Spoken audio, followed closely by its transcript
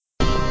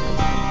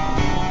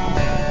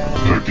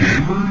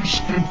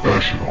Gamers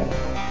Confessional.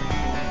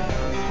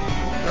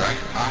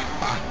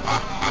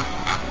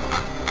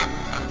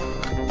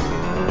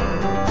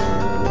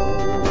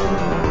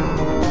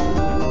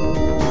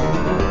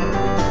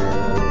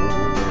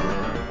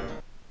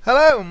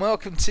 Hello and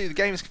welcome to the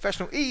Gamers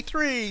Confessional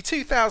E3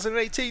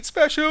 2018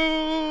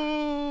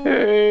 Special!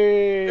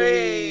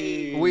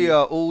 Hey! We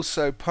are all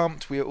so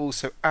pumped, we are all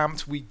so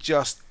amped.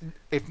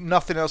 If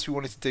nothing else we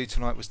wanted to do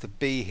tonight was to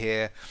be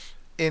here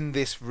in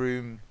this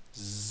room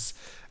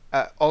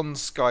on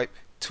Skype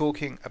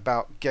talking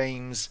about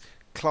games.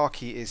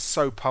 Clarky is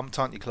so pumped,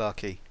 aren't you,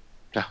 Clarky?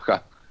 I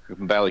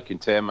can barely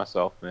contain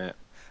myself, mate.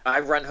 I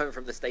ran home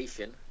from the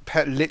station.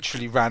 Pet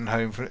literally ran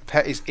home from it.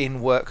 Pet is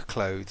in work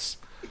clothes.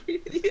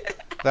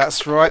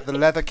 That's right, the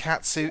leather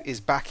catsuit is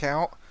back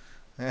out,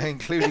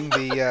 including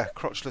the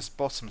crotchless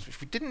bottoms, which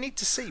we didn't need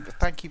to see, but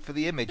thank you for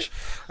the image.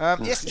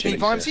 Yes, it's me, Jesus.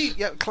 Vimesy.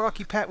 Yeah,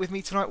 Clarky Pet with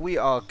me tonight. We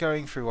are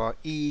going through our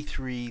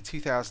E3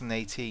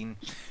 2018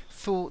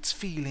 thoughts,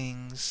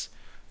 feelings,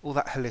 all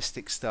that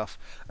holistic stuff.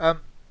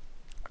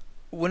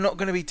 We're not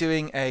going to be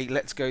doing a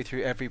let's go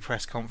through every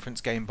press conference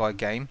game by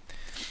game.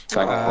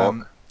 Thank fuck.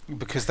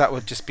 Because that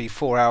would just be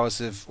 4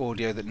 hours of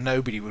audio that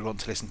nobody would want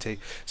to listen to.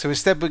 So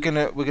instead, we're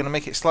gonna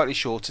make it slightly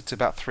shorter to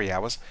about 3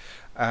 hours.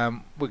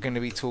 We're going to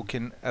be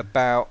talking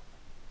about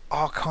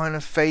our kind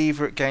of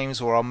favourite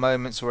games or our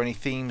moments or any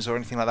themes or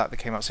anything like that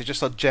came up. So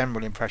just our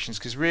general impressions,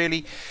 because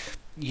really,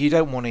 you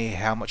don't want to hear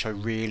how much I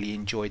really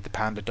enjoyed the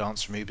Panda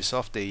Dance from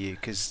Ubisoft, do you?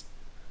 Because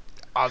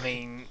I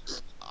mean,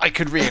 I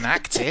could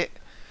reenact it.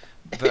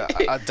 But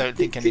I don't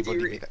think Could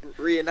anybody you did that.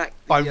 reenact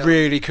I the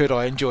really could.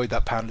 I enjoyed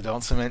that Panda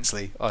Dance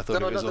immensely. I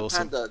thought no, it was not the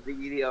awesome. panda,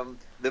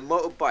 the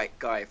motorbike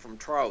guy from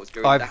Trials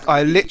going I down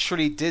I the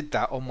literally did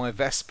that on my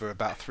Vespa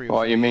about 3 or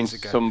What, 4 you mean years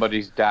ago.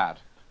 somebody's dad?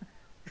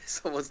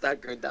 someone's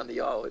dad going down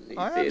the aisle in the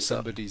I am theatre.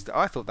 somebody's.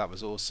 I thought that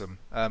was awesome.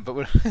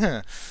 But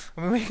I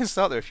mean, we can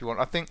start there if you want.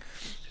 I think.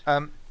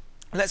 Um,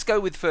 let's go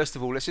with first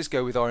of all. Let's just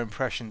go with our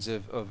impressions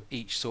of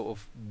each sort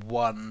of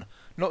one.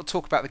 Not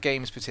talk about the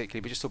games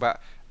particularly, but just talk about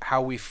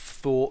how we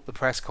thought the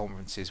press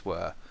conferences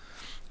were.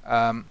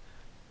 Um,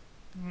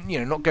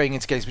 not going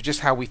into games, but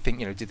just how we think.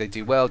 Did they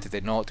do well? Did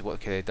they not? What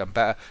could they have done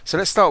better? So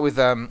let's start with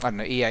I don't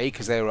know, EA,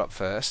 because they were up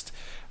first.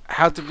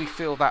 How did we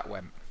feel that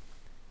went?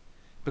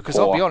 Because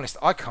I'll be Poor. honest,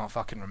 I can't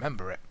fucking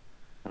remember it.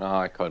 No,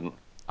 I couldn't.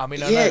 I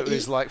mean, I know Yeah, it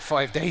was like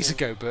 5 days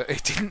ago, but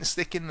it didn't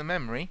stick in the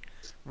memory,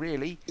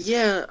 really.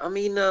 yeah. I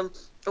mean,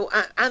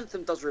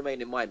 Anthem does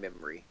remain in my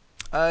memory.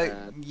 Uh,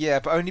 Yeah,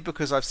 but only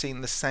because I've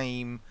seen the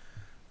same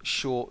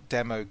short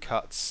demo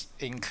cuts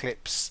in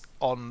clips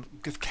on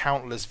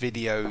countless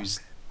videos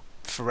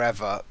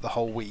forever, the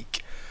whole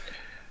week.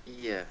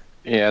 yeah,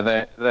 Yeah,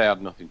 they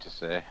had nothing to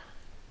say.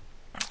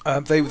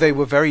 They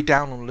were very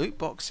down on loot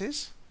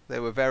boxes. They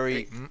were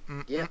very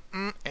yeah,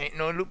 ain't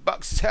no loot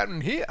boxes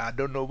happening here. I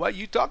don't know what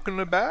you talking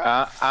about.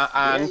 Uh, uh,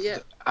 yeah, and yeah.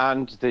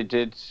 and they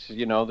did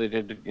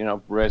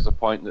raise the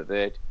point that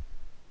they'd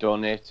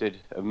donated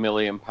 £1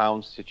 million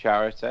to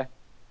charity.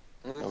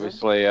 hmm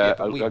Obviously, Yeah,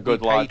 but we a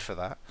good paid large for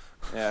that.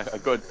 a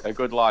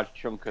good large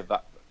chunk of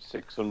that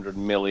 600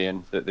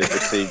 million that they've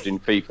received in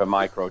FIFA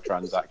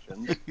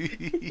microtransactions.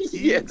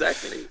 Yeah,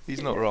 exactly.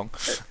 He's not Yeah. wrong.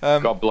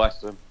 God bless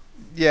them.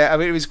 Yeah, I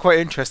mean, it was quite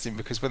interesting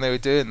because when they were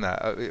doing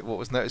that, what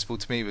was noticeable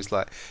to me was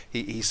like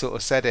he sort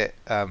of said it.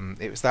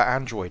 It was that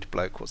Android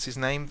bloke. What's his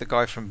name? The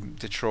guy from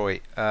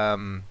Detroit,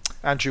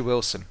 Andrew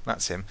Wilson.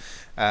 That's him.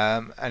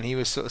 And he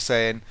was sort of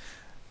saying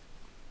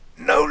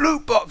no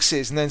loot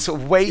boxes, and then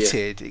sort of Yeah,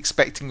 waited,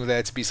 expecting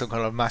there to be some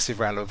kind of massive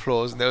round of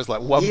applause, and there was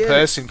like one yeah.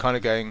 person kind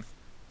of going,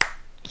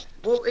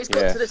 Well, it's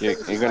got to the Yes,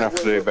 stage. you're It's gonna like, have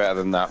to do better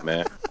than that,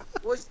 mate.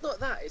 well, it's not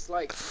that. It's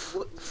like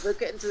we're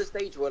getting to the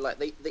stage where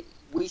like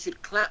we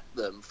should clap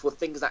them for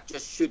things that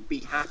just should be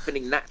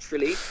happening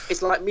naturally.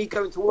 It's like me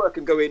going to work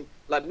and going,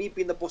 like me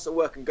being the boss at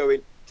work and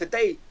going,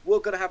 today we're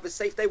gonna have a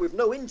safe day with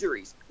no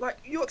injuries. Like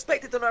you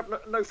expected to have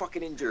no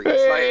fucking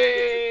injuries. Like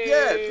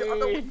yeah, I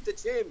don't want Hey! you to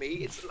cheer me.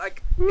 It's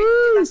like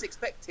 "Woo!" that's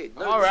expected.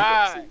 No All loot right.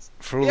 boxes.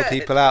 For all the Yeah,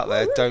 people out woo,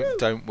 there, woo, don't woo.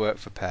 don't work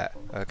for Pet.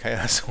 Okay,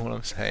 that's all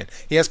I'm saying.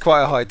 He has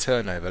quite a high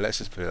turnover. Let's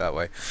just put it that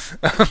way.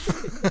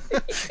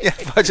 Yeah,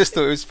 but I just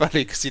thought it was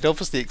funny because he'd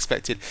obviously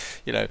expected,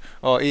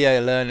 oh EA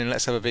are learning,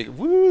 let's have a big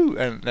woo,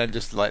 and then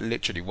just like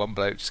literally one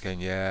bloke just going,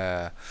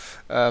 yeah.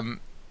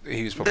 Um,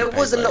 he was probably There paid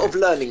was a by lot you. of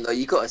learning though,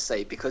 you got to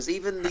say, because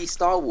even the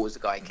Star Wars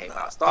guy came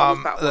out. Star Wars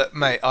Look, Battlefront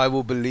 2. mate, I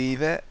will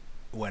believe it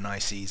when I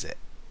sees it.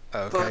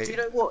 But do Okay. you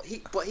know what? He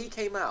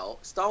came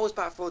out. Star Wars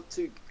Battlefront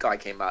 2 guy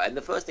came out, and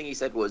the first thing he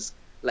said was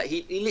like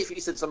he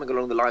literally said something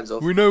along the lines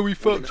of, We know we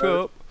 "We fucked know,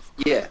 up.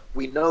 yeah,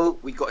 we know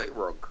we got it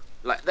wrong."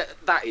 Like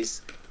that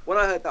is when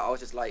I heard that, I was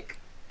just like,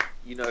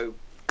 you know,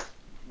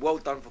 well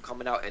done for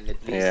coming out and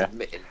at least Yeah.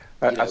 admitting,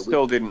 I we.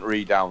 still didn't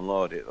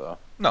re-download it though.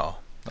 No,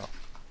 no.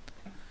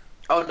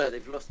 Oh no,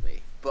 they've lost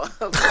me. But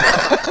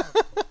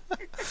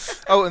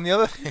Oh, and the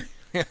other thing,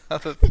 the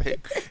other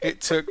thing,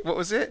 it took what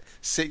was it,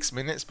 6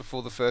 minutes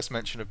before the first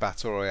mention of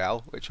Battle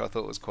Royale, which I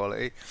thought was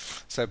quality.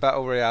 So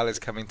Battle Royale is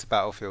coming to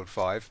Battlefield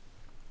 5,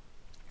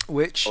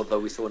 which although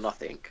we saw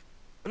nothing.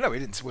 No, we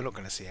didn't. We're not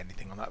going to see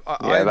anything on that.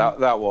 Yeah, I'm.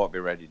 that won't be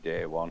ready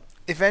day one.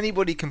 If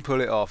anybody can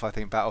pull it off, I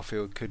think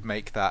Battlefield could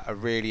make that a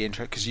really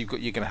interesting, because you're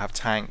going to have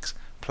tanks,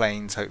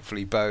 planes,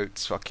 hopefully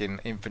boats, fucking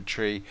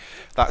infantry.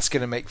 That's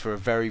going to make for a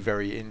very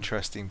very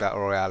interesting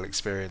battle royale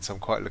experience. I'm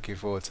quite looking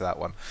forward to that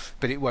one.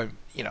 But it won't.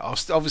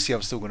 Obviously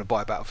I'm still going to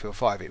buy Battlefield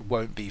 5. It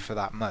won't be for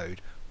that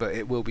mode, but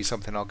it will be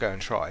something I'll go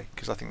and try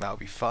because I think that'll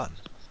be fun.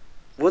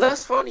 Well,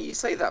 that's funny you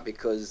say that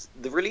because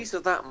the release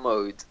of that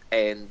mode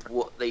and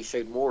what they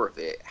showed more of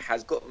it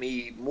has got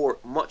me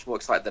much more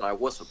excited than I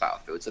was for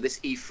Battlefield. So this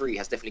E3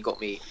 has definitely got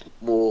me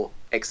more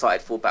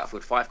excited for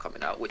Battlefield 5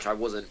 coming out, which I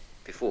wasn't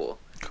before.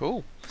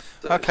 Cool.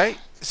 So, Okay,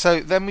 so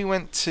then we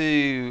went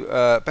to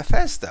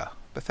Bethesda.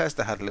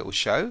 Bethesda had a little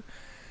show.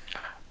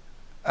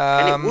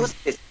 and it Um, was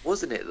this,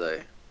 wasn't it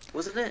though?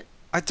 Wasn't it?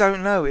 I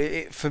don't know.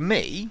 For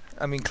me,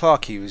 I mean,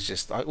 Clarkey was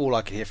just all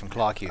I could hear from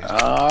Clarkey was,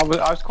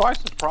 I was quite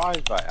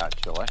surprised by it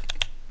actually.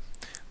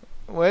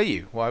 "Were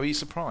you? Why were you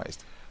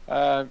surprised?"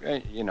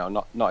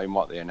 Not in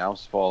what they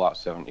announced. Fallout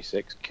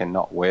 76.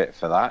 Cannot wait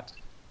for that.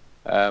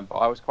 But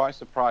I was quite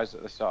surprised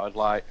that they started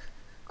like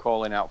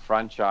calling out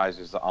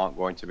franchises that aren't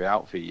going to be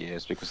out for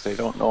years because they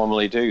don't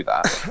normally do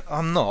that.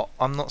 I'm not.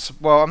 I'm not.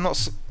 Well, I'm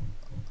not.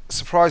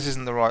 Surprise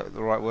isn't the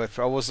right word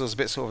for. I was a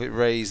bit sort of it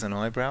raised an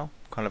eyebrow,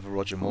 kind of a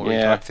Roger Moore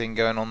Yeah, type thing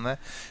going on there.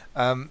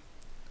 Um,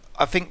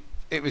 I think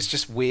it was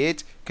just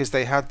weird because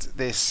they had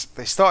this.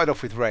 They started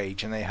off with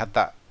Rage and they had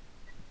that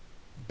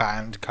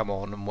band come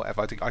on and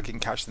whatever. I didn't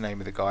catch the name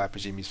of the guy. I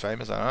presume he's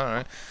famous.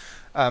 I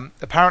don't know.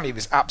 Apparently, it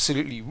was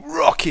absolutely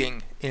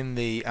rocking in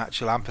the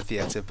actual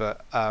amphitheater,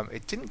 but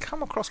it didn't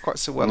come across quite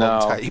so well on no,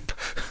 tape.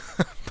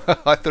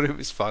 But I thought it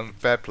was fun.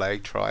 Fair play,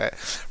 try it.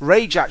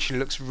 Rage actually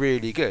looks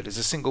really good as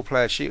a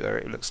single-player shooter.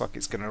 It looks like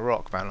it's going to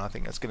rock, man. I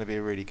think it's going to be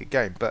a really good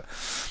game. But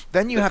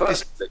then you The had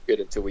first this. looked good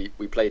until we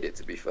played it.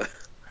 To be fair,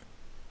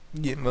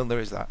 Yeah, well, there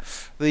is that.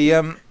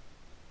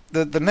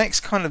 The next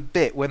kind of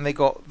bit when they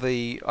got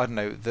the I don't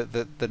know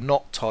the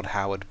not Todd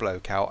Howard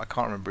bloke out. I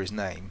can't remember his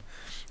name,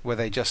 where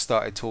they just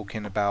started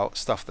talking about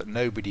stuff that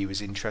nobody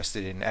was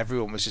interested in.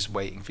 Everyone was just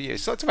waiting for you.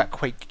 So it's about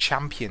Quake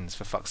Champions,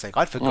 for fuck's sake.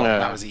 I'd forgotten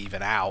that yeah, was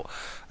even out.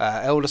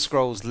 Elder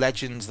Scrolls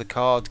Legends, the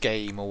card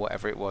game, or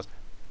whatever it was.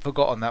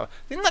 Forgotten that.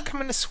 Didn't that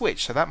come in a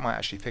Switch? So that might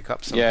actually pick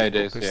up some yeah, it people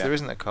is. because Yeah, there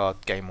isn't a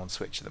card game on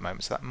Switch at the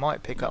moment. So that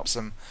might pick up no,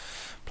 some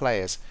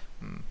players.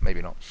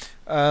 Maybe not.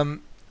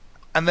 Um,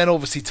 and then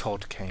obviously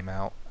Todd came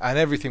out, and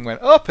everything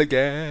went up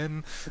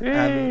again,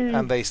 and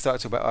Yay. they started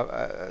to talk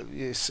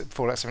about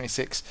Fallout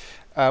 76.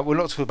 We're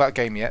not talking about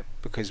game yet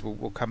because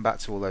we'll come back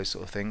to all those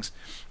sort of things.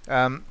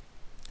 Um,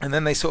 and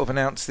then they sort of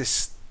announced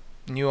this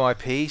new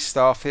IP,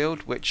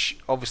 Starfield, which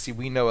obviously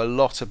we know a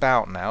lot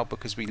about now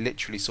because we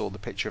literally saw the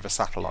picture of a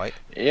satellite.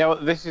 Yeah. Well,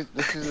 this is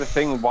the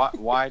thing.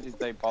 Why did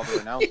they bother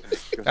announcing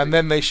it? Because And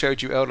then they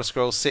showed you Elder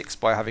Scrolls 6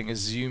 by having a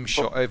zoom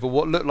but shot over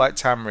what looked like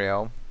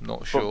Tamriel.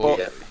 Not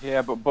sure.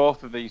 yeah. but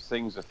both of these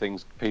things are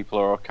things people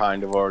are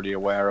kind of already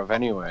aware of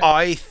anyway.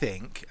 I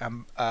think I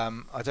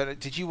don't know.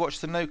 Did you watch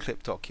the No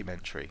Clip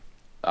documentary?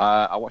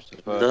 I watched the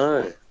first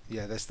one. No,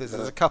 Yeah, there's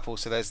a couple.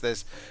 So there's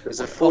there's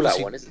a Fallout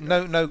obviously one, isn't there?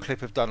 no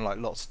clip have done like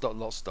lots of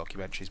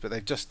documentaries, but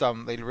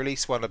they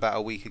released one about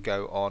a week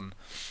ago on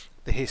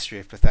the history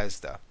of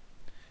Bethesda,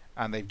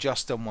 and they've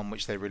just done one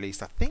which they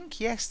released I think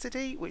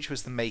yesterday, which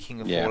was the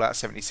making of Yeah, Fallout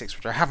 76,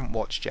 which I haven't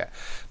watched yet,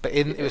 but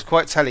it Yeah. was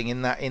quite telling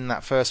in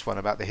that first one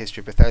about the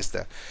history of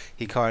Bethesda.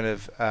 He kind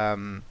of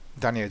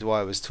Danny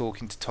O'Dwyer was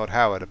talking to Todd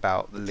Howard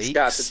about the Shout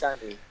out to leaks.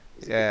 Danny.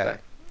 He's a good Yeah, guy.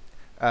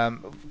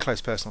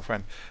 close personal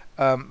friend.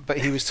 But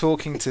he was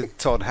talking to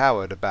Todd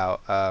Howard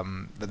about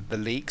the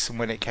leaks and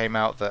when it came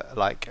out that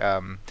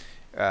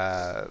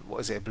what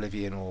was it,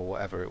 Oblivion or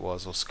whatever it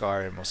was, or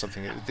Skyrim or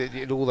something.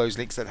 All those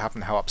leaks that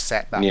happened, how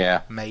upset that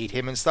yeah, made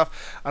him and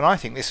stuff. And I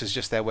think this was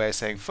just their way of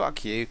saying,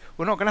 "Fuck you,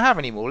 we're not going to have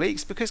any more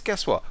leaks because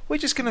guess what? We're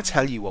just going to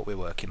tell you what we're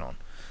working on."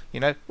 We're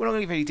not going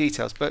to give any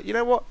details, but you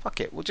know what? Fuck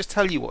it. We'll just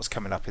tell you what's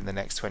coming up in the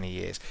next 20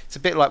 years. It's a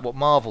bit like what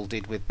Marvel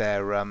did with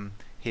their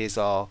here's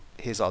our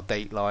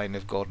dateline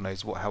of God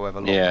knows what,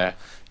 however long yeah.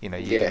 you're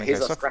Yeah, going to go.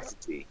 here's our So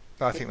strategy.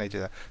 I think they do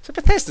that. So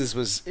Bethesda's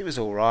was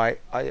all right.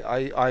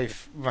 I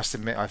must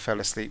admit I fell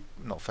asleep,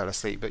 not fell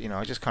asleep, but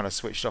I just kind of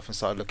switched off and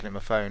started looking at my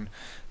phone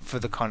for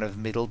the kind of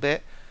middle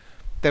bit.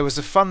 There was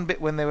a fun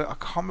bit when I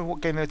can't remember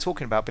what game they were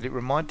talking about, but it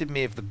reminded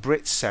me of the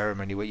Brits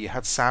ceremony where you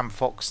had Sam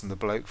Fox and the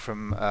bloke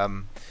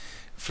from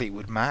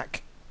Fleetwood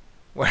Mac,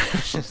 where it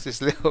was just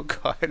this little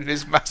guy and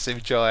this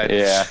massive giant,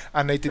 Yeah,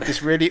 and they did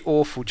this really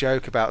awful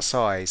joke about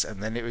size,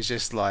 and then it was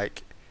just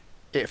like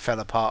it fell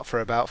apart for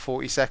about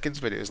 40 seconds,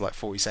 but it was like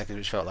 40 seconds,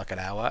 which felt like an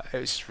hour. It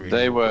was just really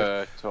they awkward.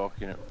 were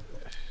talking.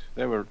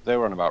 They were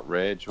on about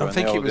Rage, I weren't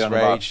they? think it Or they was on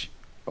about Rage.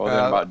 or they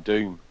on Uh, about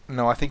Doom?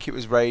 no, I think it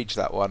was Rage,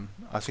 that one.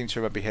 I seem to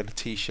remember he had a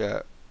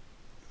T-shirt.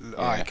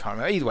 I Yeah, can't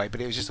remember either way,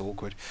 but it was just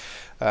awkward.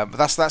 But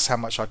that's how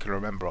much I can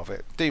remember of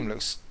it. Doom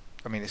looks.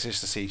 I mean, it's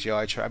just a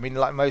CGI trailer. I mean,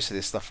 like most of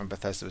this stuff from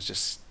Bethesda was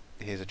just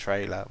here's a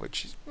trailer,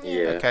 which is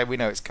Yeah, okay. We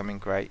know it's coming,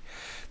 great.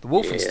 The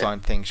yeah.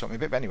 Wolfenstein thing shot me a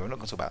bit, but anyway, we're not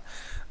going to talk about.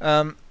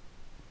 That.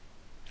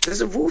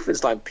 There's a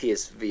Wolfenstein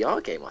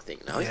PSVR game, I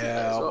think, now, isn't there,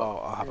 Yeah, as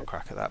well? I'll have a Yeah.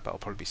 crack at that, but I'll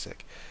probably be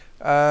sick.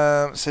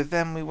 So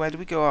then where did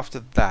we go after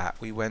that?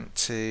 We went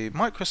to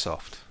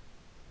Microsoft.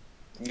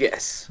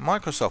 Yes.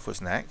 Microsoft was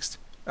next.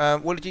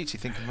 What did you two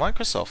think of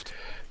Microsoft?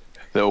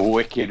 The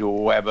wicked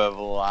web of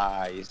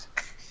lies.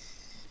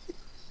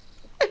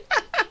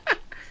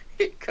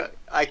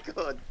 I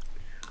got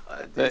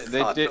They, this they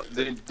hard did not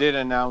they did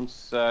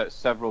announce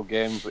several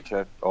games which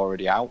are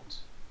already out.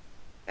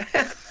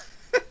 to.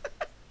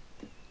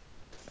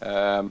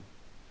 Um,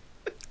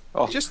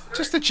 oh,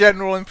 Just a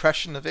general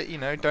impression of it,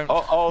 don't.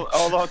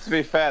 although to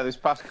be fair, this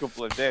past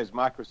couple of days,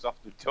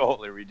 Microsoft have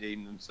totally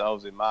redeemed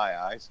themselves in my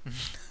eyes.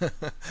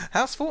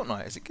 How's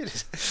Fortnite? Is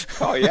it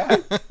Oh yeah,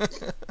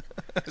 good?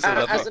 That's a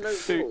lovely. As an two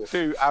overall,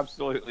 two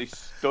absolutely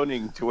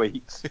stunning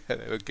tweets. Yeah,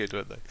 they were good,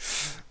 weren't they?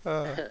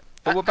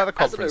 But what about the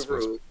as an conference,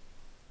 boys?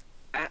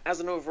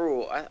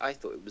 overall, I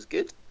thought it was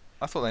good.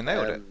 I thought they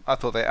nailed it. Um, I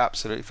thought they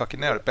absolutely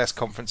fucking nailed yeah, it. Best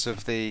conference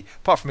of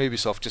apart from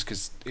Ubisoft, just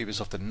because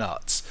Ubisoft are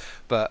nuts.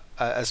 But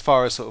as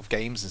far as sort of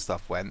games and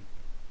stuff went,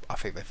 I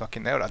think they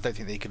fucking nailed it. I don't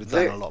think they could have done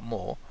they a lot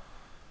more.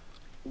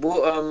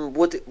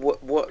 what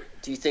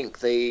do you think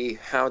they?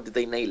 How did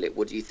they nail it?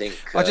 What do you think?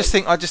 I just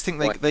think Why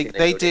they, they they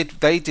nailed it? did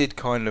they did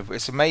kind of.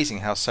 It's amazing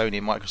how Sony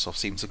and Microsoft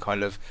seem to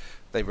kind of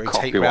they rotate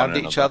Copy one around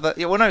each another. other.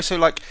 Yeah, well, no, so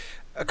like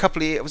a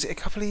couple of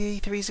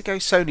E3s ago,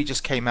 Sony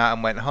just came out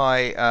and went,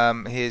 "Hi,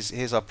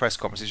 here's our press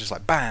conference." It's just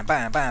like bam,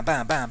 bam, bam,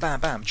 bam, bam, bam,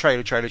 bam,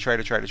 trailer. Thanks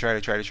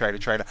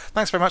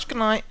very much. Good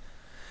night.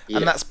 And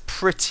Yeah, that's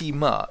pretty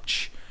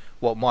much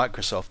what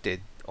Microsoft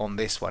did on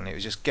this one. It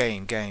was just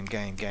game.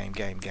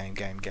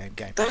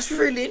 that's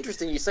really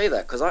interesting you say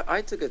that because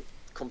I took a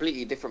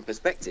completely different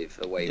perspective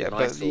away Yeah, when I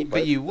but saw but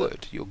both you of them.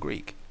 would. You're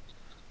Greek.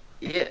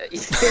 Yeah,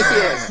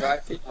 yeah. So I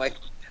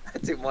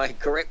took my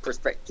correct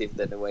perspective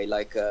then away.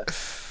 Like,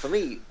 for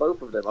me,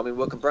 both of them. I mean,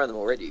 we're comparing them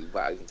already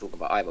without even talking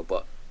about either.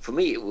 But for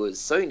me, it was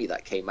Sony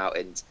that came out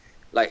and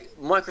like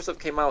Microsoft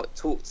came out,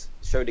 talked,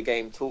 showed the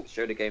game, talked,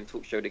 showed the game,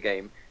 talked, showed the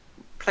game.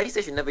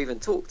 PlayStation never even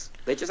talked.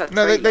 They just had No,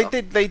 trailer,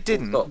 they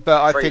full stop, didn't.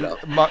 But trailer,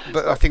 full I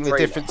stop, think trailer,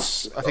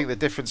 full I think stop. the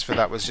difference for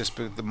that was just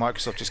the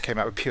Microsoft just came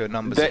out with pure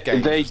numbers They of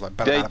games. It was they like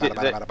bada they bada bada did bada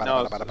they, bada bada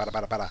no. bada bada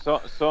bada bada.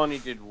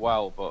 Sony did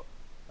well, but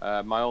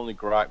my only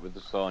gripe with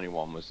the Sony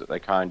one was that they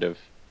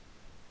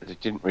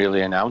didn't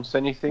really announce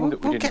anything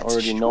that we didn't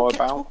already know We'll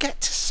about.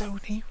 get to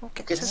Sony. We'll We'll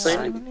get get to to All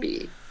right. Sony.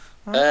 Sony.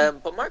 All right.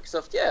 But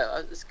Microsoft,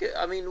 yeah, it's good.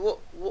 I mean,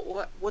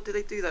 what did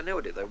they do that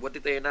nailed it though? What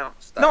did they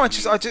announce No, that you what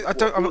was it? I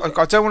don't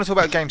want to talk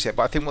about the games yet.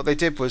 But I think what they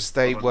did was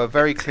they were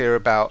very clear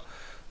about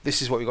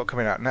this is what we got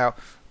coming out now.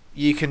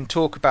 You can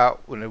talk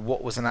about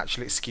what was an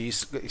actual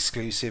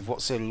exclusive,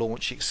 what's a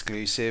launch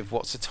exclusive,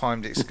 what's a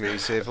timed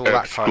exclusive, all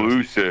that kind of.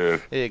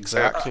 Exclusive. Uh,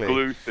 Exactly.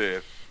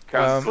 Exclusive. Um,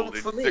 Cancelled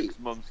in for me, 6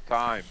 months'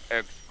 time.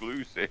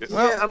 Exclusive. well,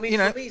 yeah. I mean,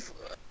 for me,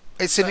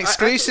 it's an I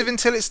thought it exclusive was.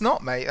 until it's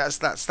not, mate.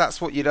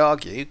 That's what you'd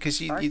argue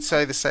because I, you'd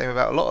say the same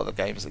about a lot of the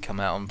games that come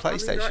out on I mean,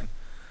 PlayStation.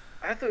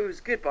 I thought it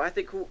was good, but I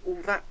think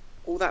all that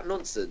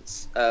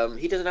nonsense.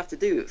 He doesn't have to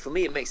do it. For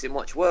me, it makes it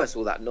much worse.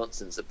 All that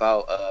nonsense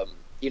about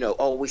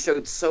oh, we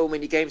showed so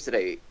many games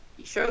today.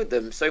 You showed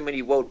them so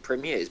many world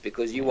premieres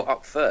because you Yeah. were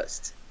up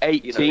first.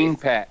 You know, 18, if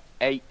pet.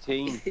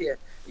 18. yeah,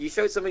 you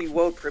showed so many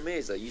world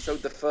premieres. Though. You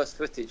showed the first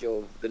footage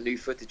of the new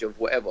footage of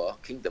whatever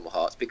Kingdom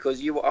Hearts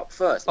because you were up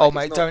first. Oh, Like it's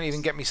mate, not. don't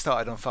even get me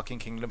started on fucking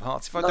Kingdom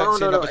Hearts. If I don't No, see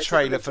no, no. another It's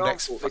just an trailer for the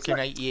next example. It's fucking like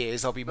 8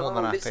 years, I'll be more no.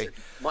 than happy. Listen,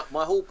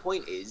 my whole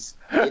point is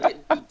they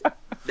didn't need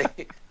they,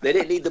 they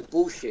didn't need the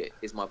bullshit.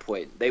 Is my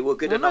point. They were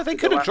good Well, no, enough they to could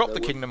go have out dropped there the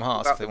with Kingdom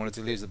Hearts if without they the wanted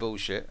to lose bullshit. the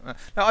bullshit. No,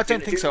 I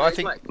don't think Do you so. know I what it's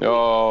think like to me?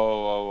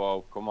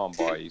 Oh, come on, To,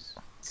 boys.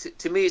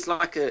 to me, it's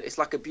like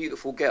a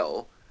beautiful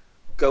girl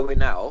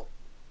going out,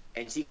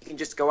 and she can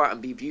just go out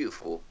and be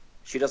beautiful.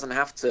 She doesn't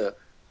have to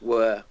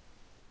wear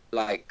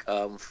like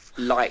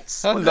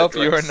lights I on her love your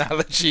dress.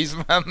 analogies,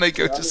 man. They You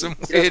go know what to I mean? some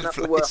She doesn't weird have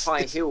to wear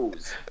high places.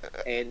 heels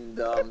and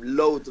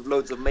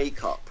loads of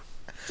makeup.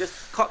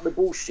 Just cut the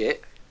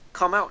bullshit.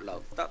 Come out,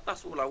 love.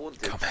 That's all I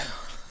wanted. Come on.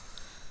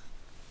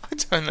 I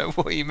don't know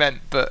what he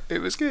meant, but it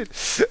was good.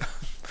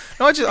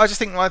 No, I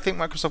think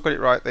Microsoft got it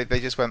right. They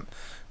just went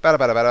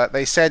bada.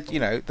 They said,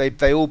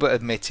 they all but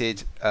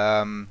admitted,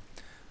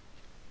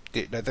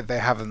 that they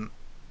haven't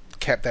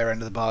kept their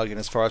end of the bargain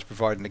as far as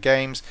providing the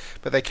games,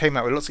 but they came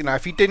out with lots. Now,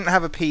 if you didn't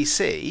have a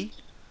PC,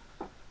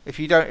 if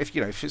you don't, if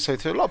you know, if, so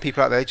to a lot of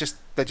people out there,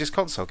 they're just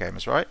console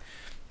gamers, right?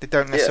 They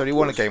don't Yeah, of necessarily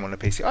want a course. game on a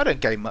PC. I don't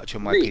game much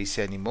on my Me.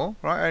 PC anymore,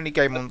 right? I only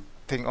game on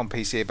thing on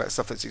PC about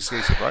stuff that's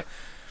exclusive, right?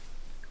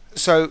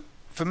 So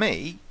for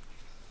me,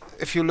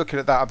 if you're looking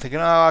at that, I'm thinking,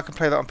 oh, I can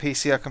play that on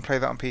PC, I can play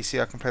that on PC,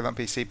 I can play that on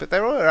PC. But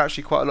there are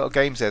actually quite a lot of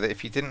games there that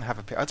if you didn't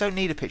have I don't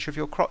need a picture of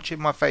your crotch in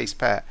my face,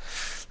 pet.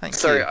 Thank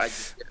Sorry, you. I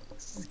just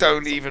was getting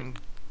Don't something. even.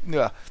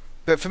 Yeah.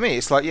 But for me,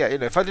 it's like, yeah,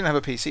 if I didn't have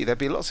a PC, there'd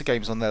be lots of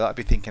games on there that I'd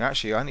be thinking,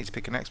 actually, I need to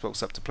pick an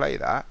Xbox up to play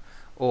that.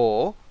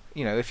 Or,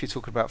 if you're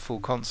talking about full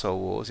console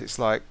wars, it's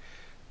like,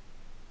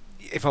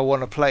 if I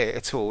want to play it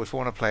at all, if I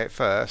want to play it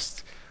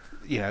first,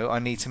 I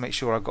need to make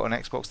sure I've got an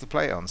Xbox to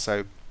play it on.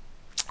 So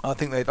I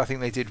think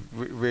they did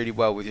really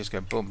well with just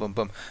going boom, boom,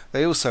 boom.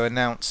 They also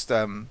announced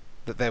that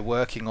they're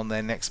working on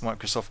their next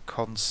Microsoft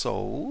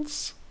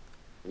consoles,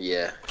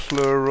 Yeah.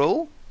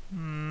 plural.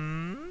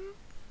 Mm,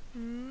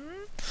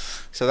 mm.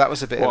 So that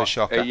was a bit of a What,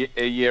 shocker.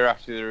 a year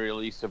after the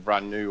release, a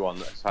brand new one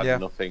that's had Yeah.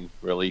 nothing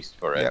released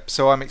for it? Yep.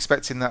 So I'm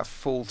expecting that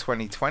fall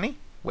 2020.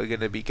 We're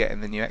going to be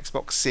getting the new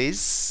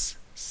Xboxes.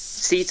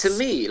 See, to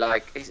me,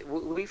 like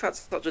we've had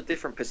such a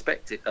different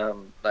perspective,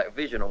 like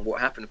vision on what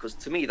happened. Because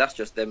to me, that's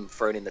just them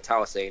throwing in the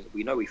towel, saying,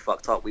 "We know we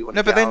fucked up. We want to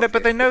No, get but they out know, of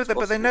but here as they quick know as that,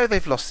 but they possible." know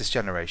they've lost this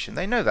generation.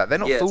 They know that they're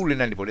not Yeah,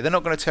 fooling anybody. They're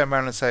not going to turn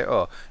around and say,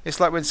 "Oh, it's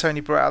like when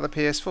Sony brought out the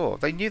PS4."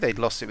 They knew they'd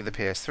lost it with the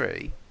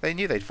PS3. They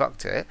knew they'd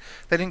fucked it.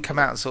 They didn't come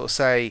yeah. out and sort of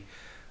say,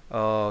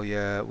 "Oh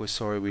yeah, we're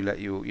sorry, we let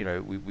you. You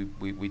know,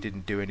 we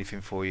didn't do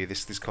anything for you.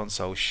 This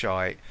console's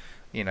shite."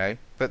 You know,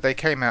 but they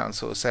came out and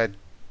sort of said,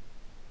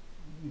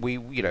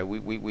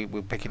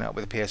 we're picking up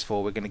with the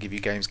PS4. We're going to give you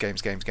games,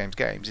 games, games, games,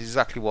 games. It's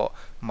exactly what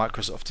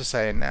Microsoft are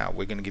saying now.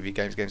 We're going to give you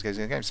games, games, games,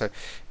 games, games. So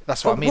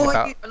that's what I But mean what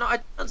are you? about No, I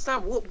don't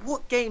understand.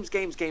 What games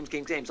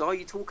are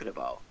you talking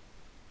about?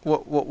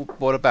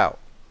 what about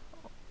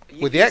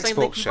with the You're saying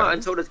they Xbox came out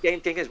and show. told us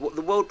games. What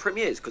the world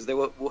premieres because they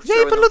were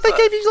Yeah, showing but them look, they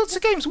gave first. you lots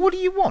of games. What do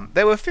you want?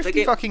 There were They 50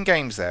 gave fucking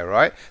games there,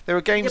 right? There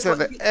were yeah, games there but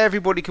that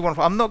everybody could want.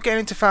 I'm not getting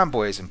into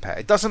fanboyism, pet.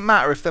 It doesn't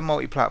matter if they're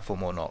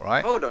multi-platform or not,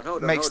 right? hold on, It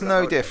hold on, makes hold on, no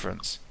hold on.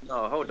 difference.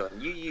 No, hold on.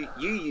 You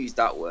use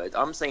that word.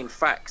 I'm saying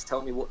facts.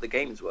 Tell me what the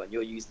games were, and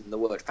you're using the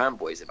word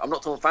fanboys. I'm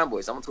not talking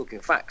fanboys. I'm talking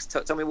facts.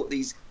 Tell me what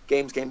these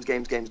games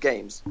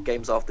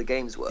after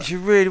games were. If you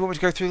really want me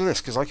to go through the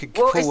list, because I could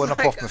Well, pull it's one up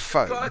like off my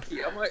phone.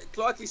 Clarky. Am I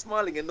Clarky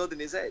smiling and nodding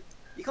his head?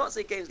 You can't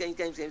say games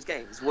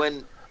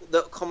when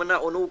they're coming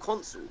out on all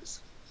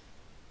consoles.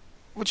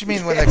 What do you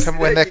mean Yes, when there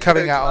they're you go,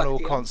 coming out on all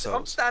Clarky.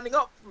 I'm consoles? standing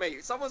up,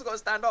 mate. Someone's got to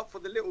stand up for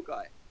the little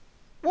guy.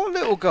 What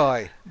little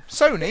guy?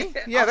 Sony?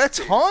 Yeah, Us they're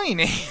two.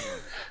 tiny.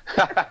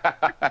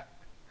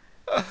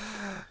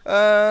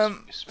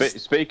 um,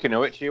 Speaking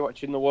of which, are you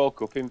watching the World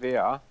Cup in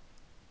VR?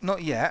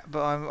 Not yet,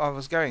 but I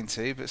was going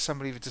to. But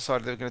somebody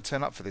decided they were going to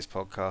turn up for this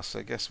podcast.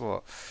 So guess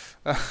what?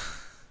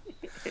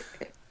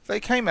 They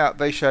came out.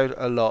 They showed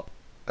a lot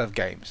of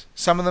games.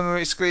 Some of them are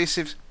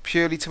exclusives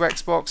purely to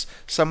Xbox.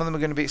 Some of them are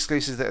going to be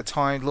exclusives that are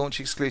timed launch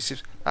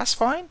exclusives. That's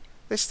fine.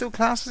 They're still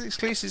classed as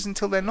exclusives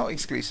until they're not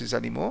exclusives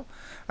anymore.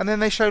 And then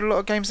they showed a lot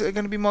of games that are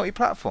going to be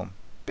multi-platform.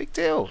 Big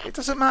deal. It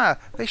doesn't matter.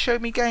 They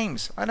showed me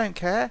games. I don't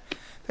care.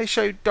 They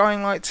showed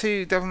Dying Light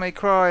 2, Devil May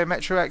Cry,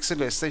 Metro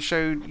Exodus. They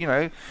showed,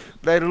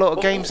 they had a lot of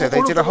games there.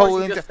 They All of did the a ones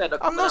whole. you just said are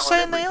I'm coming not out on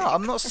saying they are. everything.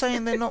 I'm not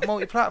saying they're not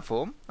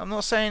multi-platform. I'm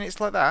not saying it's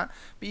like that.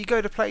 But you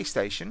go to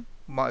PlayStation.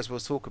 Might as well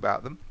talk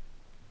about them.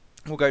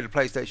 We'll go to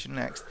PlayStation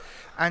next,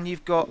 and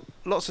you've got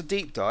lots of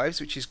deep dives,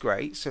 which is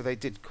great. So they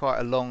did quite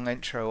a long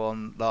intro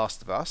on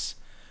Last of Us.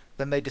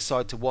 Then they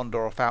decide to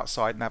wander off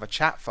outside and have a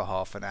chat for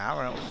half an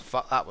hour. I don't know what the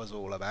fuck that was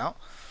all about.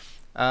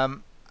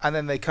 And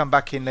then they come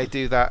back in. They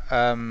do that.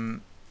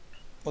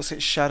 What's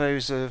it?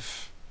 Shadows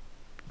of.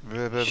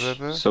 Blah, blah, blah,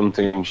 blah.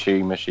 Something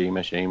Shima.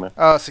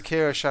 Oh,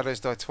 Sekiro Shadows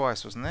Die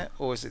Twice, wasn't it?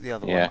 Or is it the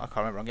other one? Yeah. I can't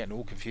remember. I'm getting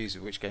all confused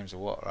with which games are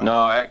what, right? No,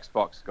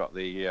 Xbox got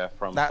the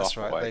From That's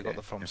right. Software They got game.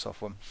 the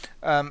FromSoft one.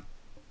 Um,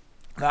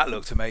 that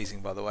looked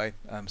amazing, by the way,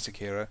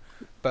 Sekiro.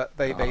 But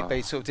they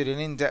Oh. sort of did an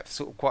in-depth,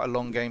 sort of quite a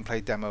long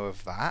gameplay demo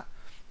of that.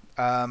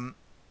 Um,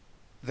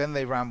 then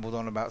they rambled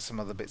on about some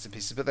other bits and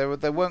pieces, but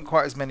there weren't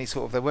quite as many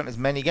there weren't as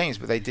many games,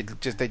 but they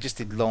just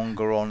did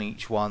longer on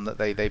each one that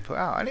they put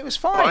out, and it was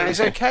But fine. It I,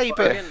 was okay, but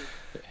but again,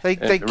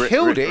 they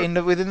killed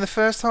it within the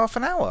first half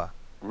an hour.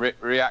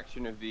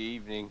 Reaction of the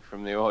evening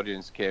from the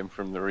audience came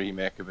from the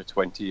remake of a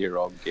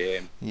 20-year-old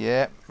game.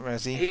 Yeah,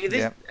 Resi. this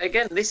Yeah.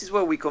 again, this is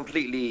where we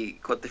completely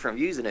got different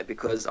views in it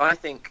because I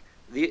think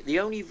the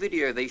only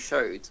video they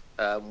showed,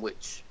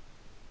 which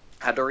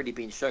had already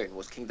been shown,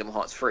 was Kingdom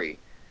Hearts 3,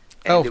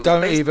 Oh, and it was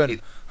don't even.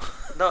 basically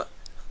no.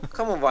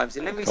 Come on,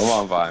 Vimesy, let me Come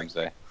on, speak.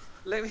 Vimesy.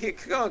 Let me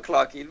come on,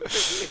 Clarky. Let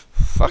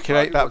Fucking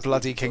hate Clarky that wants me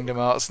bloody to talk. Kingdom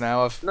Hearts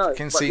now. I've No,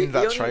 fucking but seen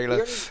that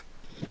trailer.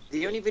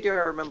 the only video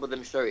I remember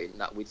them showing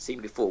that we'd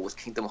seen before was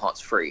Kingdom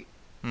Hearts 3.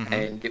 Hmm.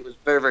 And it was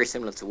very, very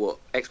similar to what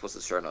Xbox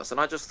has shown us. And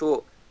I just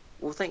thought,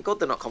 well, thank God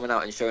they're not coming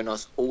out and showing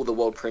us all the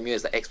world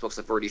premieres that Xbox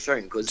have already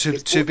shown because To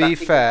it's to brought be that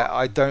Kingdom fair, Hearts.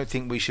 I don't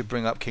think we should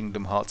bring up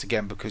Kingdom Hearts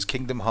again because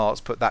Kingdom Hearts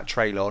put that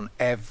trailer on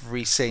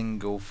every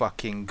single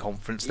fucking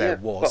conference there Yeah,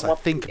 was. but I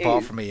think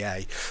apart from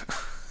EA.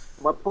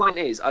 my point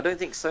is, I don't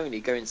think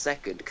Sony going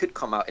second could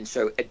come out and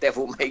show a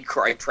Devil May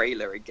Cry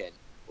trailer again,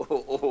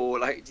 or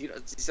like, do you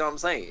see what I'm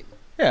saying?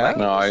 Like Yeah.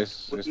 No, it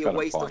would it's be a got a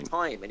waste of point.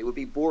 time, and it would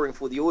be boring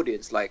for the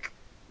audience. Like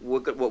we're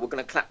going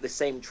to clap the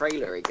same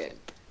trailer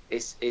again.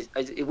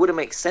 It wouldn't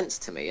make sense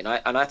to me, and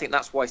I think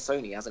that's why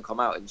Sony hasn't come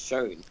out and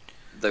shown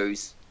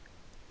those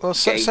Well,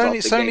 games Sony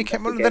after Sony games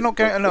can, after well, they're games not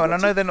because going. they No, and I want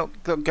know to. they're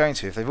not going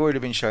to. If they've already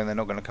been shown, they're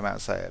not going to come out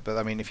and say it. But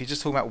I mean, if you're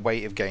just talking about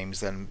weight of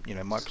games, then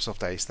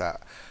Microsoft ace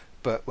that.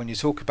 But when you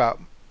talk about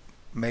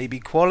maybe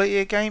quality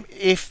of game,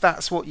 if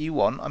that's what you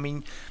want, I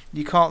mean,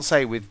 you can't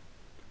say with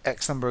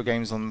X number of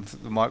games on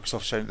the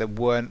Microsoft show. There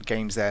weren't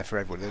games there for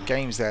everyone. There were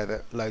games there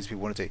that loads of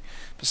people want to do.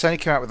 But Sony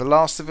came out with The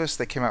Last of Us.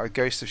 They came out with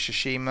Ghost of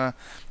Tsushima.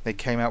 They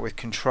came out with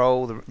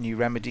Control, the new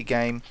Remedy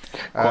game.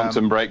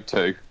 Quantum Break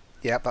 2.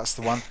 Yeah, that's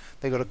the one.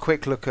 They got a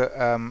quick look at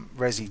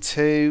Resi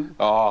 2,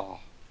 Oh,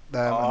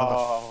 another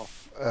oh,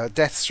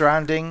 Death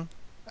Stranding,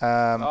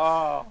 um,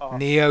 oh,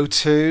 Neo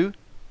 2,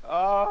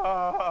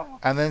 oh.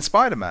 and then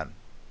Spider Man. Yeah,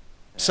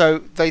 So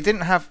they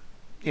didn't have,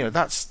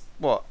 that's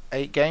what,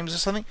 8 games or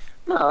something.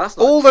 No, that's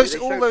not All true. those They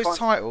all showed those fun.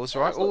 titles,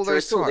 No, right? that's not All true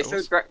those at all. They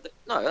showed titles.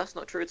 No, that's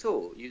not true at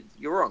all.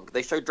 You're wrong.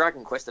 They showed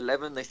Dragon Quest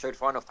 11. They showed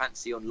Final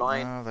Fantasy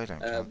Online. No, they don't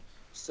count.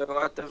 So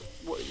I don't.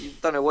 You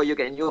don't know where you're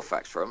getting your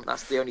facts from.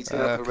 That's the only two I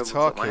can remember off the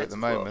top of my Kotaku at head the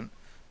as well. moment.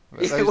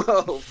 But Yeah, those,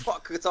 well,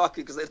 fuck Kotaku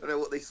because they don't know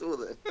what they saw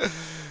then.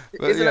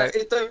 but Isn't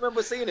that? Don't you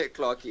remember seeing it,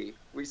 Clarky?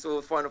 We saw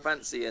Final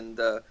Fantasy and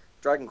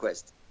Dragon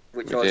Quest,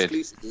 which we are did.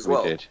 exclusives as We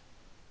well. did.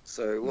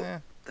 So what yeah,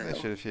 the they hell?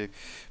 should a few.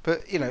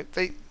 But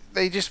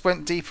they just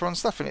went deeper on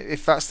stuff, and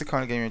if that's the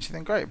kind of game you're into,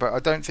 then great. But I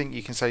don't think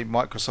you can say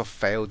Microsoft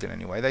failed in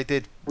any way. They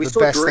did We the saw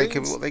best they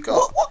could with Dreams. what they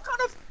got. What kind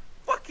of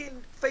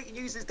fucking fake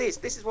news is this?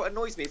 This is what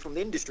annoys me from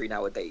the industry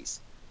nowadays.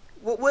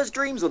 Where's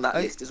Dreams on that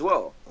I, list as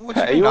well? what do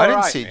you Are mean? you I all didn't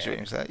right, see mate?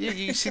 Dreams there.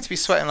 You seem to be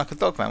sweating like a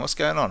dog, man. What's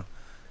going on?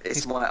 It's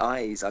He's, my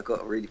eyes. I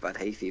got a really bad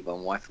hay fever.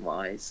 I'm wiping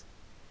my eyes.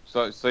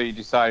 So you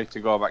decided to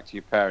go back to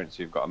your parents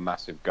who've got a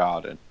massive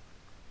garden.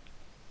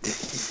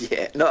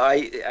 Yeah, no,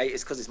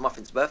 it's because it's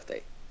Muffin's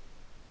birthday.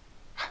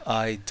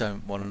 I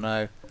don't want to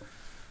know.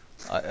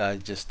 I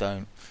just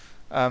don't.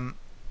 Um,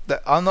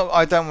 I'm not.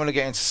 I don't want to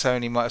get into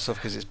Sony Microsoft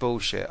because it's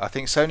bullshit. I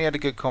think Sony had a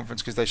good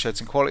conference because they showed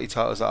some quality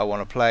titles that I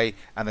want to play,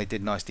 and they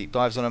did nice deep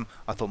dives on them.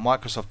 I thought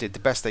Microsoft did the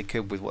best they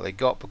could with what they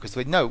got because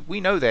we know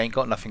they ain't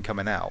got nothing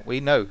coming out. We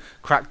know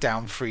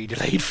Crackdown 3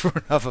 delayed for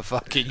another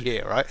fucking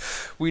year, right?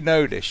 We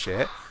know this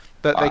shit.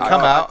 But they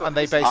come I, I out and got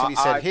they listen. basically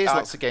said, "Here's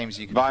lots of games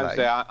you can Vimesy,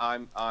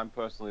 play." I'm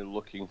personally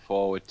looking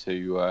forward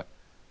to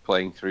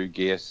playing through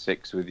Gear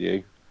 6 with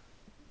you.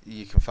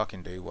 You can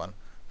fucking do one.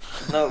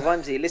 No,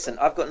 Vimesy, listen.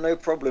 I've got no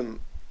problem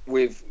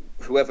with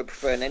whoever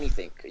preferring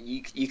anything.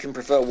 You can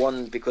prefer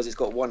one because it's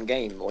got one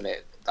game on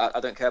it. I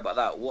don't care about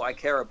that. What I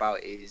care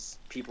about is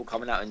people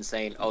coming out and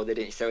saying, "Oh, they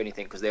didn't show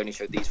anything because they only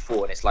showed these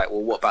four." And it's like,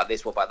 well, what about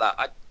this? What about that?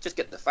 I just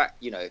get the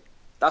fact.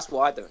 That's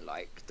what I don't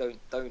like. Don't.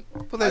 But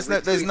I there's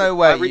retweeted.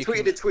 no I way you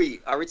retweeted can. a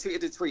tweet. I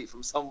retweeted a tweet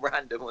from some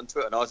random on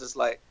Twitter, and I was just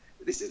like,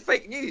 "This is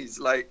fake news."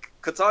 Like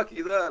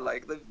Kotaku, there,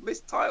 like they've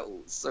missed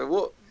titles. So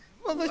what?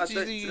 Well, I don't.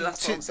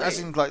 That's what I'm as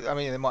saying. in, like, I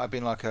mean, there might have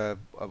been like a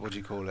what do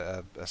you call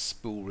it, a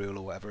spool reel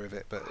or whatever of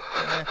it, but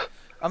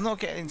I'm not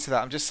getting into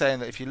that. I'm just saying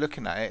that if you're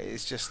looking at it,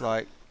 it's just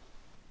like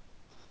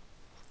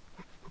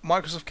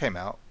Microsoft came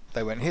out,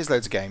 they went, here's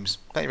loads of games,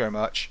 thank you very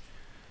much.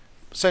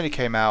 Sony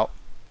came out,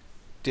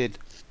 did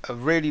a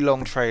really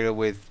long trailer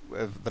with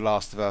The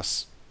Last of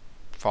Us,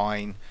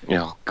 fine,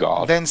 Oh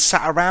God. then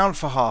sat around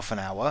for half an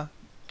hour,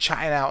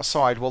 chatting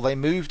outside while they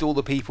moved all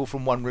the people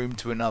from one room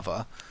to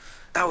another.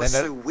 That was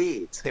Then so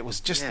weird. it was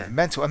just Yeah.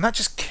 mental, and that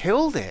just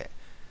killed it.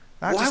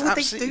 That Why just would they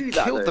absolutely do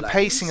that killed though? the Like,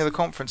 pacing of who's? the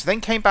conference. Then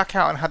came back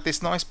out and had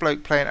this nice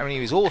bloke playing. I mean, he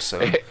was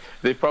awesome.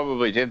 They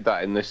probably did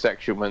that in this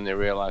section when they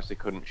realised they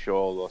couldn't show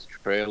all those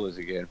trailers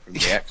again from the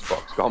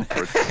Xbox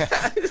conference.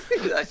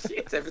 That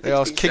shit, They everything's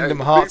asked been shown. Kingdom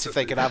Hearts if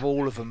they could have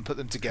all of them, put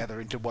them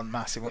together into one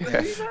massive one.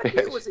 Yeah. Whose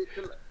idea was it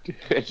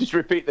to? Just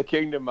repeat the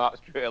Kingdom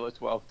Hearts trailer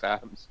 12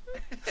 times.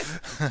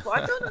 But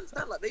I don't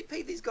understand. Like, they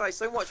pay these guys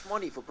so much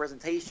money for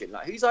presentation.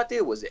 Like, whose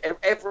idea was it?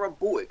 Everyone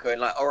bought it, going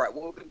like, "All right,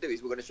 what we're going to do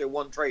is we're going to show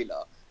one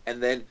trailer,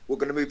 and then we're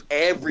going to move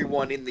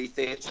everyone in the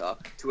theater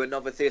to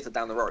another theater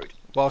down the road."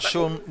 While Like,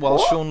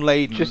 What? Sean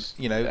Layden, Just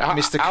Mr. how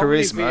many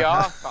Charisma,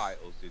 VR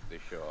titles did they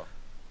show?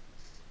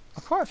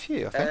 quite a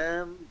few, I think.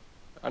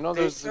 I know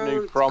they there's the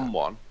new showed From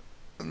one.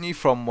 New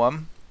From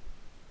one.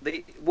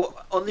 the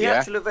what on the Yeah,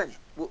 actual event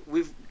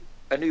with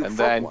a new and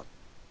From then one.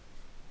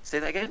 Say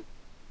that again.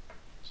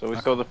 so we I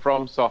saw can't. the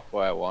From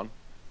Software one.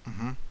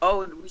 Hmm.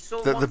 Oh, and we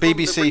saw The one from the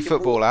BBC Rick and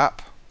football Morty.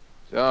 app.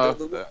 So,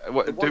 The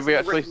one did we from the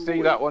actually Rick and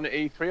see that Morty. one at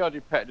E3, or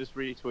did Pet just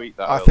retweet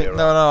that I think earlier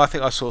no, on? no. I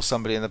think I saw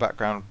somebody in the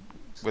background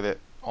with it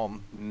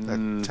on the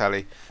Mm.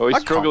 telly. Are we I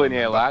can't struggling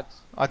here, remember. lads?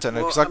 I don't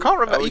know Well, because I can't Are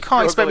remember. we You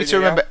can't expect me struggling to here?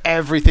 remember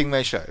everything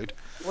they showed.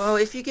 well,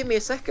 if you give me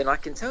a second, I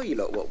can tell you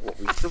lot what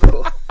we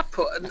saw.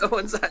 But no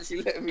one's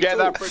actually letting me Get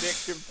that talk.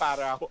 prediction pad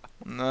out.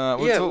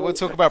 No, Yeah, we'll well,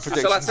 talk about shall I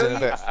predictions tell in a you?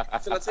 bit.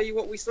 Shall I tell you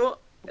what we saw?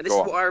 And this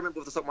Go is on. what I remember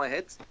off the top of my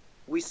head.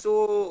 We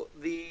saw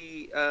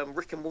the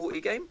Rick and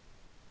Morty game.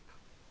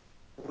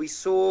 We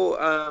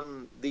saw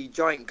the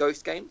Giant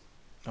Ghost game.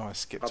 Oh, I I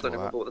skipped don't all that.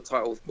 remember what the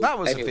title of That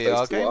was a any of those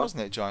VR two game, are.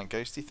 wasn't it? Giant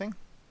ghosty thing.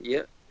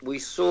 Yeah. We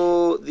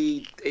saw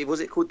was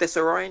it called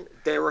Deserine,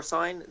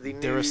 the new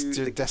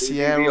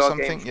Desier or VR game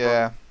something.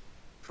 Yeah.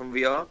 from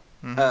VR,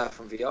 Hmm.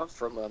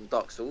 from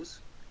Dark Souls.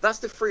 That's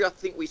the three I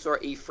think we saw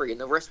at E3, and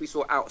the rest we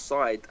saw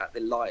outside at the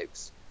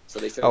lives. So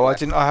they showed Oh, I like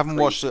didn't. I haven't three.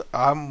 watched.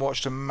 I haven't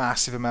watched a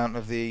massive amount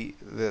of the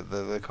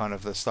kind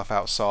of the stuff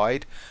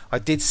outside. I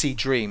did see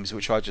Dreams,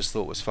 which I just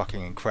thought was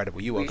fucking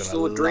incredible. You are We gonna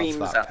saw love Dreams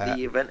that, at pet.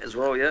 the event as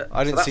well. Yeah.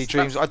 I So didn't see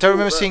Dreams. that's I don't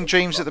remember seeing all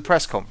Dreams at stuff. the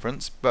press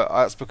conference, but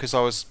that's because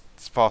I was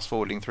fast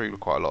forwarding through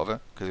quite a lot of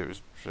it because it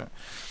was shit.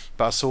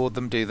 But I saw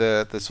them do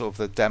the sort of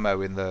the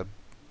demo in their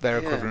Yeah,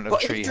 equivalent of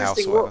but it's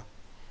Treehouse interesting. or whatever.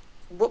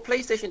 What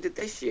PlayStation did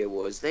this year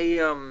was they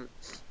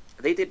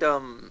did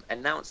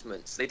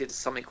announcements. They did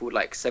something called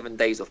like 7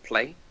 days of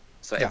play.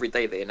 So Yeah, every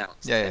day they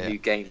announced yeah, a yeah, yeah. new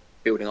game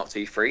building up to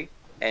E3,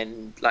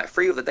 and like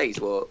three of the days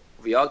were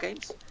VR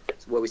games.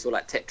 So where we saw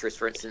like Tetris,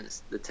 for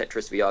instance, the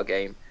Tetris VR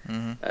game.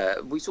 hmm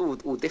We saw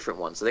all different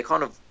ones. So they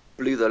kind of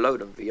blew the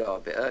load on VR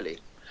a bit early.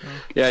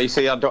 Yeah, you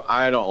see, I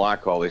don't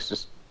like all this.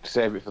 Just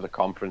save it for the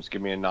conference.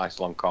 Give me a nice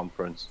long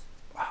conference.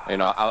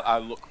 I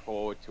look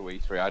forward to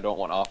E3. I don't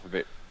want half of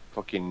it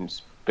fucking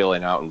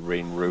spilling out and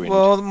being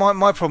ruined. Well,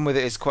 my problem with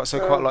it is quite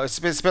Uh, like it's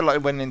a bit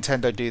like when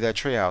Nintendo do their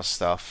Treehouse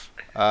stuff.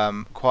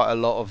 Quite a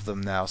lot of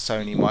them now,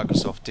 Sony,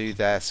 Microsoft do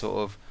their sort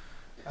of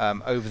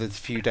over the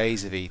few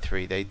days of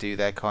E3, they do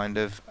their kind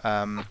of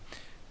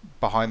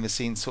behind the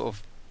scenes sort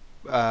of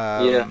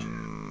yeah,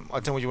 I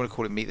don't know what you want to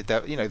call it, meet the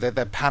devil.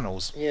 They're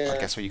panels, I yeah.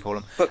 guess what you call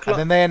them, But and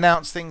then they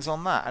announce things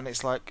on that, and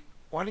it's like,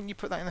 why didn't you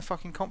put that in the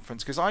fucking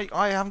conference? Because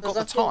I haven't because got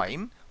the I think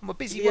time. I'm a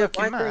busy yeah, but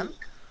working I man. think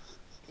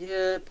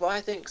Yeah, but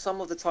I think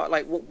some of the time,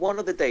 like one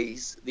of the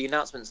days, the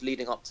announcements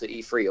leading up to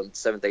E3 on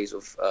 7 days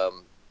of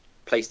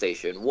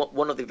PlayStation,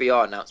 one of the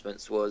VR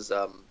announcements was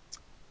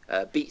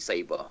Beat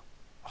Saber.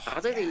 Oh I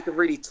don't think you can yeah.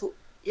 really talk.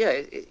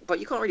 Yeah, but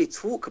you can't really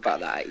talk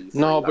about that at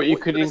E3. No, Like, but you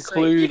what are you could gonna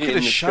say? You include it could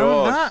have in the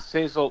shown show. that.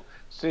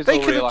 They Sizzle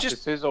could reel have after just.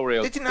 sizzle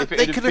reel. They didn't. If Have, it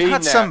they had have could have been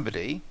had there,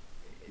 somebody.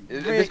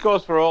 this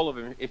goes for all of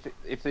them.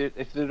 If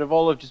they'd have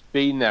all have just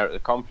been there at the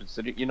conference,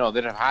 they'd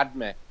have had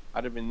me.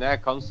 I'd have been there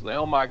constantly.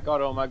 Oh my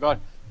god, oh my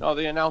god. No,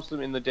 they announced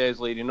them in the days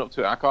leading up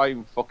to it. I can't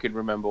even fucking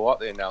remember what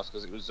they announced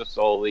because it was just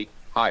all the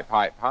hype,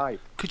 hype,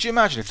 hype. Could you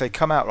imagine if they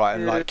come out right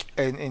and Yeah, like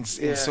in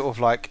yeah, sort of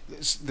like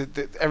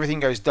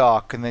everything goes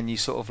dark and then you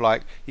sort of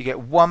like you get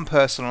one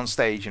person on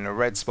stage in a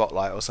red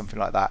spotlight or something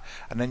like that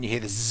and then you hear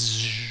this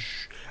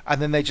zzz,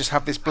 and then they just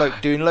have this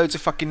bloke doing loads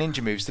of fucking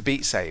ninja moves to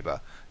Beat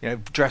Saber,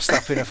 dressed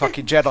up in a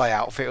fucking Jedi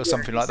outfit or yeah.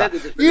 something like Instead, that. they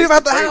just You'd have released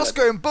the had the house trailer.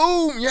 going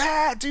boom,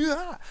 yeah, do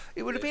that.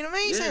 It would have Yeah, been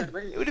yeah, amazing.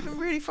 It maybe. would have been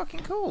really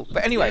fucking cool.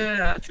 But anyway,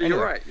 Yeah, actually, you're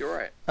anyway, right. You're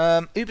right.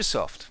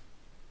 Ubisoft,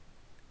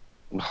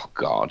 Oh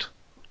god.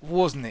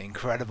 wasn't it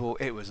incredible?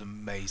 It was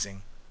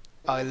amazing.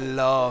 I Mm,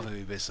 love mm.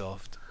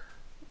 Ubisoft.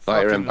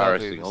 Like your Fucking love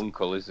embarrassing Ubisoft.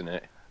 uncle, isn't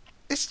it?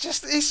 It's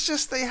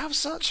just they have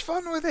such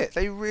fun with it.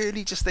 They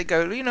really just they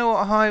go, you know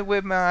what? Hi,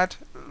 we're mad.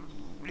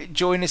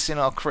 Join us in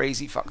our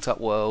crazy fucked up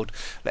world.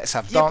 Let's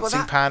have Yeah, but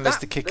dancing pandas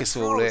to kick the us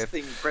all trials in.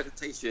 thing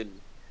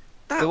presentation.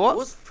 The That what?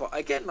 was fun.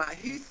 Again, like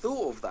who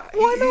thought of that?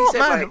 Why Who not,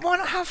 said man? like? Why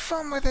not have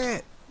fun with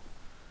it?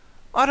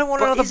 I don't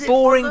want But another is it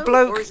fun boring though,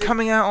 or bloke is it?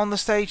 coming out on the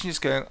stage and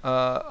just going,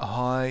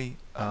 hi,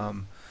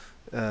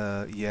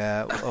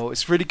 yeah, oh,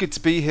 it's really good to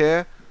be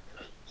here.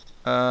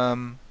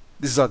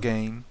 This is our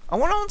game. I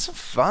want some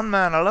fun,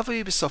 man. I love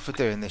Ubisoft for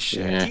doing this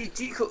shit.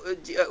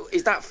 Yeah.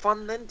 Is that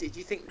fun then? Do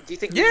you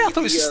think Yeah, we I need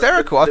thought it was the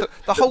hysterical. I thought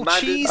the the whole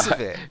Madden? cheese of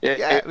it. It,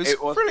 Yeah, it it, was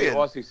it was it brilliant.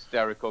 was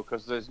hysterical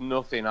because there's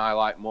nothing I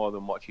like more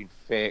than watching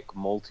fake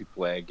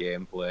multiplayer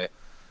gameplay.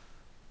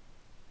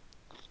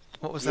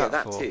 What was Yeah, that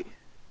that for? too.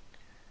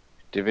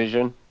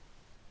 Division,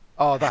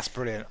 Oh, that's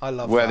brilliant. I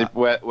love where they, that.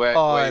 where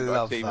I you've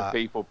got a love team of that.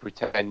 people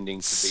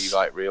pretending to be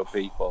like real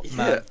people.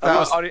 Yeah, Man,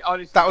 I mean,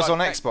 Honest to that was God, on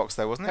Xbox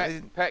though, wasn't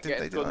it? Pet Didn't gets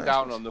they do it gunned on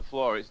down Xbox? on the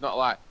floor. It's not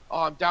like,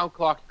 oh, I'm down,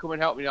 Clark, come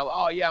and help me. Now,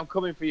 oh yeah, I'm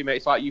coming for you, mate.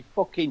 It's like, you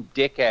fucking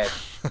dickhead.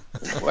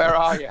 Where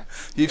are you?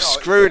 You've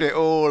screwed it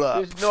all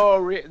up.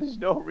 There's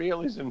no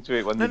realism to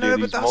it when No, they do no,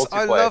 but these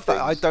I multiplayer love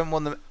that. I things. don't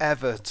want them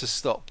ever to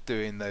stop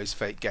doing those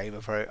fake game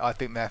approach. I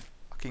think they're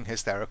fucking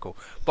hysterical.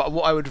 But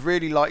what I would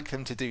really like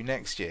them to do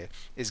next year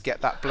is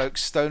get that bloke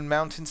Stone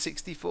Mountain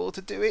 64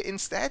 to do it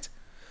instead.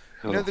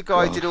 Oh The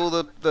guy God. did all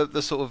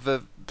the sort of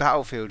the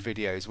battlefield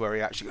videos where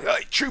he actually,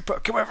 hey trooper,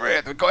 come over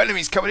here. They've got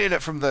enemies coming in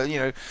from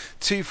the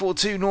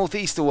 242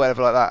 northeast or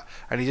whatever like that,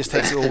 and he just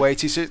takes it all way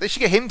too soon. They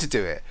should get him to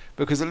do it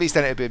because at least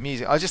then it'd be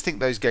amusing. I just think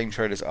those game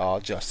trailers are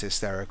just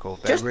hysterical.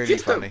 They're really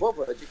just don't funny.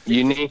 bother.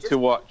 You need to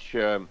watch.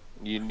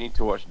 You need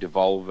to watch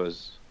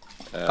Devolver's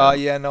Oh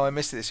yeah, no, I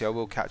missed it this year. I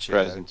will catch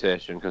it though.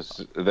 presentation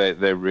because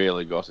they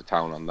really go to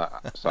town on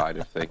that side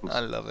of I things.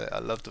 love it. I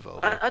love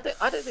Devolver.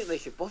 I don't think they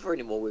should bother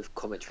anymore with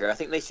commentary. I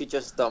think they should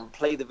just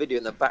play the video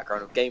in the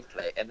background of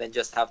gameplay and then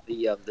just have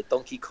the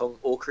Donkey Kong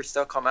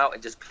orchestra come out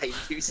and just play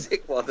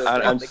music while they're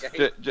playing And the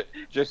game.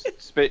 just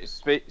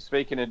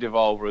speaking of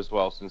Devolver as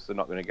well, since they're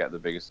not going to get the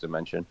biggest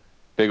dimension,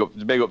 big up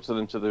to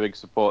them to the big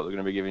support they're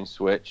going to be giving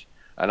Switch,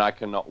 and I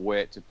cannot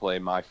wait to play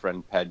My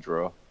Friend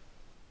Pedro.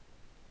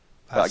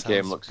 That That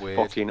game sounds looks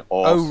weird. fucking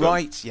Oh awesome.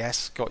 right,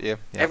 yes, got you.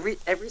 Yep.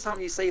 Every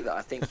time you say that,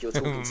 I think you're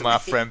talking to My me.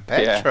 friend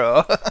Yeah,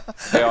 Petro.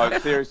 yeah. I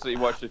seriously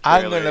watched the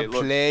I'm trailer. gonna It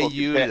looks play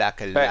fucking you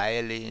like a pet.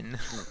 violin.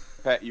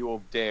 bet you will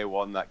day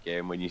one that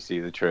game when you see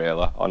the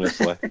trailer.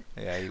 Honestly,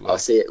 Yeah, he I'll will.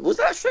 see it. Was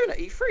that shown at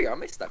E3? I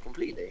missed that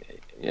completely.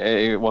 yeah,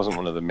 it wasn't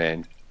one of the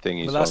main But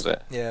thingies, that's was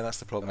it? that's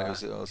the problem. Uh,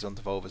 It was on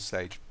Devolver's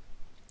stage.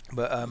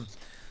 But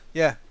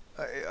yeah,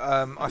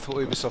 I thought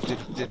Ubisoft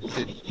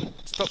did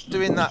stop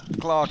doing that,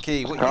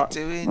 Clarky. What are you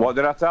doing? what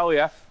did I tell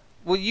you?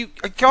 Well,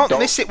 I can't Don't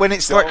miss it when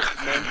it's like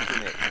don't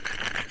mention it.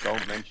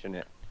 Don't mention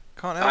it.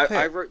 can't help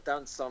I it. wrote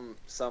down some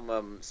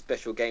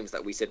special games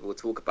that we said we'll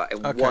talk about,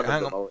 and Okay, one of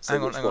hang them on, I won't say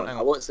hang on, which hang on, one. hang I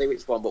on. won't say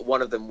which one, but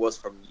one of them was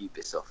from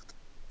Ubisoft.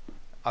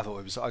 I thought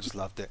it was. I just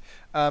loved it.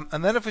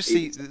 And then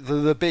obviously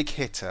Ubisoft. the big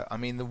hitter. I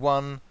mean, the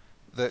one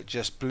that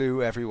just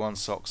blew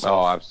everyone's socks Oh,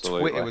 off. Twitter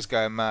absolutely. was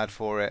going mad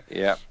for it.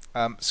 Yeah.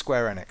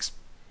 Square Enix.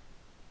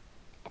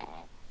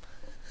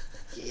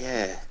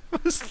 Yeah.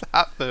 Was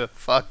that the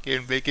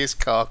fucking biggest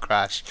car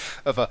crash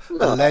of a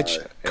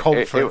alleged No.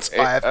 conference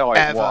I have Oh, it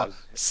ever was.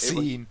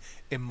 seen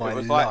in It my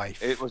was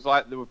like it life? was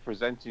like they were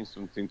presenting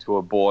something to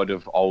a board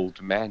of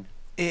old men.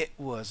 It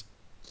was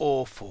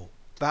awful.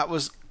 That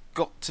was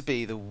got to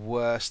be the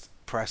worst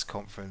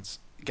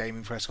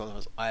gaming press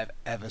conference I have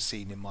ever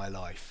seen in my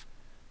life.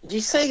 You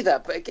say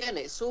that, but again,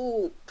 it's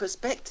all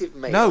perspective,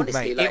 mate. No,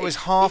 Honestly, mate, it like was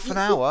if half an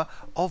you hour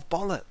of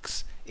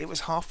bollocks. It was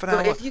half an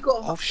but hour if you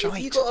got of if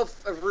you shite. got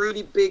a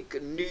really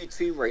big new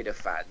Tomb Raider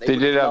fan, they They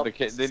would have did have loved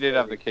this they did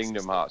have the story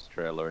Kingdom system. Hearts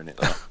trailer in it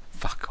though.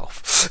 Fuck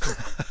off.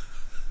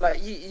 Like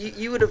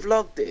you would have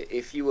loved it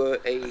if you were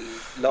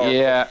a Lara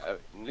Croft Yeah, fan.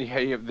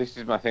 yeah. This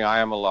is my thing. I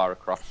am a Lara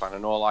Croft fan,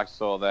 and all I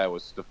saw there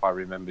was stuff I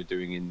remember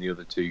doing in the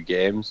other two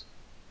games.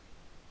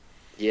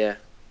 Yeah,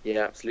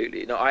 yeah,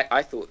 absolutely. No,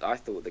 I thought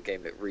the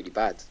game looked really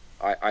bad.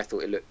 I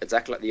thought it looked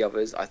exactly like the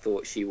others. I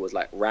thought she was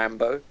like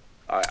Rambo.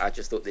 I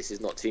just thought this is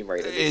not Tomb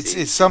Raider. This It's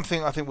is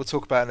something I think we'll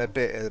talk about in a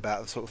bit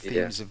about the sort of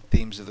yeah.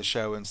 themes of the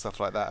show and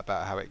stuff like that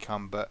about how it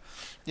come. But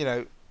you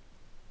know,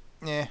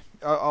 yeah,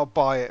 I'll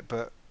buy it,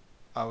 but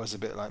I was a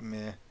bit like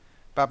meh.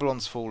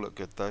 Babylon's Fall looked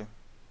good though,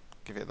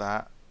 give it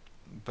that.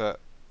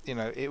 But you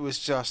know, it was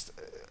just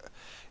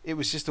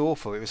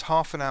awful. It was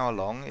half an hour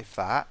long, if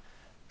that.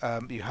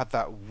 You had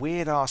that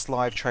weird ass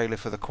live trailer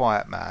for The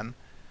Quiet Man,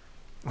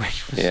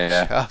 which was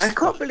Yeah, I just.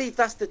 can't believe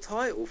that's the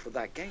title for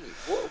that game.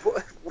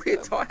 What weird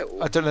I title.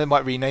 don't know. They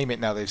might rename it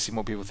now. They've seen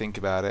what people think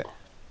about it.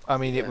 I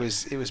mean, Yeah. it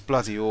was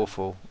bloody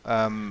awful.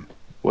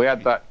 we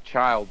had that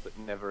child that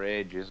never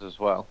ages as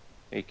well.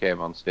 He came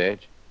on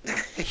stage.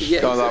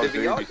 Yeah, he No, that showed a was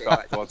VR game Ubisoft,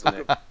 actually. wasn't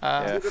it?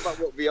 Yeah. Talking about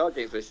what VR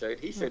games were shown,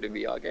 he showed a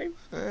VR game.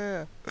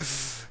 Yeah.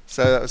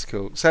 So that was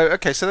cool. So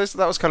okay, so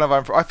that was kind of.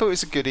 I thought it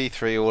was a good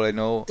E3 all in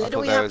all. I Didn't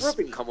thought we there have was.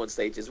 Robin come on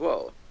stage as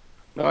well?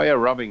 Oh yeah,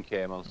 Robin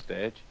came on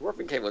stage.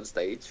 Robin came on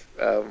stage.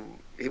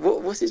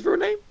 What's his real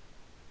name?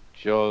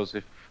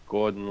 Joseph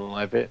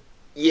Gordon-Levitt.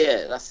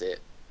 Yeah, that's it.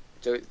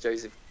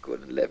 Joseph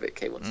Gordon-Levitt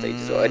came on stage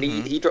as well, and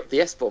Mm-hmm. he dropped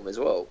the S bomb as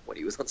well when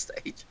he was on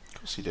stage. Of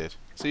course he did.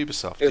 It's He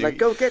Ubisoft. was like,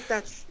 "Go get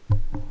that."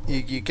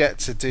 You get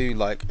to do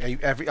like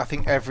every. I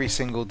think every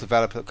single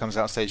developer that comes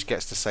out on stage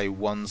gets to say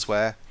one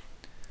swear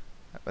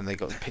when they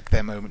got to pick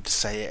their moment to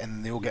say it,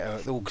 and they all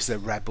get all because they're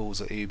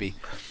rebels at Ubi.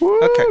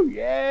 Okay. Woo!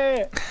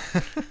 Yeah.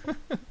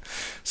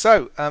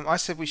 So, I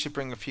said we should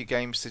bring a few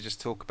games to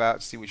just talk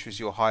about, see which was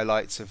your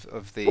highlights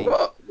of the.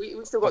 What? We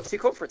still got Of, two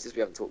conferences we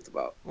haven't talked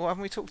about: what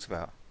haven't we talked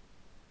about?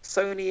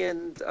 Sony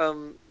and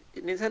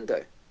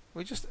Nintendo.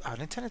 We just. Oh,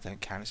 Nintendo don't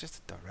count, it's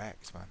just a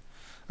direct, man.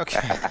 Okay,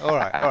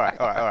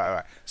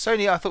 alright.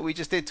 Sony, I thought we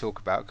just did talk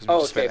about because we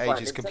Oh, just okay, spent fine.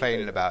 ages Nintendo complaining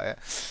then. about it,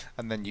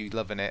 and then you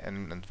loving it,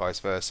 and vice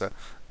versa.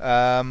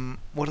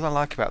 What did I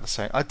like about the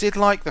Sony? I did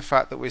like the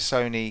fact that with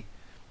Sony,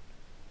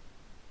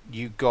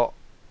 you got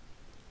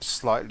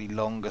slightly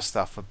longer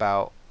stuff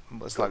about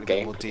Got slightly a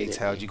bit more gameplay, didn't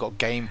detailed. you? You got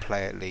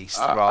gameplay at least,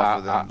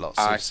 rather than lots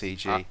I, of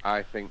CG.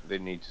 I think they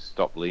need to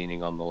stop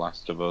leaning on The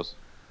Last of Us.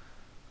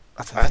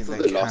 I don't I think thought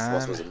they The Last of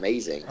Us can. was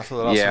amazing. I thought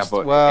the last Yeah, was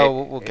but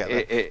well. We'll get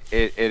there.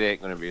 it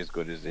ain't going to be as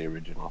good as the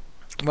original.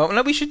 Well,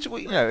 no, we should.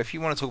 You know, if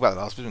you want to talk about the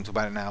last, we don't talk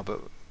about it now.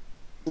 But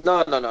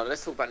No, no, no.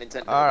 Let's talk about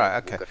Nintendo all and right,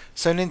 then we'll okay. go.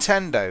 So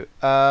Nintendo.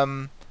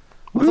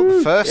 I thought the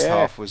Woo! first Yeah.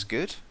 half was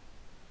good.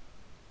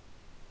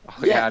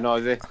 Oh, Yeah, yeah, no,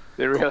 they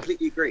really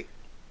completely agree.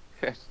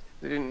 they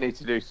didn't need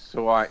to do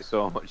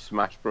so much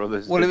Smash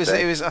Brothers, Well, did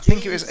they? it was. I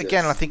think it was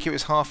again. I Jesus. think it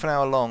was half an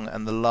hour long,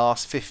 and the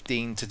last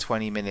 15 to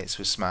 20 minutes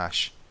was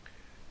Smash,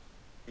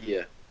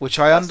 Yeah, which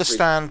I that's really.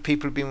 understand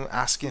people have been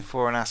asking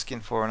for and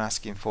asking for and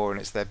asking for, and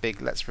it's their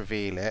big let's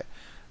reveal it.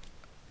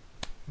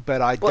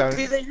 But I But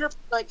do don't. they have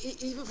like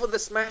even for the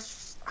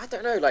Smash? I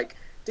don't know. Like,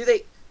 do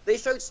they? They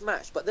showed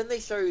Smash, but then they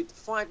showed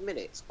 5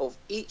 minutes of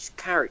each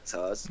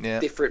character's Yeah,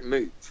 different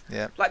move.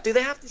 yeah. Like, do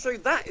they have to show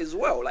that as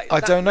well? Like I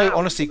that don't know now?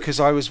 honestly because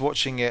I was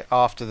watching it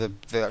after the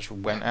actual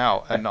went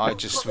out, and I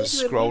just Can't was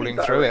they do a mini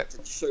scrolling through it. direct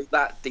and show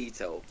that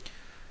detail?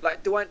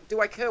 Like, do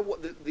I care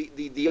what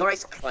the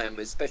ice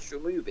climber's special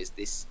move is?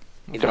 This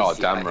in Oh, this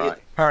year, damn like,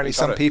 right. Apparently, They got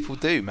some it. people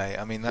do, mate.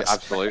 I mean, Yeah, that's like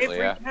absolutely, every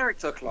yeah.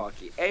 character,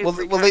 Clarky, well,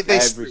 every well, they character. they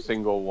Every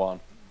single one.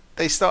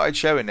 they started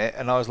showing it,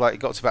 and I was like, it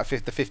got to about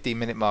the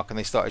 15-minute mark, and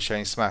they started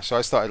showing Smash. So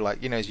I started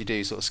like, as you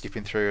do, sort of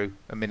skipping through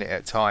a minute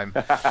at a time.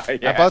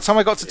 And by Yeah. the time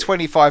I got to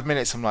 25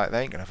 minutes, I'm like,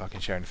 they ain't gonna fucking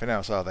show anything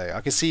else, are they?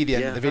 I could see the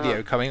end of Yeah, the no.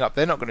 video coming up.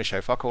 They're not gonna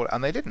show fuck all,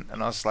 and they didn't.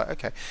 And I was like,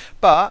 okay,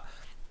 but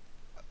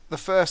the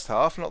first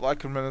half, not that I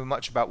can remember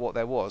much about what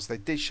there was, they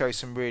did show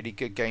some really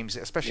good games,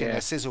 especially in their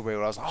Yeah. sizzle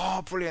reel. I was like,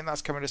 oh, brilliant,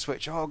 that's coming to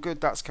Switch. Oh,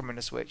 good, that's coming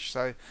to Switch.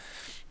 So,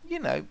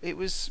 it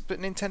was. But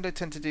Nintendo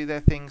tend to do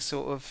their things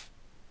sort of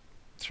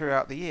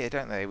throughout the year,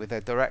 don't they? With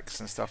their directs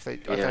and stuff. I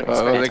Yeah, don't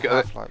Well, expect they to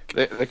have like.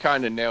 they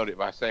kind of nailed it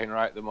by saying,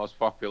 right, the most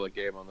popular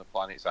game on the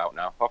planet's out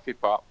now, Puffy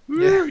Pop.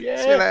 Yeah, Woo,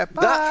 see you yeah. later.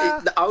 Bye.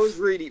 I was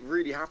really,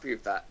 really happy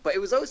with that. But it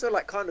was also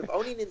like kind of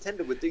only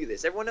Nintendo would do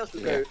this. Everyone else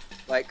would Yeah. go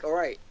like, "All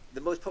right,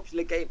 the most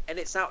popular game, and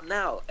it's out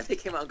now." And they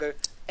came out and go,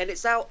 "And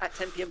it's out at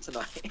 10 p.m.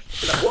 tonight."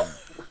 You're like,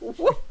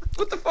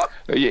 what the fuck?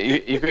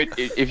 You could,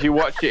 if you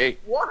watch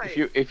it,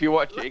 Why? if you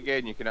watch it Like,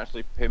 again, you can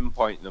actually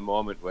pinpoint the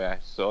moment where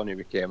Sony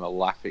became a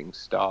laughing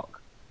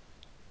stock.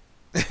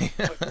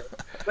 okay.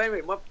 But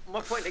anyway,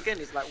 my point again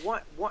is like,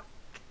 what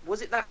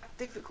was it that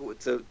difficult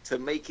to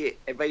make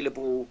it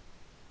available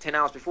 10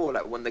 hours before,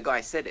 like when the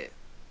guy said it?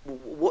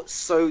 What's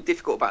so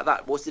difficult about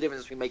that? What's the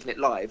difference between making it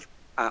live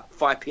at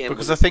 5 p.m.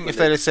 Because I think if when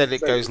they'd the have said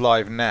it show? goes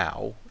live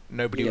now,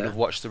 nobody would Yeah. have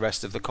watched the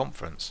rest of the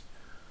conference.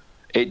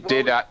 It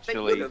did Well, they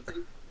would actually. have.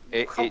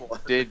 Come on.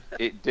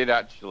 It did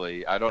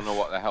actually. I don't know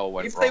what the hell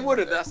went If they wrong would with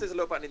have, it. that says a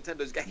lot about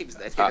Nintendo's games.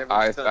 Then if everyone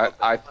just turned up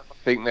I at 5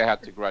 think they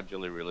had to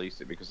gradually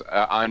release it because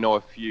I know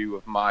a few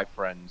of my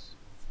friends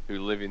who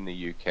live in the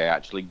UK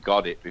actually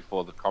got it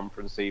before the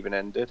conference even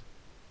ended.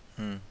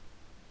 Hmm.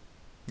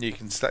 You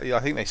can. I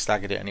think they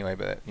staggered it anyway,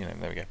 but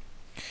there we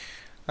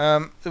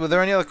go. Were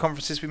there any other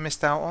conferences we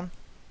missed out on?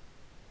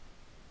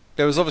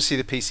 There was obviously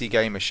the PC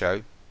Gamer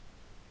show.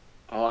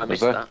 Oh, I Was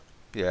missed there? that.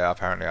 Yeah,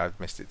 apparently I've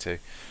missed it too.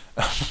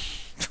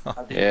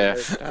 I didn't Yeah,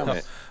 go. damn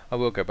it. I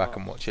will go back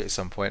and watch it at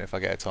some point if I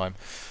get a time.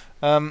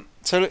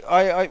 So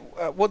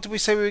what did we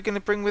say we were going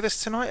to bring with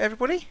us tonight,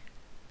 everybody?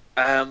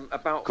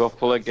 About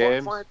Couple of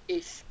games.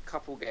 five-ish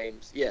couple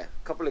games. Yeah,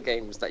 couple of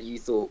games that you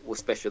thought were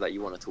special that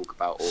you want to talk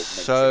about or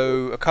mention or.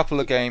 So a couple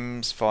of Yeah.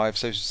 games, five.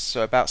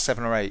 So about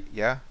 7 or 8.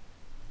 Yeah.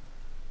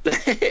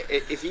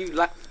 If you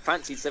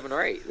fancied 7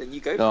 or 8, then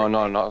you go for No, it,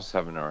 no, mate. not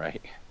 7 or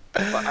 8.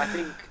 But I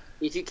think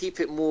if you keep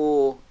it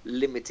more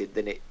limited,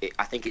 then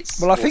I think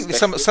it's Well, I more think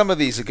some special. some of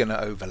these are going to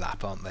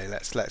overlap, aren't they?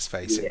 Let's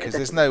face it, Yeah, because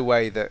there's definitely. no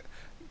way that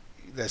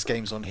there's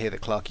games on here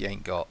that Clarky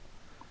ain't got.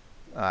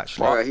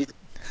 Actually, All What? right,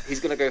 he's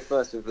gonna go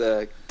first with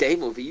the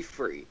game of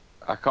E3.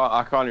 I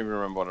can't even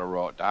remember what I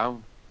wrote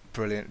down.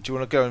 brilliant. Do you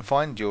want to go and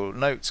find your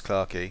notes,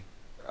 Clarky?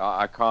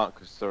 I can't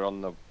because they're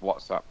on the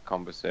WhatsApp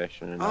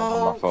conversation and I'm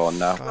on my Oh, phone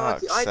now.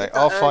 Clarky, Fuck's I sake! did that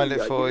I'll find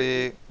it earlier. for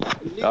you.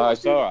 You knew No, I was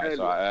it's doing all it right.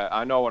 So earlier.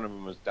 I know one of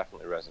them was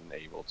definitely Resident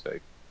Evil 2.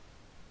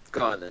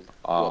 Go on then.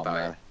 What Oh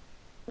about it? man,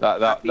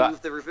 that Happy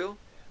with the reveal?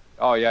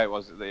 oh yeah, it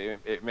was.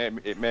 It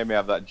made me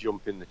have that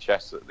jump in the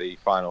chest at the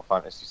Final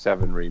Fantasy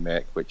VII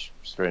remake, which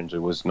strangely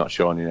was not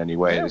shown in any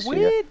way Yeah, this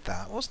year. weird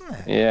that, wasn't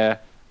it? Yeah.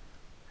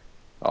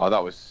 Oh,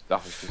 that was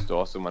just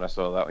awesome when I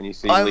saw that. When you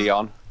see I'm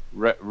Leon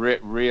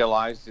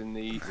realized in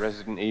the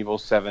Resident Evil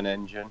 7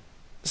 engine.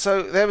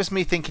 So there was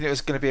me thinking it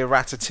was going to be a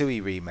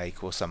Ratatouille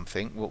remake or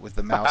something. What with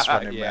the mouse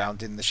running Yeah.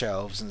 around in the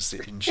shelves and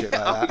shit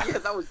like Oh that. yeah,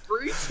 that was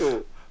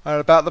brutal. And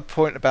about the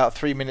point, about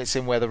 3 minutes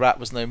in where the rat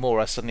was no more,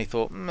 I suddenly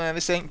thought, man,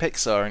 this ain't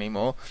Pixar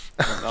anymore.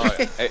 No,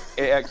 it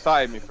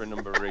excited me for a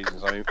number of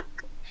reasons. I mean,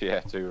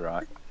 yeah, too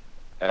right.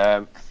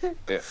 Um,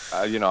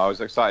 I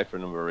was excited for a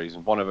number of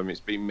reasons. One of them, it's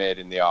been made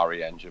in the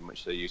RE engine,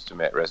 which they used to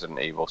make Resident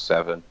Evil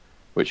 7,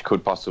 which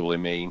could possibly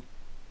mean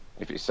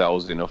if it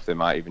sells enough, they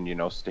might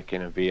even, stick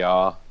in a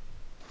VR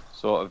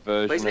sort of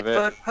But version isn't of it it.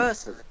 third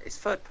person? It's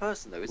third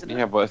person though, isn't it?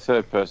 Yeah, but a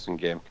third-person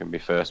game can be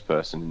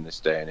first-person in this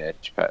day and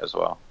age, Pet, as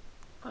well.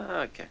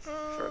 Okay,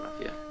 fair enough.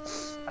 Yeah.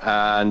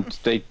 And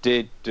they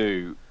did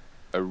do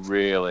a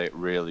really,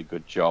 really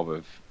good job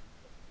of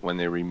when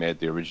they remade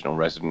the original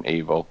Resident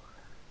Evil.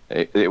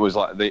 It was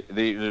like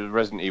the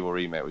Resident Evil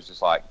remake was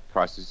just like,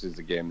 Christ, this is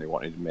the game they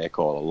wanted to make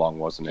all along,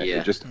 wasn't it? They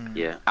Yeah. just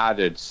Yeah.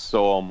 added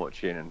so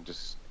much in and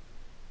just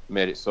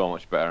made it so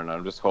much better. And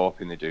I'm just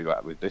hoping they do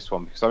that with this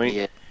one because I mean,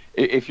 Yeah.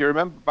 if you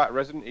remember back,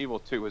 Resident Evil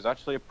 2 was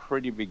actually a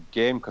pretty big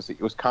game because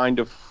it was kind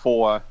of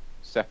 4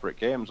 separate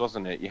games,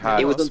 wasn't it? You Yeah,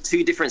 it It had was on was.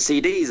 2 different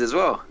CDs as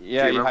well. If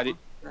yeah, you you remember. had it.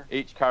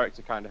 Each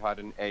character kind of had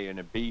an A and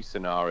a B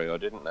scenario,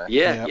 didn't they?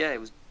 Yeah. Yeah. Yeah. It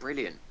was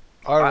brilliant.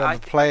 I remember I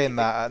playing think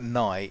they. that at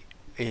night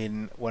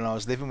when I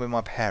was living with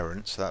my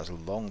parents. So that was a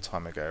long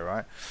time ago,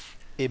 right?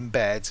 In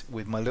bed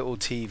with my little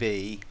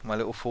TV, my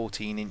little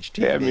 14-inch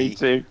Yeah, me TV,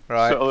 too.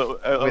 right? So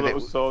a With it,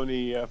 little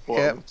Sony yeah,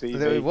 portable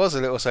it TV. was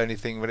a little Sony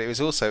thing, but it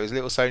was also a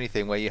little Sony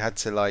thing where you had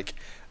to like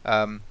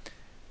um,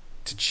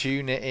 to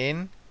tune it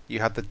in. You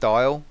had the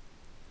dial,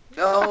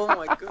 Oh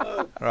my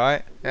god.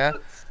 right? Yeah.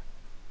 What?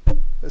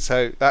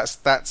 So that's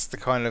the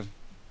kind of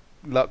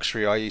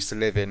luxury I used to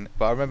live in.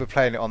 But I remember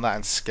playing it on that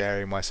and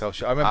scaring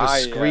myself. I remember I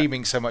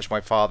screaming so much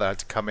my father had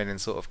to come in and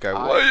sort of go,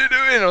 "What I are you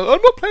doing?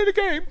 I'm not playing a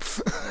game."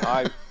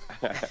 I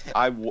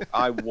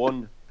I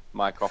won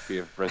my copy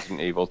of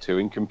Resident Evil 2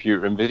 in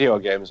Computer and Video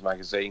Games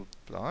magazine.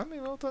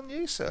 Blimey, well done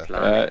you, sir.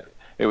 Blimey.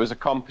 It was a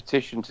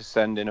competition to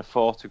send in a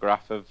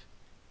photograph of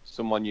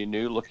someone you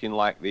knew looking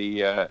like the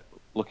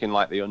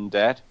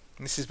undead.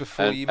 And this is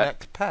before And you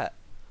met Pat.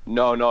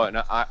 no, and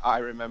I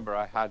remember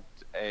I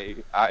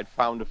had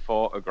found a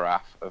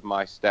photograph of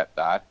my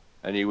stepdad,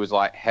 and he was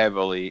like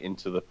heavily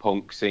into the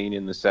punk scene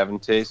in the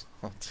 70s.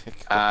 Oh dear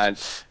God. And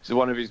so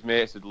one of his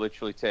mates had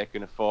literally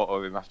taken a photo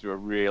of him after a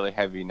really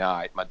heavy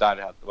night. My dad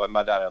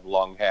had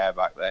long hair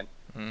back then.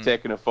 Mm.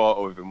 Taken a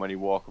photo of him when he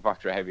woke up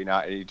after a heavy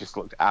night, and he just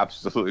looked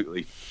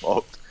absolutely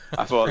fucked.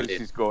 I thought this Brilliant.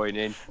 is going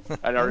in,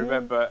 and I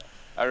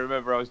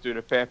remember I was doing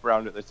a paper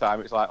round at the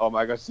time. It's like, oh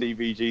my god,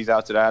 CVG's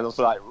out today. And I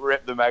also like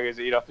ripped the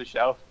magazine off the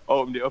shelf,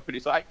 opened it up, and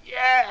it's like,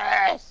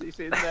 yes, it's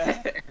in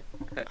there.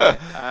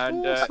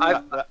 And Awesome.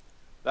 I've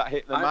that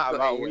hit the I've mat got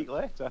about a a week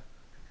later.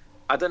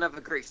 I don't have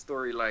a great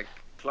story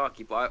like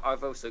Clarky, but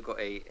I've also got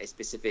a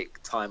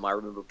specific time I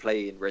remember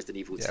playing Resident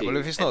Evil Yeah, well,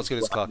 if 2. it's not And as good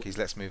as well, Clarky's,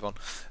 let's move on.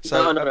 So,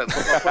 no, no, no.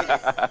 But my point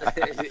is,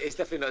 it's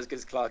definitely not as good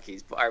as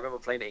Clarky's. But I remember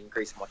playing it in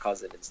Greece with my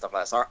cousin and stuff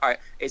like that. So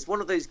it's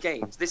one of those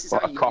games. This is how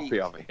What a copy unique.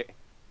 of it.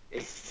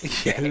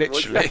 yeah, Yeah,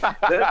 well, literally.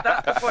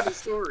 that's the funny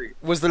story.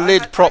 Was the I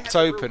had lid I propped had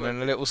the real open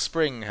and a version. little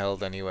spring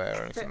held anywhere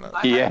or anything like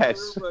that? I had the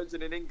real Yes.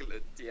 version in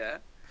England, yeah.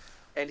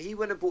 And he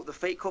went and bought the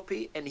fake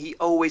copy, and he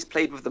always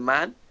played with the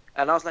man.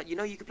 And I was like, you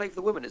can play with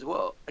the woman as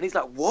well. And he's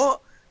like,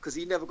 what? Because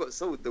he never got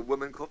sold the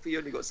woman copy, he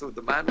only got sold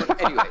the man one.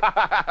 Anyway,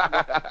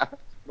 my,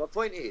 my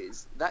point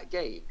is that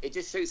game. It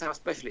just shows how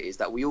special it is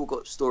that we all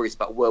got stories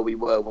about where we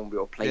were when we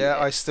were playing Yeah,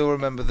 I it. still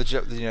remember the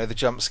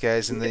jump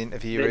scares in Yeah, the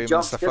interview the room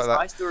and jump stuff like scares,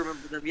 that, I still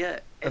remember them. Yeah,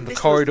 and and the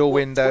this was corridor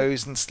what 20,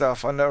 windows and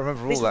stuff. I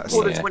remember all this was that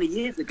more than stuff. Yeah. 20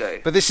 years ago.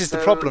 But this is the So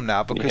problem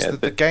now because Yeah.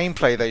 the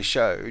gameplay they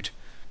showed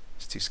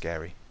is too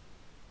scary.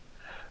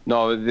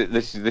 No,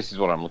 this is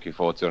what I'm looking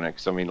forward to on it.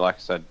 Because I mean, like I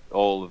said,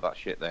 all of that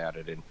shit they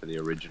added in for the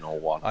original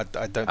one, I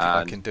don't think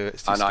I and can do it.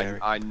 It's too and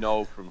scary. I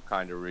know from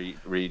kind of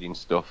reading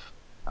stuff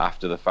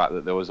after the fact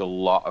that there was a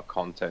lot of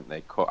content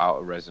they cut out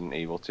of Resident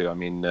Evil 2. I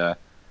mean,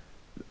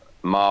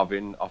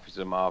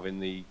 Officer Marvin,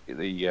 the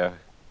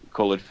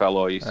coloured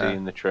fellow you see Uh,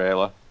 in the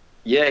trailer,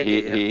 yeah,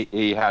 he yeah, he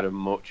he had a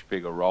much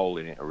bigger role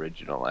in it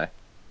originally.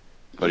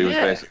 But he was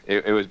yeah,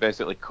 it was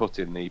basically cut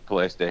in the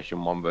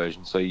PlayStation 1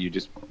 version, so you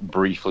just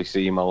briefly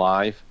see him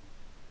alive.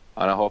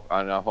 And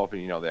I'm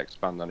hoping they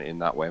expand on it in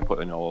that way and put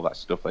in all of that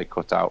stuff they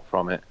cut out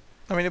from it.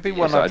 I mean, it'd be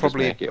one yeah. So I just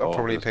make it I'd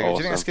probably pick up.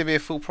 Do you think it's awesome. gonna be a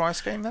full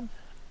price game then?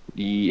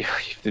 Yeah,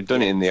 if they've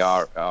done it in the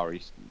Yes.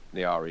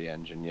 RE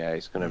engine, yeah,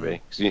 it's going to Mm. be.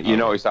 Because you Okay.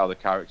 notice how the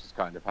characters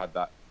kind of had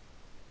that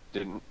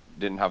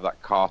didn't have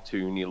that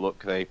cartoony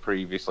look they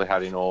previously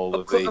had in all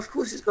of the. Of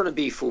course, it's going to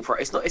be full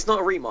price. It's not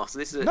a remaster.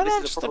 No, This no,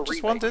 is a I proper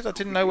just remake. wondered. I So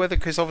didn't know whether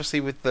because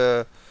obviously with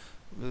the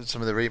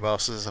some of the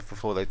remasters and stuff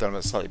before they've done them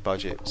at slightly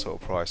budget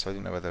sort of price. So I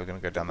didn't know whether they were going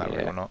to go down that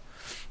route or Yeah, not.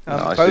 no,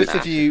 nah.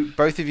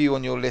 Both of you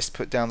on your list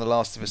put down The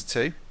Last of Us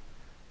 2.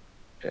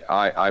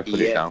 I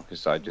put it Yeah, down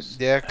because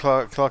Yeah,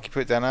 Clarky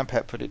put it down and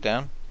Pet put it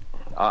down.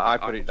 I I,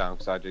 put it down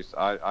because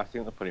I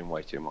think they're putting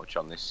way too much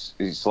on this.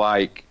 It's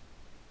like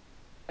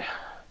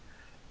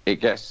it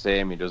gets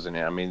samey, doesn't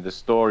it? I mean, the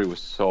story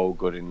was so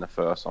good in the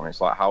first one.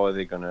 It's like how are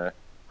they gonna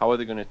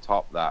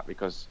top that?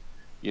 Because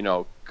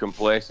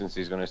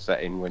complacency is going to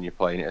set in when you're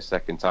playing it a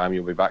second time.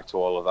 You'll be back to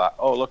all of that.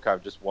 Oh, look,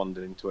 I've just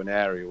wandered into an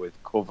area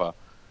with cover.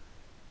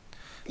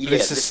 But yeah.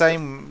 it's the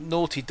same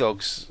Naughty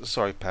Dogs.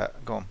 Sorry,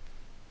 Pat. Go on.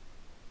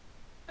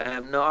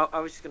 No, I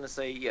was just going to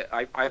say, yeah,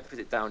 I put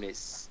it down.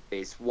 It's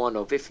one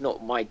of, if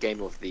not my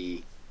game of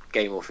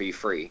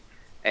E3.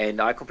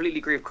 And I completely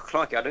agree with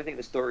Clark. I don't think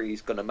the story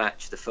is going to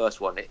match the first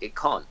one. It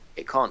can't.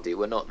 It can't do.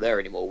 We're not there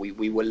anymore.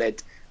 We were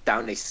led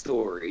down a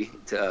story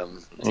to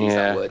use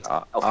that Yeah, word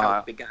of how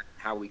it began,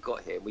 how we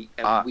got here.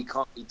 I, We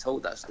can't be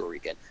told that story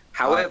again.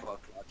 I, However,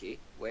 Clarky,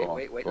 go wait,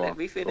 on, wait, wait. go Let on,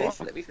 me go finish. on,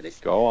 Let me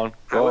finish. go on,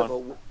 go on. However,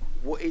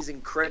 what is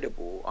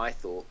incredible, I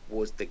thought,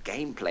 was the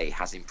gameplay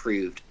has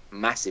improved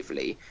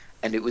massively,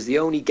 and it was the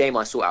only game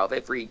I saw out of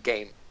every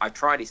game I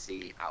tried to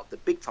see out of the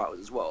big titles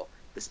as well,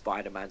 the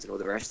Spider-Mans and all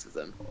the rest of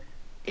them.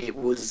 It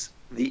was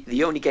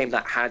the only game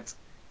that had.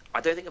 I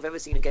don't think I've ever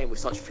seen a game with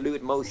such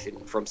fluid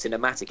motion from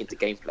cinematic into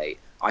gameplay.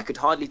 I could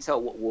hardly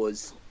tell what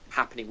was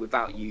happening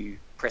without you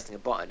pressing a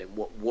button and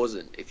what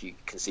wasn't, if you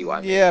can see what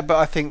I mean. Yeah, but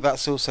I think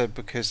that's also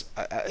because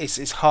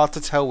it's hard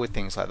to tell with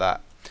things like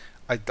that.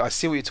 I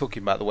see what you're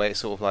talking about. The way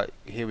it's sort of like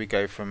here we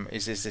go from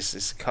is this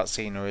a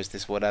cutscene or is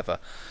this whatever.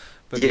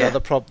 But Yeah,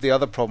 the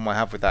other problem I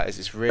have with that is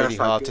it's really that's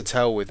what I hard to feel.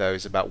 tell with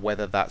those about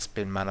whether that's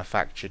been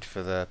manufactured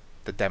for the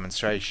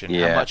demonstration.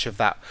 How Yeah, much of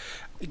that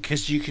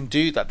because you can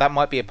do that. That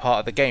might be a part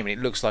of the game, and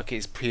it looks like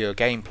it's pure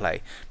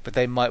gameplay. But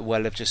they might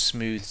well have just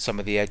smoothed some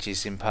of the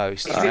edges in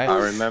post. If You it know.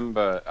 was,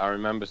 I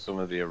remember some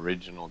of the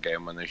original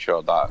game when they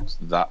showed that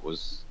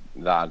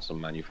had some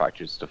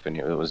manufactured stuff in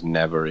it that was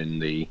never in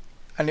the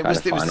And kind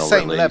of it was the final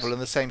same level release.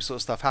 and the same sort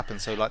of stuff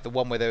happened. So like the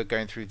one where they were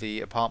going through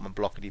the apartment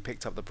block and he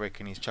picked up the brick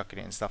and he's chucking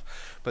it and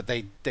stuff. But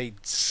they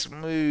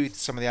smoothed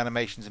some of the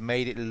animations and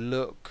made it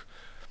look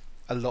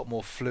a lot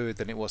more fluid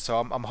than it was. So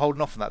I'm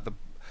holding off on that.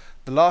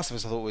 The Last of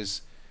Us I thought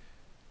was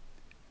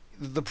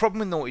the problem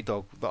with Naughty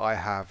Dog that I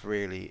have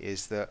really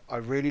is that I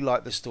really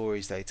like the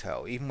stories they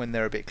tell, even when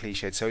they're a bit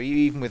cliched. So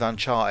even with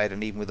Uncharted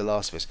and even with The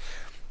Last of Us,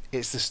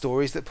 it's the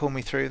stories that pull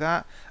me through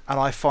that. And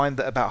I find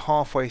that about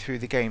halfway through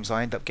the games,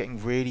 I end up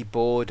getting really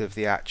bored of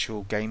the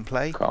actual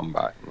gameplay.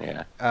 Combat,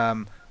 yeah.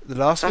 Um, the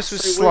Last of That's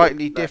Us was so weird.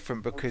 slightly Like,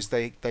 different because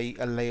they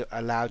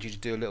allowed you to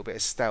do a little bit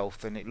of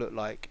stealth, and it looked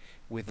like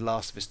with The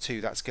Last of Us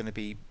 2, that's going to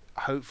be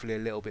hopefully a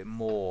little bit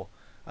more.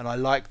 And I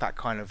like that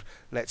kind of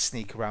let's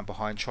sneak around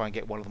behind, try and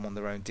get one of them on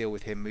their own, deal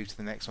with him, move to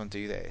the next one,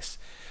 do this.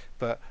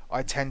 But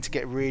I tend to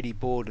get really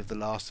bored of The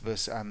Last of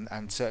Us and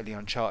certainly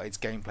Uncharted's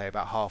gameplay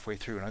about halfway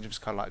through, and I'm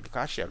just kind of like, look,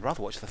 actually, I'd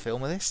rather watch the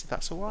film of this if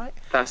that's all right.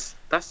 that's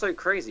so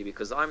crazy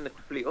because I'm the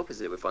complete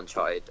opposite with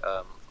Uncharted.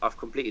 I've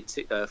completed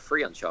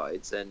three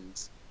Uncharteds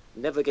and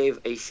never gave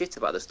a shit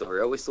about the story.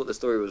 I always thought the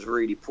story was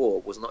really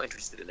poor. Was not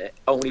interested in it.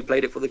 Only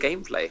played it for the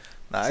gameplay.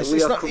 No, So it's, we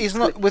it's are not. It's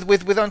complete.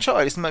 not with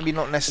Uncharted. It's maybe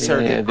not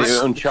necessarily. Yeah, I the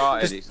can't.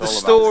 Uncharted, it's The all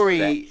about the I thought it set story.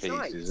 was pieces,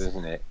 shite.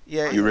 isn't it?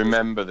 Yeah, I You thought it was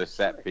remember the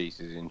set shite.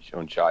 pieces in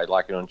Uncharted,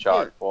 like in Yeah.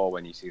 Uncharted 4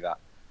 when you see that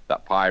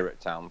pirate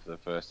town for the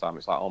first time.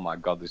 It's like, oh my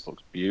god, this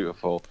looks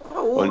beautiful.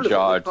 Oh, all of it looked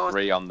Uncharted past.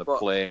 3 on the But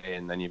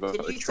plane, then you've got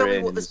can the you tell me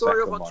train what in the the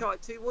story of second one.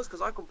 Uncharted 2 was?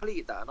 Because I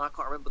completed that and I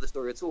can't remember the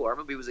story at all. I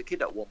remember he was a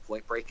kid at one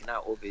point breaking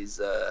out of his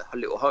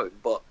little home.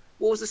 But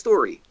what was the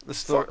story? the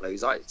story. Fuck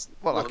knows. It's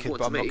Well, I not could, important but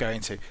to I'm not me.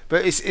 going to.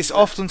 But it's No.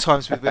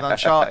 oftentimes with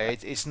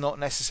Uncharted, it's not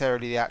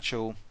necessarily the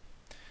actual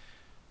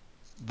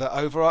the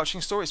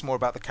overarching story. It's more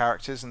about the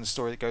characters and the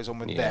story that goes on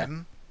with Yeah.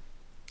 them.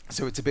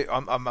 So it's a bit.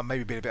 I'm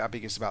maybe being a bit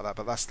ambiguous about that,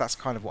 but that's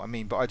kind of what I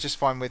mean. But I just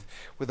find with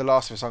The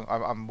Last of Us,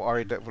 I'm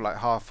worried that like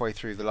halfway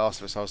through The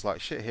Last of Us, I was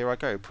like, shit, here I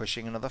go,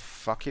 pushing another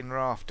fucking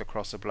raft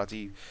across a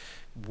bloody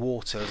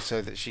water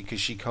so that because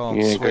she can't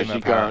Yeah, because swim she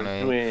can't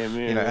apparently, swim.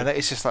 you know. Yeah. And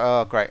it's just like,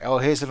 oh great, oh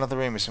here's another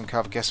room with some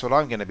cover. Guess what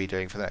I'm going to be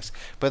doing for the next.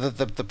 But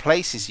the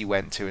places you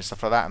went to and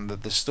stuff like that, and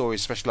the stories,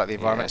 especially like the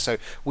environment. Yeah. So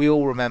we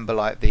all remember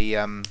like the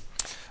The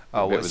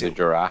oh what bit is with the it?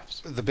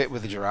 giraffes. The bit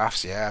with the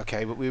giraffes, yeah,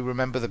 okay, but we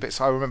remember the bits.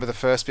 I remember the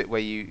first bit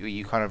where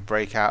you kind of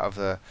break out of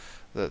the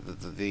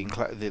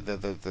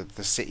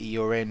city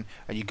you're in,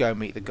 and you go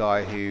meet the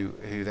guy who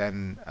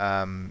then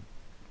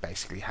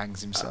basically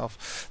hangs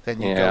himself.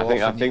 Then you Yeah, go off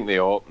I and you. think the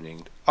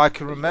opening I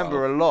can as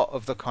remember well. a lot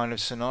of the kind of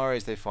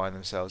scenarios they find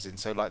themselves in.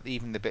 So like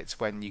even the bits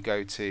when you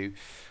go to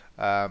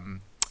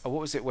what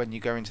was it when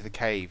you go into the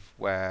cave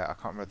where I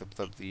can't remember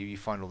you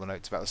find all the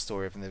notes about the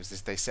story of and there was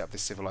this they set up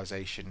this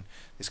civilization,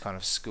 this kind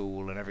of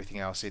school and everything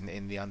else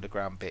in the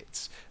underground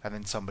bits, and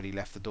then somebody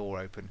left the door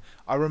open.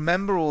 I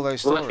remember all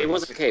those Well, it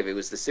wasn't stories. a cave. It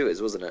was the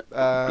sewers, wasn't it?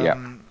 Yeah.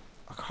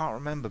 I can't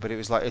remember, but it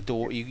was like a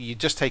door. You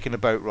just taken a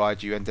boat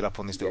ride. You ended up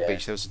on this little Yeah,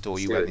 beach. There was a door.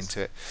 the You went sewers.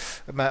 into it.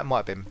 It might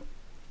have been.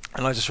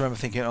 And I just remember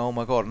thinking, oh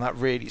my god, and that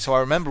really. So I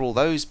remember all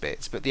those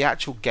bits, but the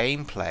actual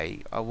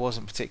gameplay, I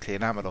wasn't particularly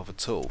enamoured of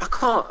at all. I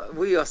can't.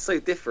 We are so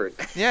different.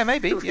 Yeah,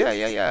 maybe. We are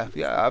Yeah, so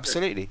different.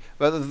 absolutely.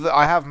 But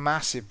I have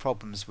massive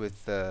problems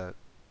with the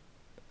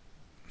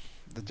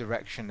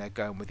direction they're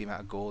going with the amount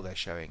of gore they're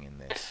showing in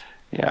this.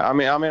 Yeah, I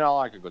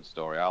like a good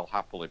story. I'll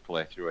happily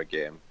play through a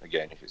game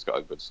again if it's got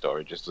a good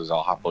story, just as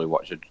I'll happily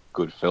watch a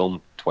good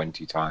film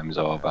 20 times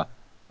Yeah. over.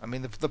 I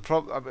mean, the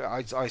problem.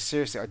 I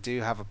seriously, I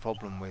do have a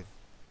problem with.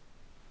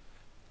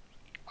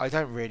 I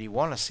don't really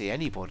want to see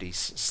anybody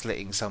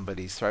slitting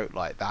somebody's throat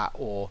like that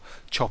or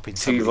chopping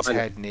Too somebody's violent.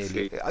 head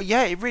nearly. Too.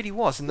 Yeah, it really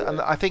was, Yeah.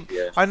 and I think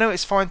Yeah. I know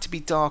it's fine to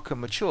be dark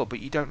and mature, but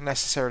you don't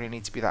necessarily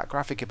need to be that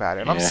graphic about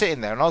it. And I'm Yeah.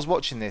 sitting there and I was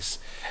watching this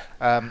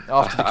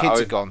after the I kids had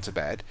was, gone to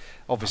bed,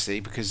 obviously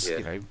because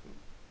Yeah.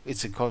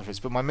 it's a conference.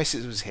 But my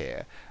missus was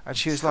here and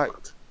she was like,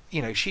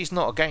 Fucked. she's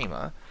not a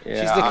gamer.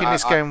 yeah, She's looking at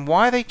this going,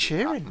 why are they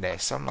cheering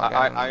this? I'm like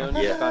I going,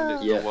 Yeah. understand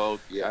it's the Yeah. world.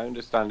 Yeah. I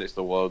understand it's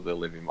the world they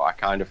live in, but I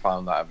kind of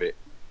found that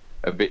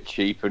a bit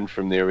cheapened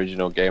from the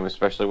original game,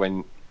 especially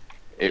when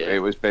it Yeah.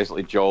 was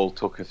basically Joel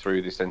took her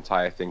through this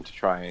entire thing to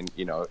try and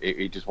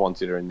he just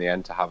wanted her in the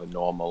end to have a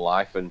normal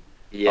life, and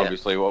Yeah.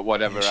 obviously here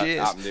whatever she is.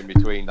 happened in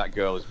between, that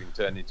girl has been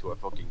turned into a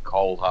fucking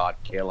cold hard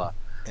killer.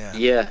 Yeah.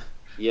 Yeah.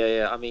 Yeah.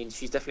 Yeah. I mean,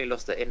 she's definitely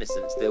lost her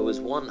innocence. There was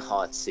one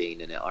hard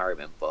scene in it. I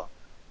remember.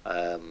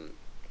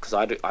 Because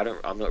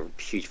I'm not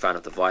a huge fan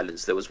of the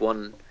violence. There was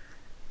one.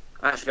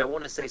 Actually, I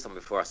want to say something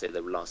before I say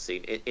the last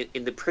scene.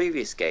 In the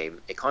previous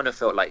game, it kind of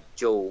felt like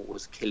Joel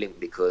was killing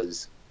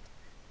because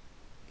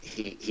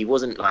he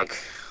wasn't like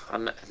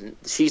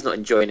she's not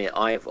enjoying it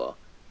either.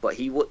 But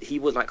he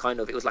was like kind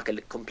of it was like a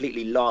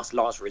completely last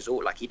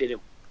resort. Like he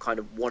didn't kind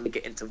of want to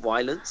get into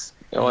violence.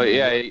 Well,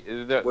 yeah,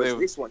 Whereas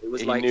this one, it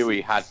was he like knew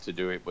he had to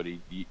do it, but he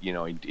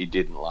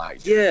didn't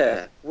like doing it.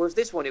 yeah. Whereas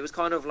this one, it was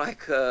kind of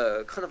like oh,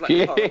 Hey, kind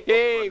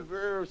of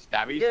bro,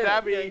 stabby, yeah,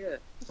 yeah, stabby.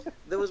 yeah.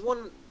 There was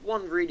one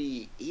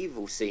really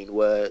evil scene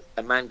where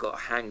a man got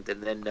hanged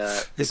and then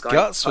the His guy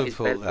guts cut were his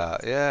belly. pulled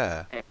out.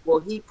 Yeah. Well,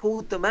 he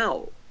pulled them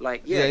out.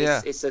 Like, yeah, Yeah,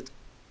 yeah. it's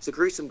a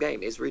gruesome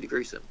game. It's really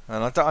gruesome.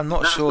 And I'm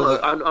not That's sure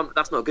not that.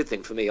 that's not a good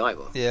thing for me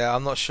either. Yeah,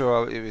 I'm not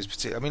sure it was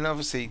particular. I mean,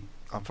 obviously,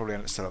 I'll probably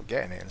still up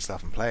getting it and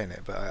stuff and playing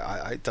it, but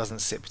it doesn't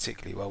sit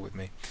particularly well with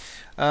me.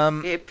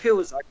 It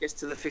appeals, I guess,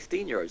 to the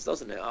 15-year-olds,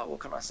 doesn't it? Oh, what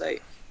can I say?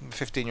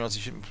 15-year-olds,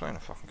 you shouldn't be playing a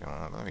fucking game.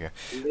 Oh, there we go.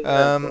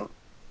 Yeah, but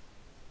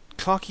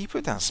Clark, you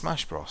put down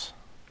Smash Bros.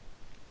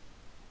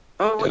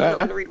 oh, well, Did you're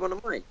not I? going to read one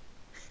of mine.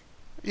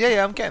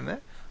 Yeah, I'm getting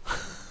there.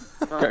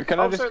 Oh, Can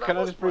I oh, just sorry, that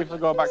was mine. briefly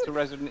go back to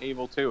Resident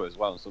Evil 2 as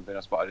well? Something I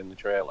spotted in the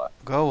trailer.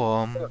 Go Go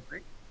on, on.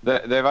 mate.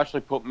 They've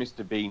actually put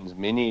Mr. Bean's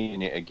Mini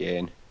in it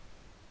again.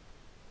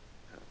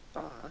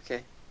 Oh,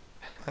 okay.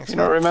 Thanks, You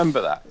don't mate.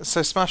 remember that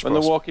So Smash when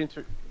they're Bros. walking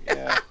through?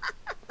 Yeah.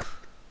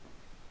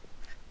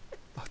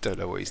 I don't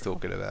know what he's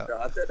talking about. No,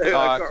 I don't know.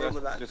 I Oh, can't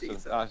remember that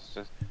detail. it's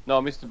just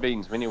no. Mr.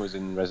 Bean's Mini was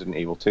in Resident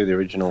Evil 2, the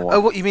original Oh,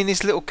 one. what you mean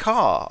his little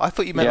car? I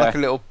thought you meant like Yeah. a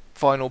little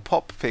vinyl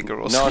pop figure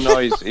or No, something. no,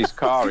 his Like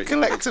car, a it's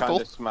kind collectible.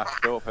 of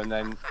smashed up, and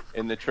then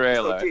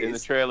It's not in the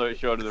Gears. trailer it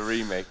showed the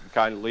remake, and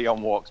kind of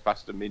Leon walks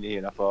past a Mini,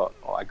 and I thought,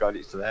 oh my god,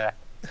 it's there.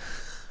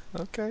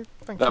 Okay,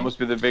 thank That you. must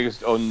be the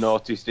biggest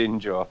unnoticed in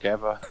joke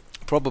ever.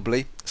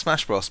 Probably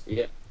Smash Bros.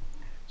 Yeah.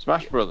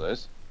 Smash Yeah.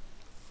 Brothers.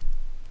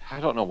 I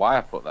don't know why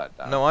I put that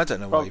No, down. I don't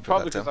know why you put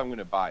Probably that because down. I'm going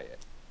to buy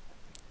it.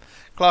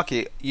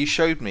 Clarky, you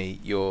showed me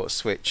your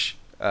Switch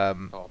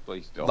Oh,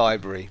 please don't.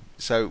 library.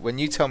 So when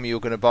you tell me you're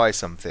going to buy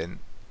something,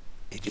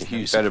 it is no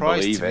You better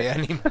surprise believe to me it.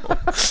 anymore.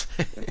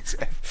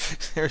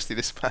 Seriously,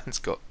 this man's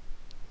got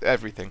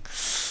everything.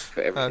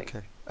 For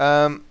everything.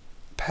 Okay.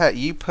 Pet,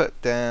 you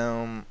put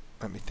down.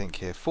 Let me think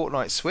here.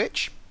 Fortnite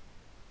Switch.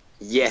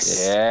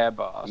 Yes. Yeah,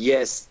 boss.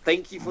 Yes.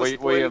 Thank you for We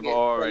spoiling have it,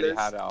 already fellas.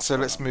 had our So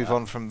fun let's on move that.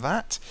 on from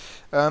that.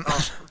 Um,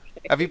 Oh.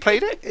 have you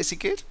played it? Is it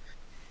good?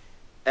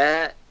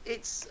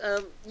 It's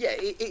yeah,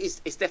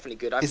 it's definitely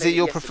good. I Is played it it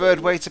your yesterday. preferred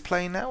way to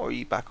play now, or are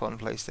you back on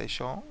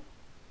PlayStation?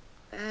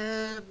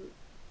 Um,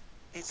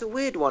 it's a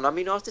weird one. I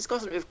mean, I was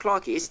discussing it with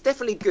Clarky. It's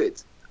definitely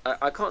good.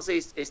 I can't say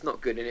it's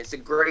not good, and it's a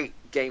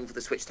great game for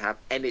the Switch to have,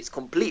 and it's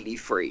completely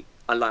free.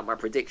 Unlike my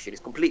prediction,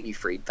 it's completely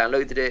free.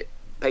 Downloaded it,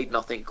 paid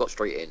nothing, got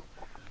straight in.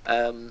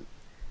 Um,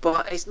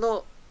 but it's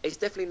not. It's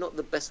definitely not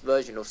the best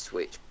version of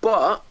Switch.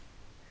 But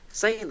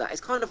saying that,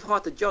 it's kind of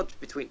hard to judge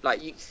between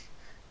like you.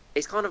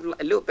 It's kind of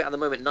a little bit at the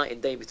moment night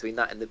and day between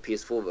that and the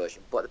PS4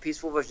 version. But the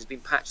PS4 version has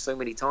been patched so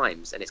many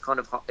times, and it's kind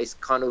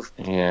of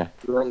Yeah.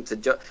 wrong to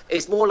judge.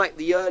 It's more like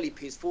the early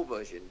PS4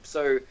 version.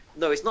 So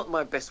no, it's not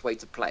my best way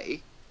to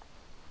play,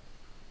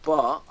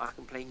 but I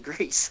can play in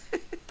Greece,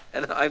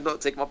 and I'm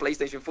not taking my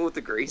PlayStation 4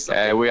 to Greece. I'm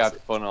Yeah, taking we my had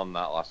Switch. fun on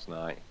that last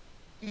night.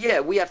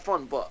 Yeah, we had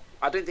fun, but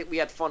I don't think we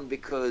had fun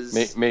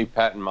because Me,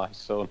 Pet, and my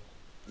son.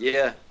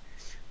 yeah.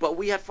 But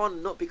we had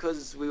fun not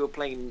because we were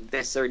playing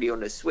necessarily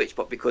on the Switch,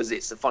 but because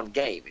it's a fun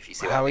game, if you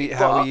see what I How are mean. you?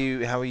 How are But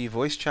you? How are you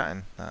voice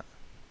chatting that?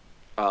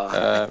 uh,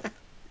 Uh,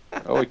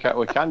 oh,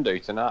 we can do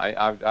tonight.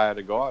 I had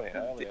a go at it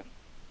earlier.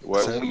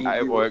 So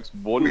It works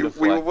we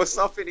wonderfully. were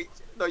WhatsApping each.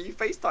 No, you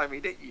FaceTime me,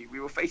 didn't you? We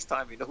were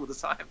FaceTiming all the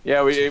time.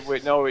 Yeah, we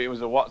no, it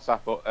was a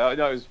WhatsApp.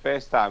 No, it was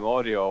FaceTime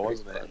audio,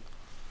 wasn't it? FaceTime.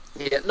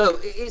 Yeah, no,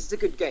 it is a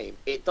good game.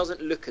 It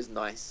doesn't look as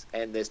nice,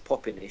 and there's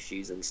popping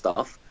issues and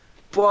stuff.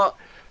 But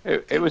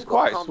It was people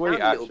got to quite calm sweet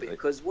down a little bit actually.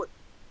 because what?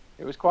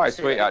 It was quite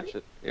Say that sweet again, mate?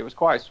 actually. It was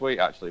quite sweet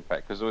actually,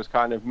 Pet, because there was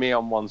kind of me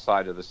on one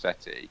side of the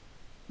settee,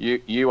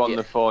 you on Yeah,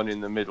 the phone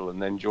in the middle,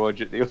 and then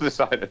George at the other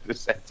side of the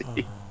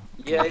settee.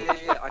 yeah, yeah,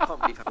 yeah. I can't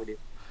believe how we did.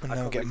 and I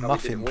now we can't get believe how we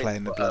didn't Muffin win.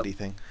 playing the But bloody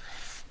thing.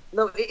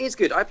 no, it is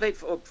good. I played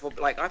for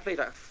like I played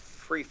like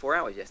 3 4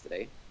 hours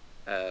yesterday.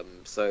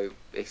 So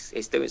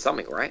it's doing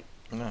something, right?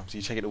 No, do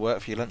you take it to work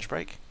for your lunch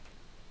break?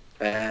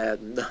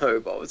 No,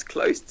 but I was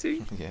close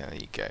to. Yeah, there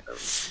you go. Um,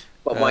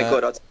 but my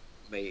Uh, God,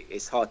 mate,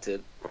 it's hard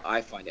to.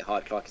 I find it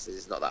hard. Clarky says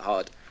it's not that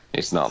hard.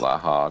 It's It's not that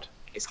hard.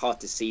 it's hard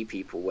to see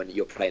people when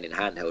you're playing in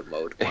handheld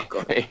mode. My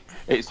God.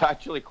 It's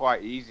actually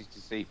quite easy to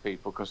see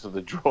people because of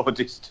the draw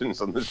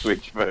distance on the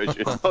Switch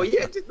version. Oh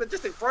yeah,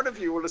 just in front of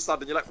you all of a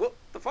sudden. You're like, what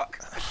the fuck?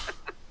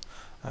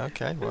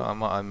 okay, well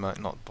I might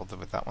not bother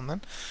with that one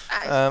then.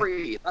 It's Um,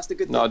 free. That's the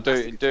good No, thing.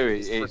 That's the good do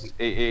thing. it. It's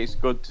free. It's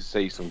good to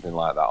see something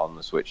like that on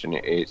the Switch, and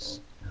it's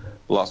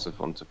lots of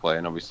fun to play.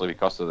 And obviously,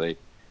 because of the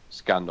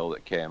scandal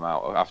that came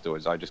out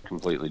afterwards, I just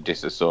completely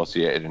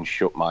disassociated and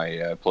shut my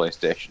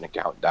PlayStation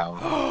account down.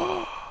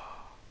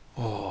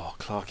 oh,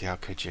 Clarky, how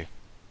could you?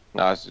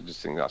 I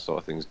just think that sort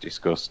of thing's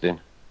disgusting.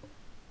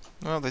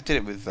 Well, they did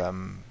it with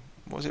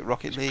what was it,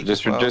 Rocket League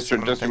as well?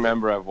 Similar Just thing.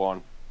 remember,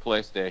 everyone,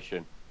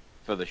 PlayStation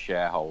for the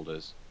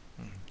shareholders.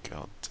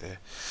 God dear.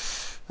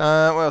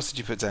 What else did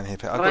you put down here,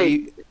 Pete? I got Play.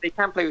 you. They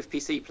can play with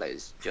PC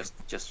players.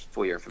 Just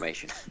for your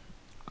information.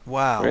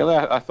 Wow. Really,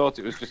 I thought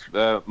it was just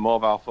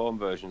mobile phone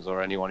versions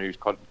or anyone who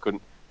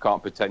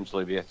can't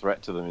potentially be a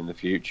threat to them in the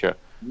future.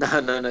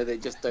 No. They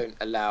just don't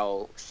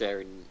allow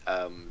sharing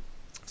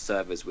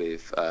servers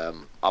with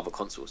other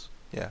consoles,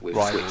 Yeah, with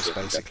Switch rivals and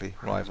basically,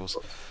 rivals.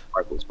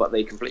 rivals. But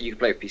they can play. You can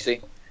play with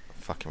PC.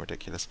 Fucking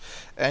ridiculous.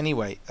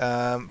 Anyway,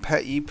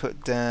 Pet, you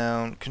put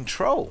down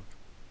Control.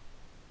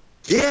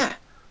 Yeah,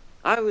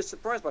 I was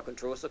surprised by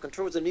Control. So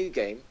Control is a new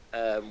game,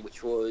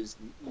 which was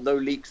no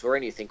leaks or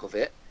anything of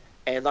it.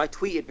 And I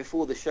tweeted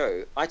before the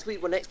show. I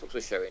tweeted when Xbox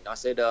was showing. I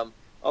said,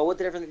 "Oh, what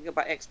did everyone think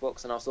about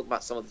Xbox?" And I was talking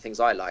about some of the things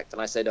I liked,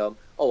 and I said,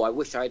 "Oh, I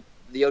wish I'd."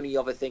 The only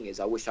other thing is,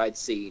 I wish I'd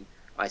seen.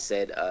 I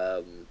said,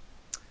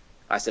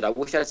 I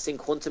wish I'd seen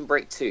Quantum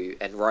Break 2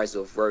 and Rise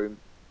of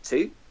Rome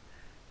 2.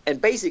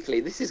 And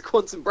basically, this is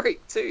Quantum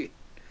Break 2.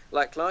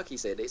 Like Clarky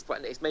said,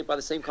 it's made by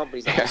the same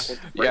companies that made Yeah,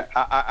 Quantum yeah. Break.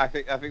 I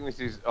think this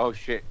is. Oh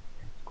shit!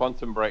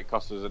 Quantum Break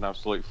cost us an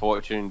absolute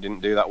fortune and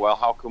didn't do that well.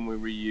 How can we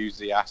reuse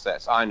the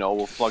assets? I know,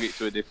 we'll flog it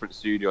to a different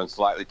studio and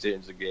slightly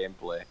change the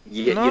gameplay.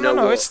 Yeah, No, you no, know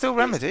no. It's what? still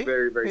It's Remedy.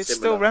 very, very It's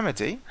still similar.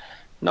 Remedy.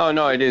 No,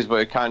 no, it is, but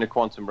it kind of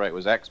Quantum Break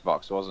was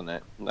Xbox, wasn't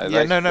it?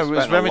 Yeah, no, They no. It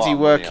was spent a Remedy lot of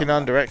money working on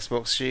that. under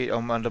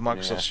under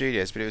Microsoft Yeah,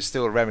 Studios, but it was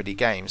still a Remedy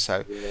game.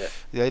 So Yeah.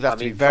 they'd I have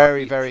to be mean,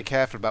 very, Clarky, very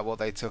careful about what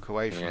they took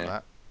away from yeah.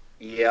 that.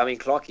 yeah, I mean,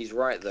 Clarky's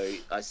right, though.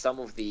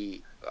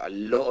 A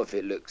lot of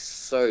it looks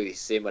so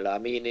similar. I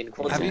mean, in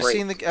Have Quantum you Yeah.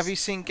 Break, seen the Have you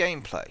seen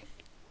gameplay,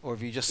 or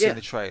have you just seen yeah,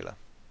 the trailer?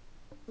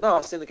 no,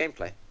 I've seen the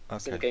gameplay.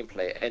 I've seen the Okay.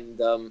 gameplay.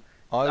 And,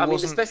 I I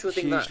mean, the wasn't special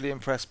thing that hugely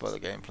impressed by the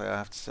gameplay, I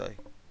have to say.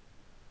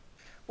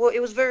 Well, it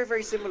was very,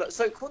 very similar.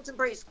 So Quantum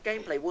Break's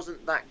gameplay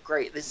wasn't that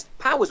great. This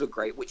powers were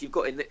great, which you've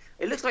got in.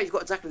 It looks like you've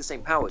got exactly the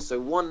same powers. So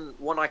one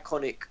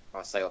iconic,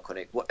 I say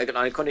iconic, an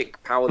iconic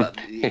power that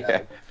the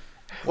Yeah.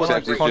 One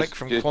Quantum Except it's Break. iconic just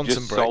from just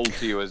Quantum just Break. sold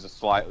to you as a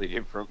slightly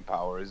different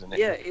power, isn't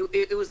it? Yeah,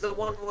 it was the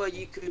one where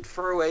you could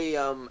throw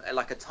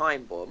like a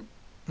time bomb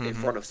in Hmm.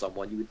 front of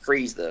someone. You would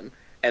freeze them,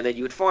 and then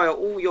you would fire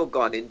all your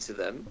gun into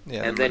them,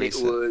 Yeah, and and then then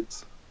release it.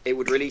 it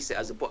would release it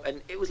as a bot.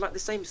 And it was like the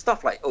same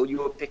stuff. Like, oh, you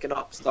were picking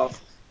up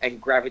stuff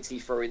and gravity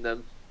throwing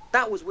them.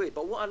 That was weird.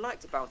 But what I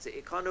liked about it,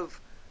 it kind of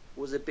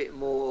was a bit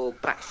more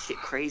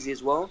batshit crazy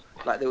as well.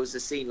 Like there was a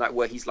scene like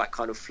where he's like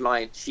kind of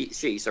flying.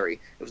 Sorry,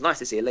 it was nice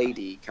to see a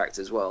lady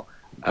character as well,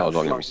 Oh,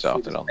 don't get me flying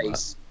through started the on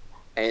that. space,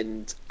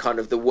 and kind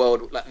of the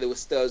world, like there were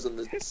stars on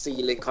the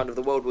ceiling. Kind of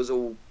the world was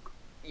all,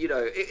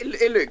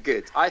 it looked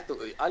good. I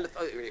thought it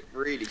looked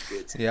really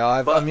good.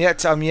 Yeah, But I'm yet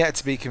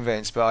to be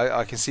convinced, but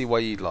I can see why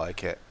you'd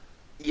like it.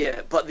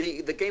 yeah, but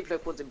the gameplay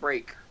of Quantum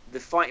Break, the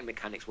fighting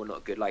mechanics were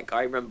not good. Like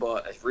I remember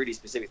a really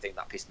specific thing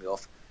that pissed me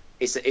off.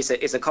 It's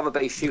a cover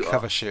based The shooter,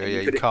 cover shooter, and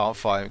yeah, you you could can't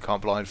fire, you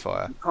can't blind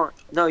fire. you can't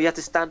no, you have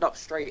to stand up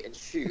straight and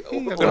shoot,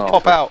 I'm or, going to or Oh,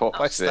 pop for out fuck's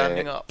by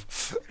standing sake! up.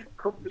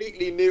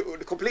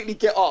 completely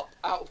get up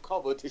out of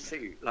cover to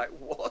shoot. Like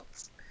what?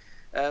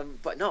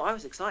 But no, I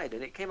was excited,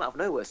 and it came out of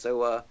nowhere.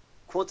 So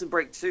Quantum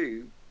Break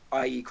 2,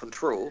 i.e.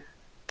 Control,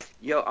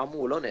 yo, I'm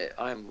all on it.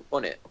 I'm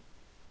on it.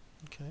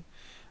 Okay.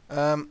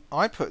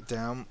 I put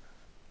down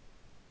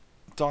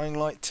Dying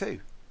Light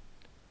 2,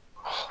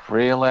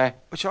 Really?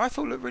 which I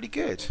thought looked really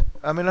good.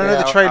 I mean, I know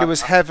the Yeah, trailer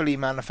was heavily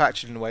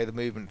manufactured in the way the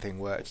movement thing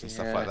worked and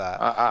stuff like yeah. that.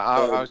 I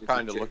Very was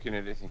kind of feature. looking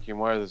at it, thinking,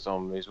 where are the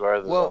zombies? Where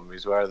are the Well,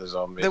 zombies? Where are the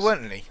there zombies?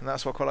 weren't any, and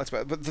that's what I quite liked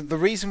about it. But the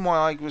reason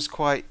why I was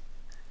quite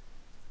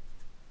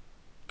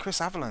Chris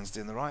Avalan's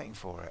doing the writing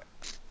for it.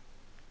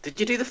 Did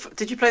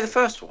you play the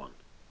first one?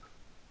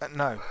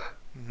 No,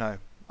 no.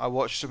 I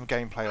watched some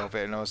gameplay of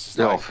it, and I was just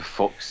Oh, like, for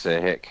fuck's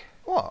sake!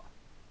 "What?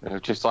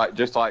 Just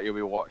like you'll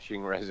be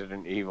watching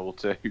Resident Evil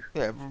 2.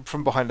 Yeah,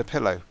 from behind a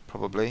pillow,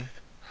 probably."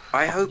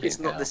 I hope Fucking it's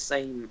not the hell!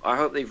 same. I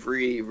hope they've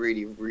really,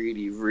 really,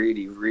 really,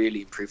 really,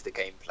 really improved the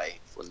gameplay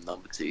for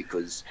number two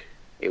because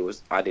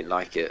I didn't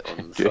like it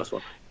on the Ju- first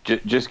one.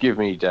 just give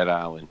me Dead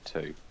Island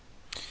 2.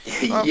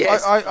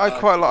 Yes, I God.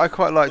 quite like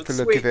On the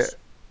look of Switch. it.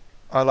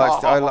 I Oh,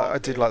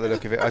 did like the baby.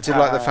 look of it. I did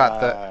like the fact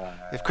that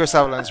if Chris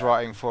Avalan's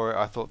writing for it,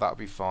 I thought that would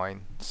be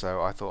fine.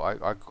 So I thought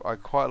I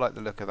quite like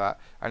the look of that,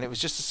 and it was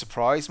just a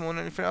surprise more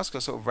than anything else.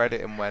 Because I sort of read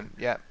it and went,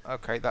 yeah,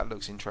 okay, that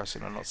looks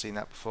interesting. I've not seen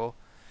that before.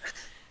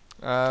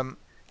 Um,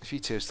 if you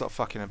two stop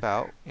fucking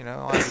about,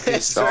 I have a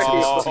decent sense to Sorry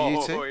listen to about you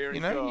Oh, two. here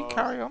he You goes.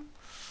 carry on.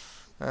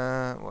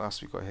 What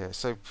else we got here?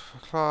 So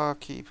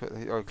Clarky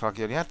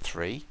Clarky only had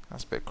three.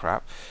 That's a bit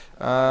crap.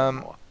 I had Um,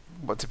 more.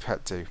 what did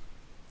Pet do?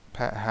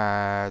 Pet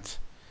had.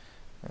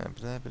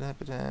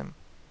 Ba-dum.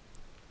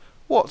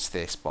 What's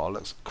this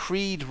bollocks?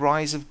 Creed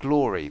Rise of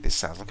Glory. This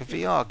sounds like a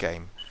VR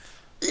game.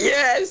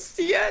 Yes,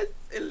 yes,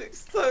 it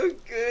looks so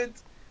good.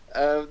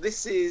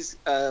 This is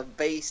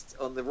based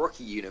on the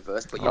Rocky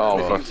universe, but Oh the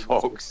Oh, for God. movie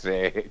was fuck's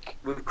sake.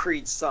 with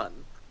Creed's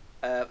son,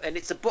 and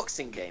it's a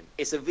boxing game.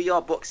 It's a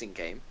VR boxing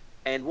game,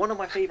 and one of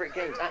my favorite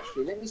games.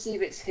 Actually, let me see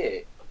if it's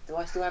here. Do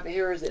I still have it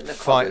here, or is it in the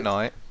Fight cupboard?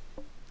 Night,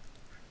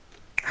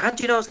 How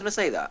do you know I was going to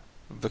say that?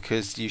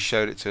 because you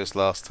showed it to us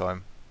last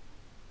time.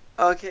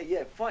 Okay,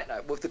 yeah, Fight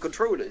Night with the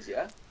controllers,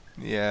 yeah.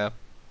 Yeah.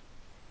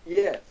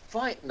 Yeah,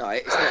 Fight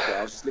Night. It's not there.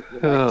 I was just looking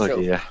at my Oh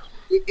shelf. dear.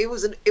 It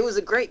was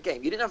a great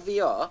game. You didn't have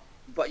VR,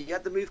 but you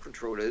had the move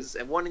controllers,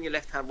 and one in your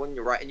left hand, one in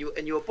your right,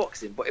 and you were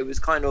boxing. But it was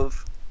kind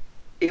of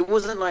it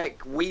wasn't like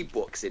Wii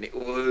boxing. It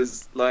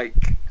was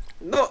like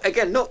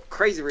not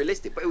crazy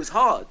realistic, but it was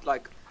hard.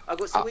 Like I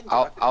got so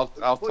injured, I couldn't go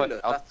to the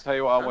toilet. I'll tell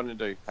you what I Huh? want to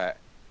do,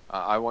 Pet.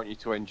 I want you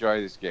to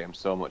enjoy this game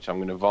so much. I'm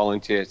going to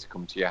volunteer to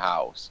come to your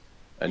house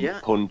and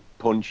Yeah,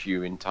 punch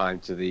you in time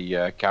to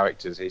the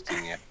characters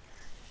hitting you.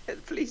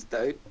 please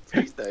don't.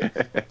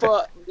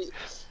 But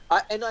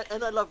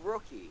I love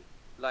Rocky.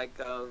 Like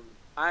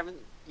I haven't.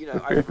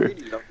 I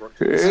really love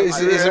Rocky.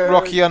 Isn't Adrian.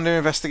 Rocky under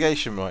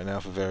investigation right now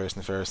for various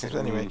nefarious things? But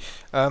anyway, Mm.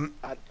 um,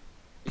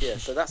 Yeah,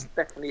 so that's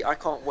definitely I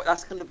can't wait.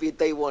 That's going to be a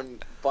day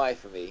one buy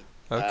for me.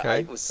 I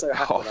okay, was so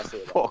happy Oh, when I for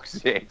saw that.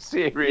 fuck's sake!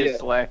 Yeah,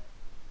 Seriously.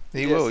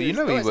 he yeah, will. You seriously.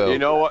 know No, he it's You will.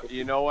 know like what?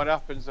 You know what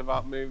happens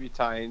about movie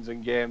tie-ins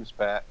and games,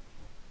 pet.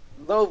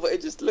 no, but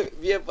it just look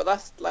yeah, but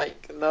that's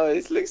like no,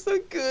 it looks so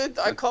good.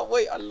 I can't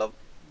wait. I love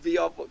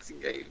VR boxing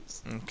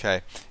games.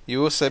 Okay.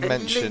 You also And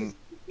you mentioned lose,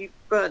 you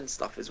burn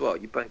stuff as well.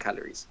 You burn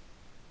calories.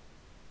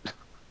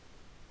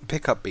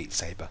 pick up Beat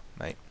Saber,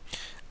 mate.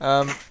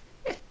 Um,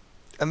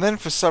 and then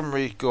for some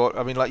reason, God,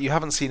 I mean, like you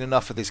haven't seen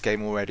enough of this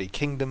game already.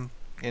 Kingdom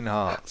in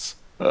Hearts.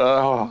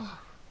 Oh,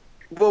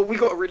 Well, we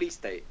got a release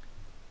date,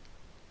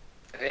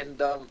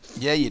 and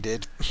Yeah, you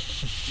did.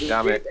 we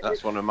damn did, it!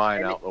 That's one of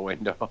mine and out the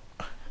window.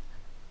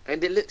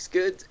 it looks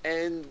good.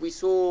 And we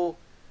saw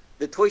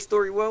the Toy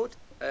Story world.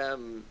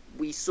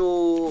 We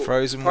saw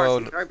Frozen Pirates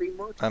of World the Caribbean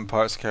world. and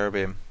Pirates of the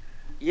Caribbean.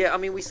 Yeah, I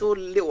mean, we saw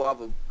little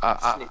other I,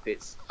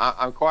 snippets.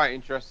 I'm quite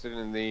interested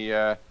in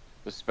the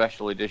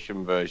special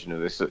edition version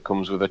of this that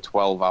comes with a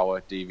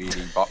 12-hour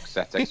DVD box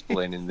set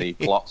explaining the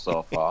plot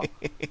so far.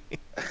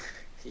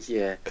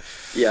 Yeah,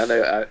 yeah, I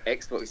know.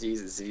 Xbox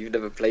users, if you've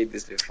never played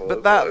this before,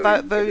 But what that are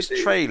you that gonna those do?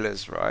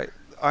 trailers, right?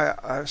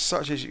 I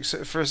such as you,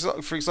 so for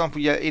example,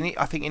 yeah.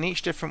 I think in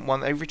each different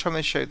one, every time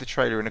they showed the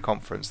trailer in a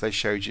conference, they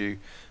showed you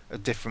a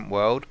different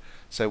world.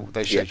 So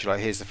they Yeah, showed you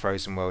like here's the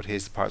Frozen world,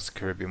 here's the Pirates of the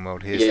Caribbean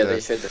world, here's yeah, they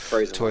the showed the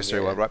Frozen Toy one.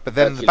 Story Yeah, world, right? But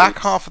then the Hercules. back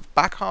half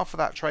of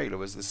that trailer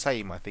was the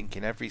same, I think,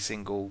 in every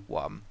single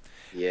one,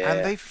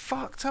 and Yeah, they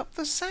fucked up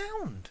the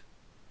sound.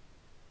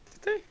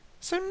 did they?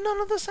 So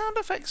none of the sound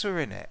effects are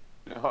in it.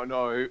 Oh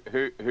no,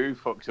 who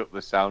fucked up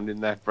the sound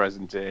in their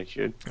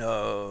presentation?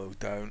 Oh,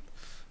 don't.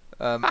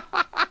 Um,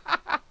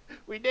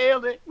 We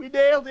nailed it. We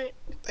nailed it.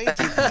 they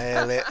did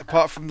nail it,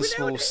 apart from the We nailed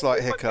small it. We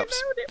slight fucking hiccups.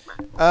 nailed it,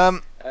 man.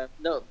 Um,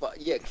 No,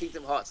 but yeah,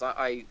 Kingdom Hearts.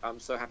 I'm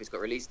so happy it's got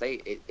a release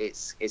date.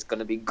 It's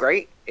gonna be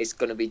great. It's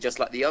gonna be just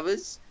like the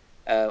others.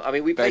 I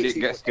mean, we Bet played it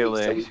gets 2.8,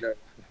 so delayed. we know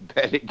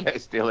Bet it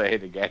gets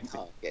delayed again. it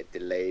can't get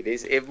delayed.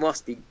 It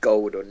must be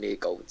gold or near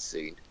gold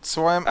soon.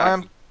 so I Uh,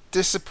 am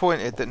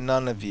disappointed that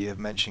none of you have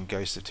mentioned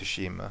Ghost of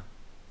Tsushima.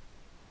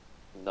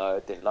 No,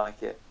 didn't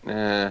like it.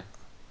 uh,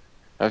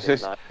 I was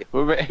Didn't just like it.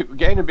 we're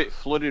getting a bit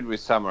flooded with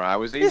samurai. I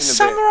was It's even a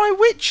bit Samurai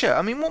Witcher.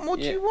 I mean, what more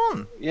do yeah you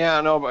want? yeah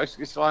I know, but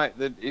it's like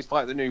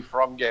the new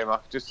From game. I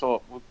just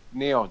thought well,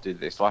 Neo did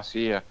this last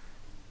year.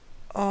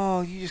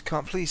 Oh, you just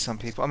can't please some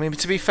people. I mean,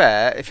 to be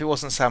fair, if it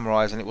wasn't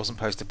samurais and it wasn't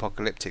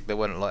post-apocalyptic, there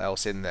wasn't a lot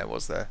else in there,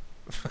 was there?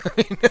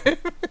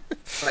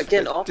 But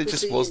again, There after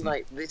just seeing wasn't.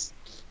 like this,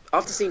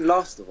 after seeing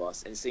Last of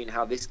Us and seeing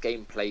how this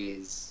gameplay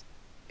is,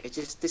 it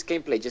just this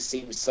gameplay just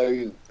seems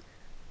so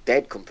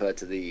dead compared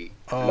to the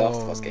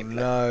Last of Us Oh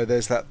gameplay. no,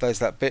 there's that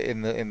bit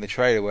in the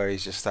trailer where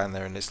he's just standing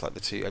there and it's like the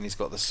two and he's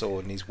got the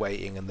sword and he's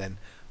waiting and then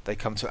they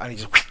come to and he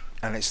just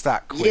and it's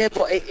that Yeah, quick.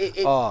 but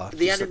Oh, it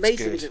the just looks animation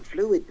good. isn't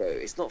fluid though.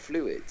 It's not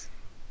fluid.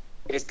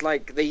 It's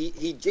like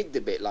he jigged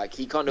a bit, like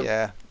he kind of,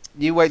 Yeah,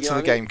 you wait you know till what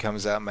the I mean? game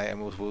comes out, mate,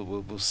 and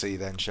we'll see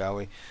then, shall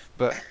we?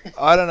 But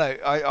I don't know.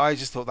 I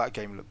just thought that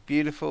game looked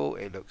beautiful.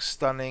 It looks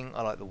stunning.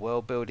 I like the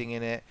world building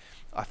in it.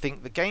 I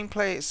think the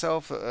gameplay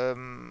itself,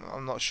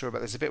 I'm not sure about.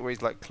 There's a bit where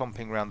he's like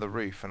clomping around the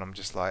roof, and I'm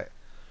just like,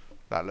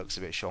 that looks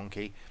a bit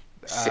shonky.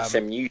 Um,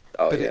 Shenmue.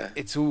 Oh but yeah.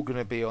 it's all going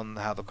to be on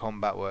how the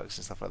combat works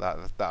and stuff like that.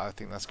 That I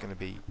think that's going to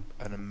be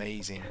an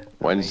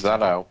When's amazing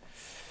that game. out?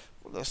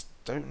 Well, let's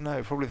don't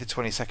know. Probably the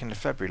 22nd of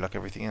February, like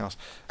everything else.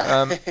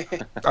 Um,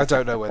 I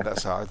don't know when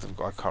that's out.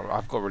 I can't.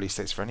 I've got release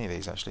dates for any of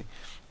these actually.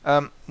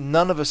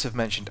 None of us have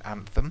mentioned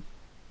Anthem,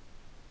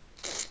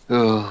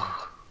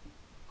 Ugh.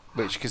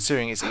 which,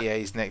 considering it's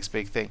EA's next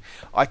big thing,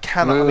 I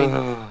cannot. I mean,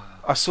 Ugh.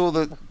 I saw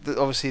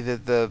obviously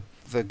the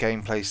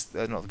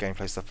gameplay, not the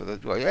gameplay stuff,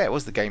 but well, yeah, it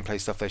was the gameplay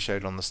stuff they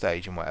showed on the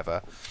stage and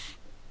whatever.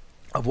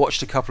 I've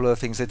watched a couple of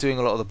things. They're doing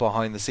a lot of the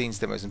behind the scenes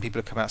demos, and people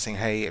have come out saying,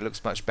 "Hey, it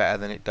looks much better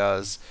than it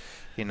does."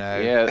 You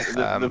know, Yeah,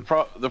 um,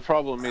 the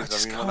problem I is, I just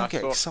mean, can't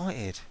get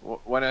excited.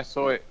 when I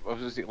saw it,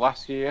 was it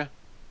last year?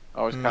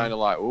 I was Mm. kind of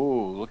like,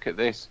 "Oh, look at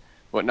this,"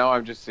 but now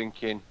I'm just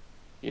thinking,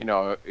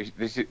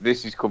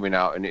 this is coming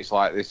out and it's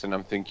like this, and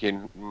I'm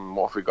thinking,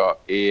 what have we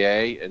got?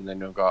 EA, and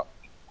then I've got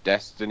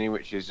Destiny,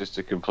 which is just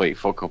a complete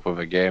fuck up of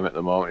a game at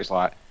the moment. It's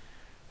like,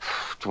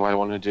 do I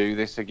want to do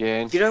this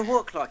again? You know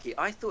what, Clarky?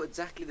 I thought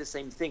exactly the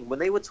same thing when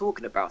they were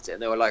talking about it,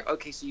 and they were like,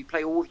 "Okay, so you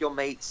play all of your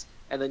mates,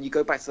 and then you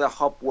go back to the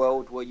hub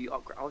world where you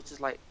upgrade." I was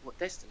just like, "What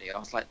Destiny?" I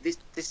was like,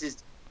 "This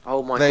is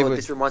oh my They god, were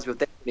this reminds me of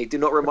Destiny. Do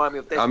not remind me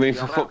of I mean, Destiny.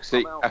 I'm out.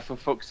 I'm out." For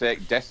fuck's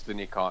sake,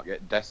 Destiny can't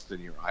get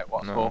Destiny right.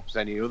 What no. hopes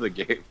any other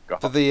game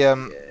But got? the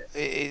Yeah,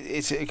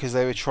 it's because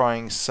they were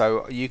trying,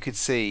 so you could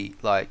see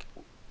like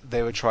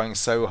they were trying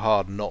so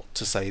hard not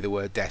to say the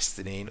word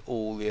Destiny in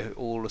all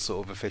the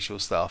sort of official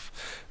stuff.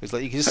 It was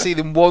like you can just see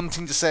them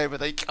wanting to say it, but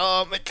they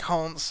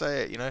can't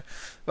say it, you know.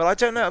 But I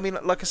don't know. I mean,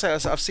 like I say,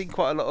 I've seen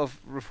quite a lot of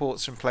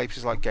reports from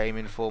places like Game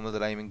Informer, the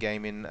Name and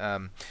Gaming,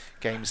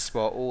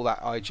 GameSpot, all that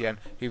IGN,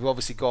 who've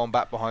obviously gone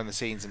back behind the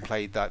scenes and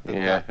played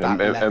Yeah,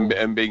 that level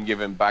and being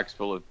given bags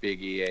full of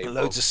big EA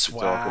loads of books to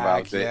talk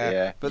about swag, it. yeah.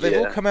 Yeah, But they've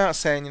all Yeah. come out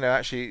saying,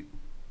 actually,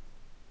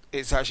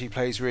 it's actually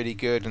plays really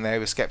good, and they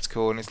were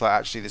skeptical, and it's like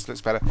actually this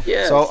looks better.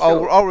 Yeah, So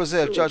sure. I'll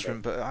reserve Sure,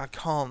 judgment, but I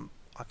can't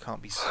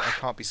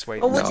be swayed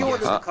But into what do you thinking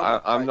want it's them to no, come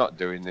out I'm like? not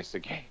doing this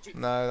again.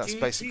 no. Do That's you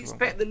basically what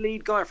I'm expect the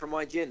lead guy from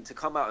IGN to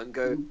come out and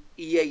go,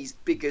 EA's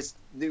biggest,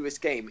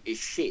 newest game is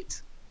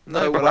shit?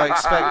 No, No but I way.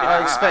 expect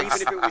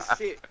Even I if it was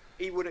shit,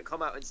 he wouldn't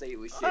come out and say it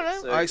was don't shit.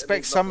 know. So I it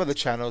expect means some of nothing the to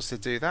me. channels to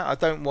do that. I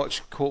don't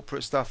watch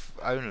corporate stuff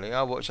only.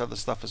 I watch other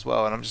stuff as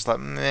well, and I'm just like,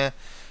 meh.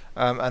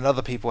 And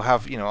other people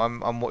have,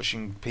 I'm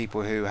watching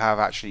people who have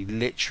actually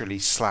literally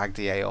slagged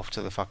EA off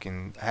to the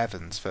fucking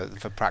heavens for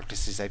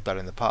practices they've done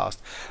in the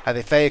past. And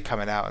if they're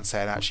coming out and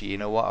saying, actually, you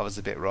know what, I was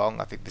a bit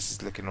wrong. I think this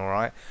is looking all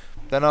right.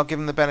 Then I'll give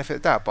them the benefit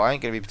of the doubt. But I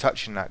ain't going to be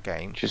touching that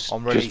game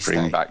on Just release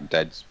bring day. back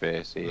Dead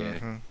Space. Yeah.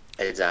 hmm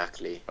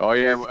Exactly. Oh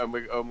yeah, and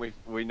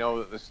we know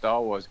that the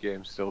Star Wars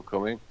game's still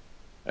coming,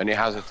 and it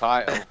has a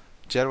title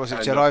Was it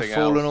and Jedi nothing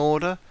Fallen else.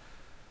 Order?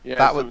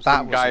 Yeah, That some was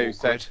guy who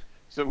said awkward.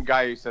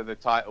 the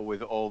title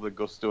with all the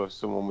gusto of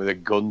someone with a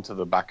gun to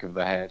the back of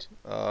the head.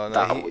 Oh no,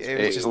 That was it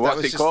was weird. just that What's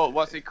was it just. called?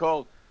 What's it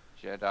called?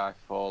 Jedi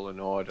Fallen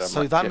Order. I'm So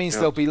like, that means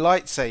there'll be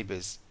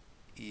lightsabers.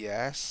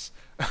 Yes.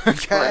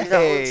 Like,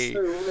 that was Okay.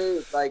 so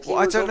weird. Like, Well, he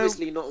I was don't know.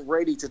 obviously not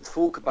ready to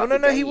talk Well, about no, the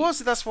no, he game. was.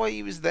 That's why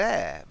he was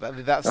there. But I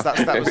mean,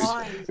 But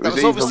why? it that was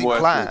was even obviously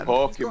worse than planned.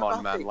 He's got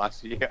Pokemon Man nothing.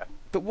 last year.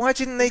 But why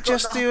didn't they He's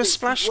got just do a nothing.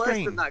 He's splash worse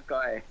than screen? that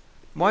guy.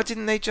 Why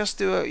didn't they just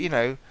do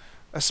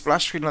a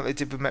splash screen like they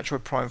did with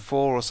Metroid Prime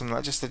 4 or something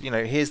like just that,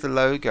 here's the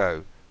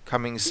logo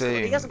coming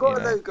He soon, hasn't got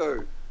a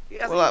logo. He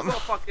hasn't Well, even got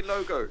a fucking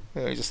logo.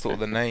 I just thought of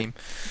the name.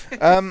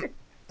 Um,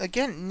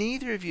 Again,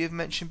 neither of you have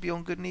mentioned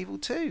Beyond Good and Evil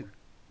 2,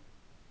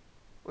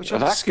 which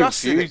I'm That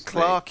disgusted at confused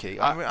me. Clarky.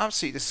 I'm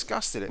absolutely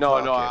disgusted at No,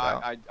 Clarky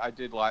about. I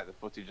did like the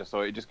footage. I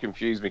saw it. It just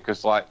confused me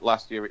because like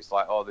last year, it's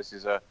like, oh, this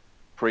is a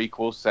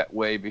prequel set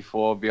way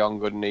before Beyond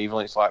Good and Evil.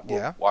 And it's like,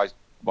 well, Yeah,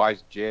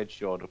 why's Jade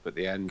showed up at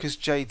the end? because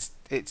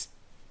it's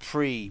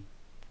pre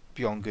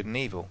Beyond Good and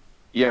Evil.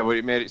 Yeah, but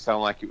it made it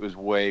sound like it was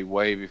way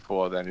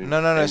before then.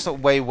 No, it's not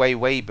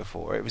way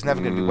before. It was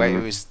never going to be way. It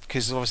Mm, was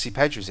because obviously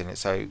Pedra's in it,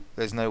 so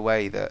there's no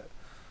way that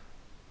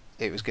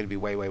it was going to be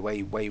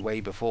way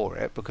before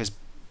it because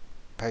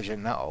Pedra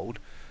isn't that old.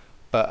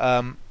 But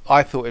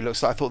I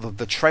thought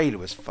the trailer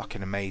was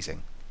fucking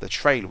amazing. The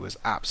trailer was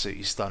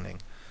absolutely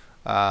stunning.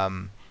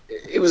 Um,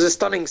 It was a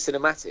stunning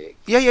cinematic.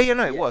 yeah,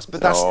 no, it Yeah. was.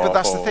 But that's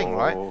the thing,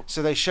 right? oh,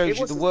 So they It showed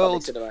you the was a stunning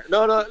world. cinematic.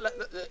 No.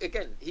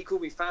 Again, he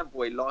called me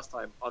fanboy last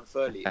time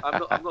unfairly. I'm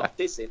not. I'm not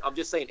dissing. I'm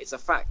just saying it's a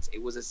fact.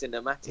 It was a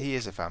cinematic. He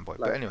is a fanboy,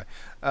 but Like, anyway,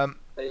 um,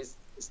 it's,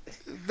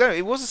 no,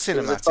 it was a it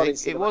was a stunning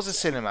cinematic. It was a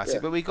cinematic. cinematic,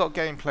 Yeah. but we got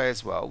gameplay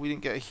as well. We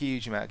didn't get a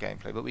huge amount of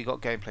gameplay, but we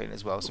got gameplay in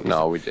as well. So it no,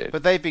 wasn't. we did.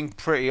 But they've been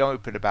pretty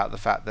open about the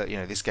fact that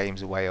this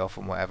game's a way off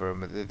and whatever,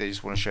 and they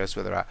just want to show us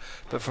where they're at.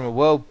 But from a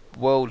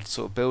world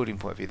sort of building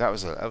point of view, that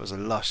was a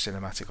lush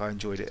cinematic. I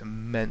enjoyed it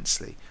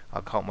immensely.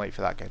 I can't wait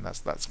for that game.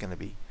 That's gonna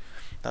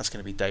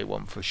be day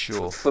one for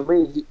sure.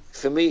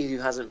 For me, who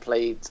hasn't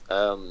played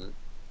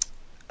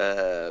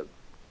uh,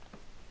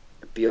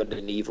 Beyond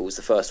and Evil was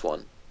the first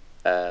one.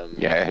 Um,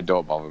 Yeah,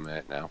 don't bother,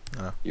 mate. Now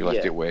Uh, you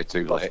left yeah, it way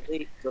too but late.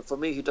 for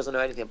me, who doesn't know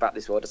anything about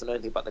this world, doesn't know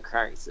anything about the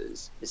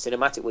characters, the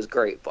cinematic was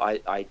great,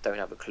 but I don't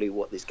have a clue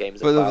what this game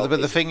is about.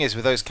 but the Is it? thing is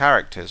with those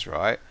characters,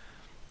 right?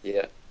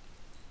 Yeah.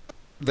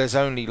 There's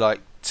only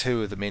like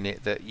two of them in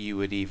it that you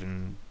would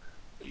even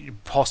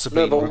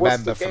possibly No, even but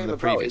what's the remember from game the about?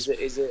 previous.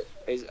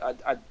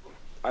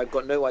 I've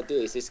got no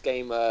idea. Is this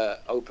game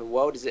open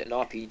world? Is it an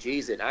RPG?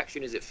 Is it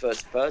action? Is it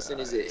first person?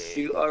 Is it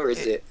shooter?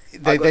 Is it?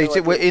 I got no Well,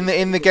 idea what in this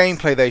the game is.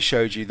 gameplay they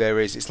showed you there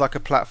is it's like a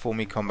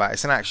platformy combat.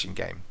 It's an action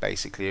game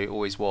basically. It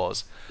always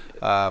was,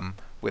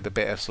 with a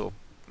bit of sort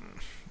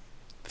of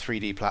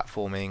 3D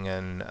platforming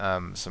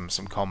and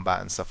some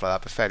combat and stuff like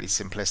that, but fairly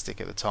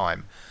simplistic at the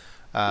time.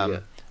 Yeah,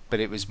 Um, but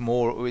it was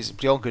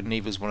Beyond Good and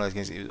Evil was one of those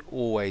games. It was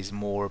always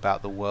more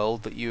about the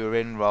world that you were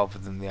in rather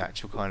than the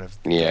actual kind of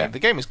the Yeah, game. The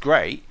game was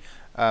great.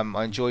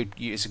 I enjoyed.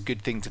 It's a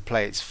good thing to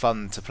play. It's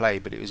fun to play,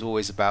 but it was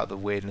always about the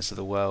weirdness of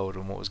the world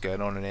and what was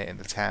going on in it, in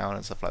the town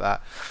and stuff like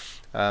that.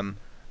 Um,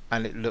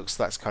 and it looks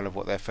that's kind of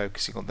what they're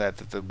focusing on there.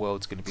 That the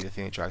world's going to be the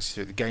thing that drives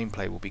you through. The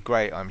gameplay will be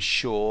great, I'm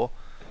sure,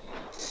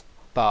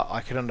 but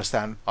I can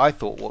understand. I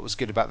thought what was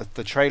good about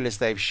the trailers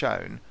they've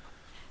shown,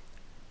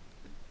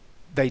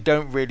 they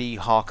don't really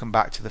harken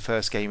back to the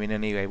first game in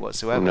any way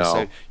whatsoever.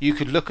 So no. you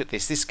could look at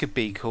this. This could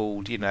be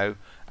called,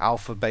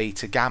 Alpha,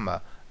 Beta,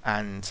 Gamma,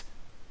 and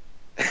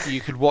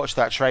you could watch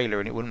that trailer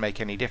and it wouldn't make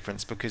any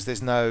difference because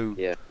there's no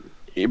yeah.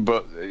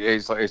 But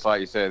it's like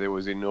you say, there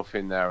was enough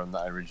in there on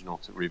that original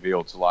to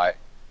reveal to like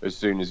as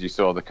soon as you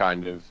saw the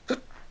kind of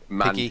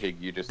man piggy, pig,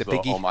 you just the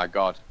thought, piggy. oh my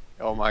god,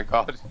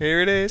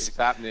 Here it is. it's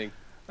happening.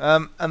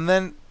 And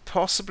then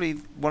possibly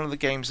one of the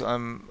games that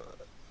I'm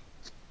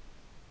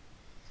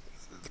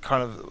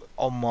kind of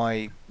on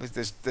my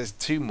there's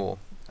two more.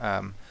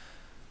 Um,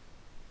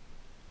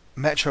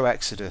 Metro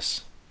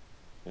Exodus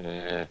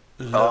Yeah.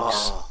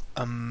 looks Oh,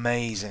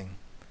 amazing,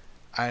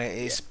 and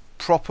yeah. it's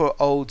proper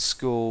old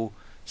school,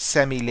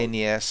 Oh,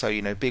 semi-linear. So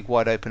big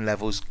wide open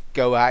levels.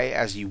 Go at it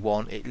as you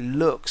want. It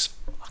looks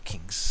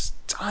fucking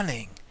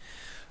stunning.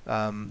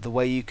 The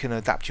way you can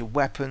adapt your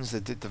weapons, the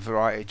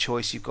variety of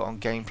choice you've got on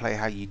gameplay,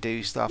 how you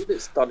do stuff. it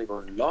looks stunning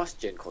on last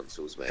gen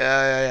consoles, mate.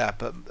 Yeah.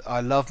 But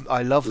I love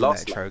the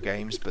Last Metro like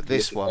games, but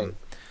looking game.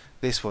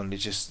 this one it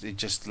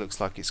just looks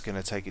like it's going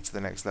to take it to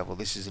the next level.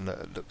 This is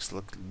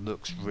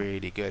looks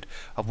really good.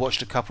 I've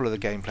watched a couple of the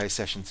gameplay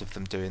sessions of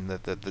them doing the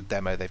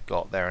demo they've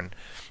got there,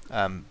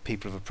 and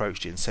people have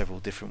approached it in several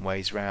different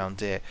ways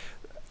around it.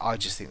 I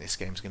just think this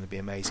game's going to be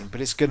amazing, but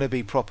it's going to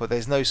be proper.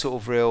 There's no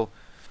sort of real.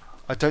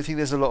 I don't think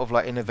there's a lot of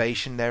like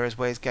innovation there as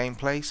well as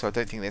gameplay, so I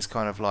don't think there's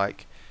kind of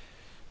like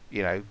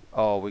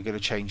oh, we're going to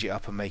change it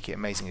up and make it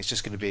amazing. It's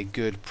just going to be a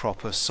good,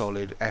 proper,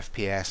 solid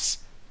FPS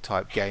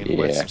type game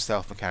with Yeah. some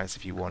stealth mechanics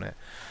if you want it.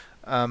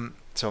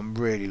 So I'm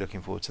really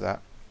looking forward to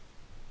that.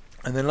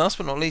 And then last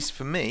but not least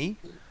for me,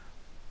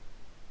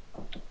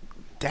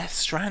 Death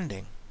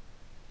Stranding.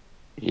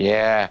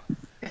 Yeah.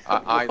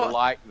 I What?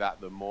 like that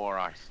the more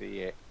I see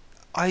it.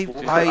 I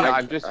Just I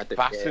I'm just I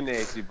don't get.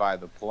 fascinated by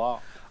the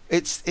plot.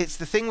 it's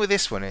the thing with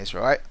this one is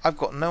right. I've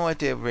got no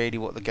idea really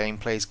what the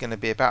gameplay is going to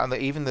be about,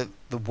 and even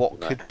the what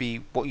No. could be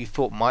what you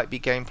thought might be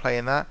gameplay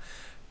in that.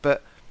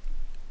 But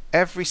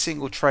every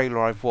single trailer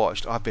I've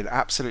watched, I've been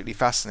absolutely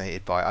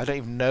fascinated by. I don't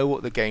even know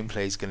what the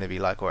gameplay is going to be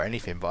like or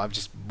anything, but I'm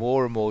just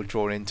more and more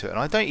drawn into it. And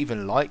I don't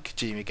even like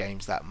Kojima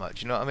games that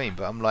much, you know what I mean?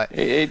 But I'm like,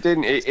 It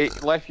didn't.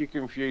 It left you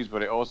confused,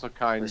 but it also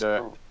It's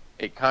not.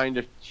 kind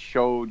of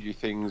showed you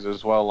things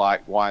as well,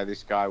 like why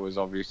this guy was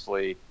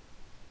obviously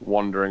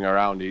wandering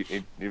around.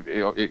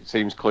 It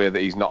seems clear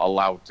that he's not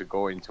allowed to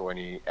go into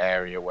any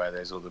area where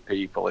there's other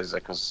people, is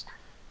it? Because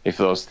if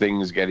those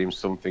things get him,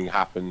 something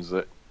happens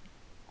that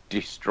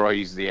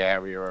destroys the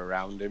area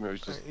around him. It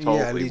was just yeah,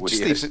 totally just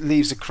weird.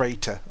 leaves a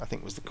crater. I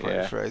think was the quote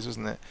Yeah. phrase,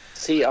 wasn't it?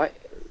 See, I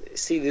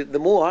see. The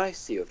more I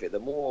see of it, the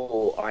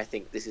more I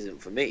think this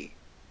isn't for me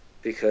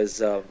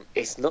because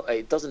it's not.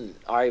 It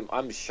doesn't.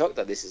 I'm shocked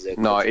that this is a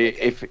No, Kojima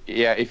game.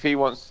 if he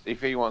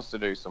wants to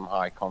do some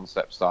high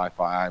concept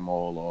sci-fi, I'm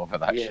all over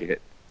that Yeah,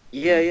 shit.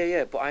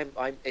 yeah. But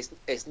I'm.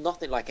 It's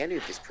nothing like any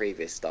of his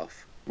previous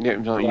stuff. Yeah,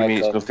 no, you mean Like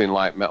it's nothing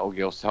like Metal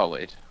Gear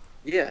Solid?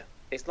 yeah,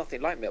 it's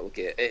nothing like Metal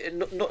Gear.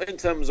 Not in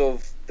terms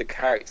of the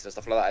characters and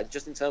stuff like that.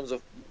 Just in terms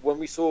of when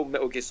we saw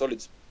Metal Gear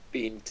Solids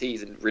being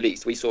teased and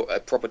released, we saw a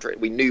proper trailer.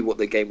 We knew what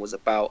the game was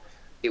about.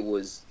 It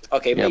was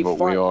okay. It Yeah, may but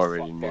we fire as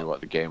already fuck, knew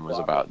what the game was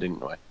but I about, mean,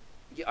 didn't we?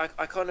 yeah,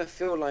 I kind of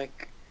feel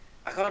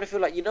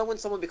like when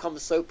someone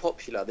becomes so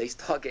popular, they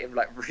start getting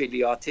like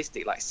really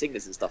artistic, like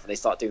singers and stuff, and they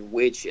start doing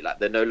weird shit. Like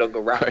they're no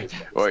longer rappers,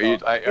 but they Well,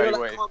 start, are you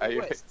like waiting? Kanye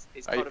West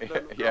is Are you, kind of no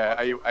longer a yeah,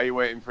 hardcore are rapper. you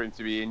waiting for him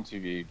to be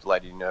interviewed,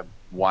 led in a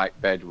white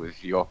bed with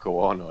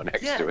Yoko Ono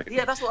next Yeah, to him?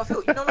 yeah, that's what I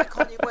feel. Like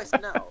Kanye West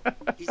now.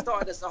 He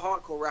started as a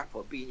hardcore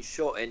rapper, being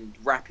shot and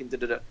rapping,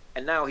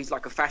 and now he's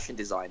like a fashion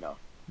designer.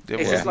 Yeah,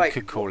 It's well, just Yeah. you like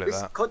could what call it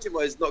this that.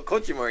 Kojima is not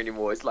Kojima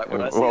anymore. It's like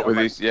when I see it, What I'm with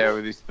like, his what?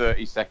 with his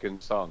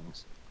 30-second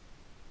songs?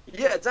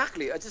 Yeah,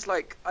 exactly. I just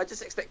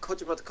expect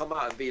Kojima to come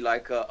out and be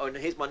like, oh, and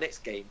here's my next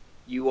game.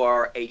 You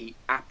are a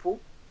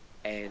apple,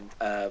 and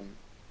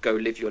go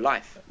live your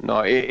life.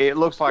 No, it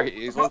looks like What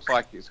the it looks fuck?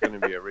 like it's going to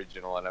be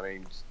original, and I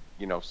mean,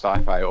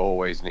 sci-fi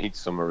always needs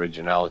some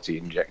originality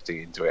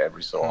injecting into it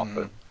every so Hmm.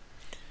 often.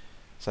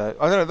 So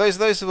I don't know. Those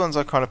are the ones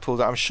I kind of pulled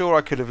out. I'm sure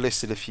I could have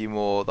listed a few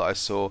more that I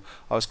saw.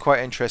 I was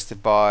quite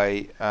interested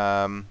by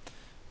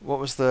what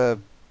was the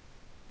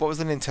what was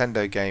the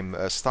Nintendo game?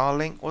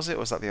 Starlink was it? Or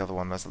was that the other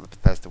one? Was that the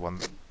Bethesda one?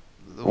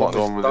 The one What, the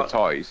with one with the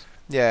toys?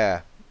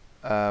 yeah,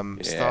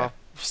 Yeah,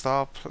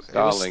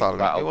 It was Starlink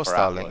Starlink. It Battle was for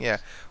Starlink. Yeah,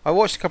 Atlas. I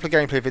watched a couple of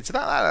gameplay vids.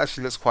 That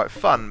actually looks quite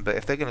fun. But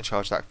if they're going to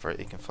charge that for it,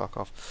 you can fuck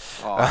off.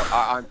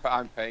 Oh,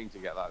 I'm paying to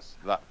get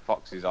that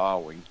Fox's R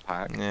Wing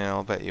pack. Yeah,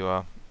 I'll bet you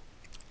are.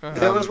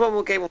 There was Um, one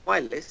more game on my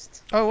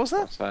list. oh, was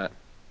that What's that?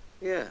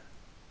 Yeah,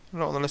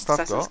 not on the list I've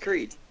Assassin's got?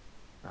 Creed.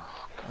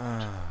 Oh God!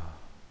 Ah.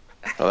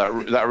 Oh,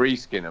 that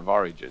reskin of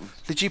Origins.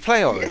 Did you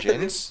play Yeah.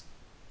 Origins?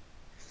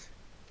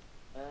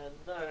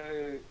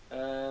 No.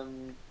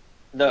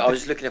 No. I was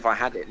just looking if I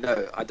had it.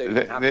 No, I don't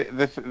even have it.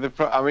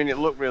 I mean, it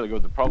looked really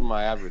good. The problem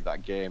I had with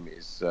that game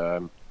is,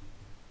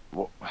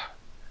 what,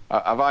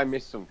 have I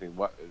missed something?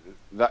 What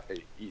that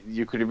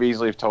you could have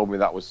easily have told me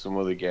that was some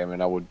other game,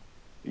 and I would,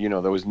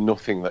 there was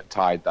nothing that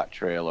tied that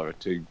trailer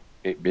to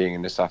it being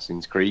an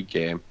Assassin's Creed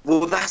game.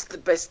 Well, that's the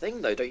best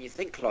thing, though, don't you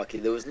think,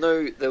 Clarky? There was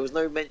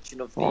no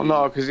mention of Well,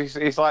 no, the. because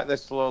it's like they're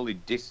slowly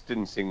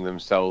distancing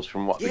themselves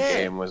from what the Yeah.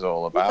 game was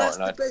all Well, about, that's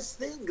and the I best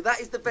thing. That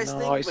is the best no,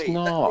 thing, it's mate.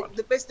 not.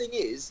 The best thing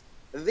is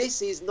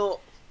this is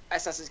not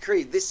Assassin's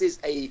Creed. This is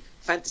a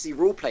fantasy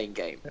role playing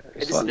game,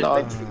 and It's this is like an no,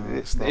 adventure game.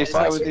 It's not it's It's like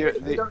like with fantasy, I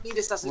we think. don't need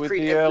Assassin's with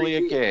Creed the every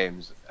earlier year.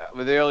 games,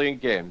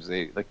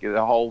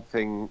 the whole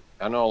thing.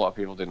 I know a lot of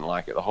people didn't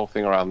like it. The whole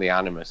thing around the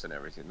animus and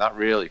everything that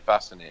really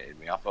fascinated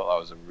me. I thought that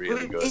was a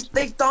really good.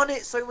 They've done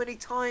it so many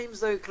times,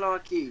 though,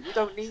 Clarky. We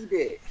don't need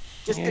it.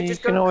 Yeah, you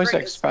Just can go and always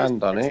create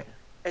expand on it.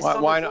 a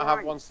Song Why of not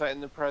have one Rise. set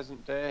in the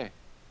present day?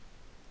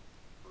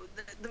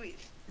 The-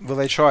 Well,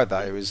 they tried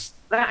that. It the- was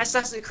that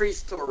Assassin's Creed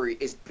story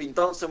has been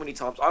done so many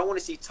times. I want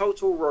to see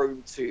Total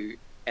Rome 2,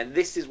 and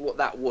this is what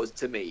that was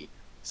to me.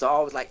 So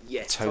I was like,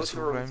 yes, Total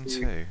Total Rome Rome 2.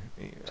 2.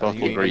 Total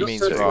You Not Greece mean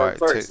Total too. Rome, right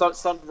sorry,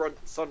 to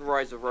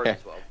Sunrise of Rome Yeah,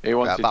 as well. he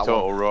wanted that one?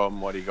 Total Rome.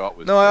 What he got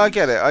was No, I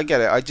get Greece. it. I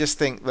get it. I just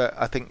think that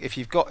if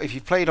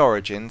you've played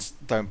Origins,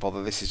 don't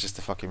bother. This is just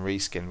a fucking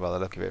reskin by the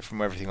look of it,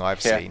 from everything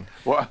I've Yeah. seen.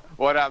 What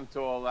happened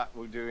to all that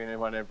we're doing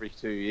one every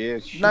 2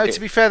 years? No, to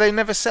Shit. be fair, they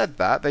never said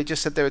that. They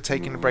just said they were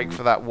taking a break Mm,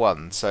 for that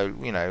one. So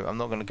I'm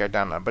not going to go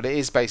down that. But it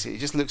is basically, it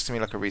just looks to me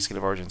like a reskin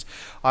of Origins.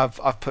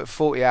 I've put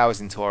 40 hours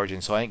into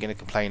Origins, so I ain't going to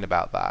complain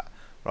about that,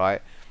 right?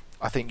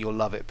 I think you'll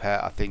love it,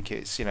 Pet. I think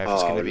it's if it's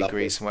going Oh, to be love it.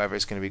 Greece and whatever,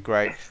 it's going to be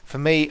great. For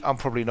me, I'm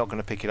probably not going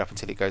to pick it up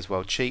until it goes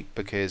well cheap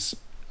because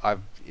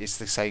it's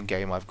the same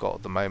game I've got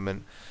at the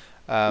moment.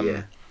 Yeah.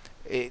 Um,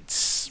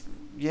 it's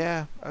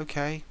yeah,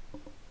 okay,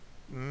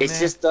 It's meh.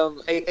 just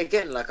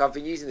again, like I've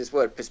been using this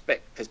word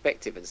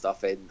perspective and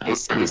stuff, and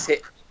it's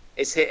hit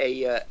it's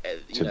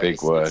a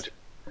big word.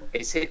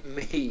 it's hit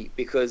me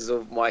because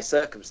of my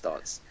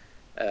circumstance.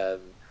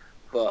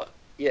 But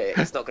yeah,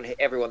 it's not going to hit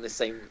everyone the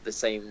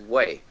same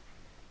way.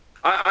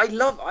 I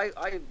love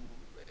I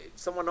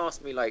someone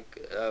asked me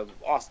like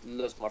asked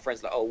lots of my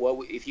friends like, oh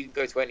well, if you could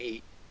go to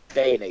any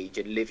day and age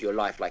and live your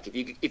life, like if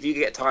you could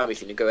get a time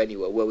machine and go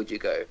anywhere, where would you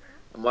go?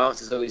 And my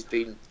answer's always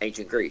been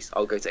ancient Greece.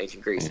 I'll go to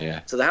ancient Greece. Yeah.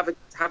 So to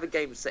have a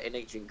game set in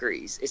ancient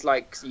Greece, it's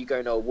like you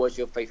go, no, what's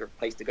your favorite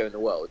place to go in the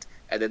world?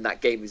 And then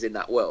that game is in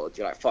that world.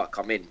 You're like, fuck,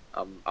 I'm in.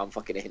 I'm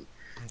fucking in.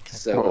 Okay.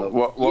 So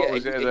What yeah,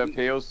 was it that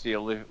appeals to you?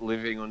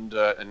 Living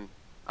under an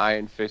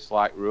iron fist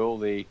like rule,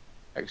 the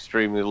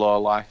extremely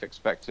low life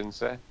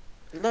expectancy.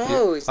 It,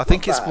 no, I it's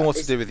think not it's that. more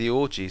to do with the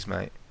orgies,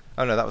 mate.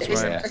 Oh no, that was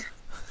It's Rome. Yeah.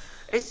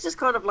 it's just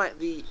kind of like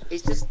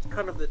it's just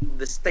kind of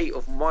the state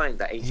of mind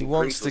that He ancient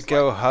wants Greece to was like.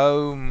 go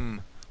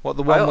home. What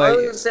the I one I way?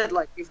 always said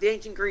like if the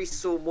ancient Greece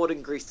saw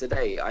modern Greece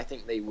today, I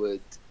think they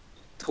would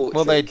Well,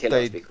 torture and kill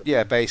us because yeah,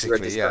 we're a basically,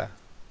 yeah. disgrace.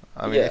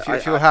 I mean, Yeah, if you're I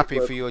think happy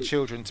we're for your complete.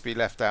 children to be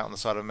left out on the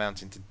side of a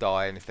mountain to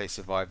die, and if they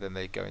survive, then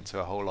they go into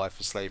a whole life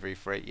of slavery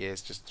for 8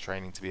 years, just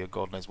training to be a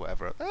god knows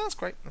whatever. Oh, that's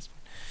great. That's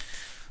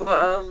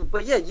fine.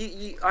 But yeah,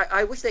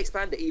 I wish they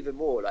expanded it even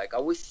more. Like, I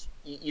wish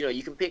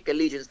you can pick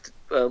allegiance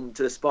to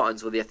the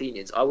Spartans or the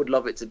Athenians. I would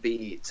love it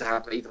to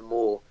have even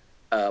more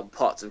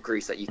parts of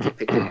Greece that you could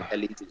pick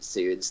allegiance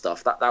to and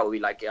stuff. That would be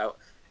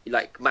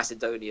like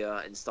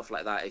Macedonia and stuff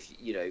like that. If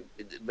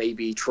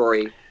maybe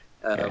Troy,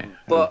 Yeah.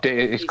 but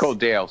It's it's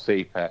called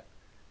DLC, pet.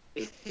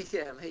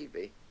 yeah,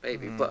 maybe,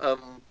 Mm,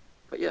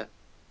 but yeah.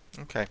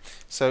 okay,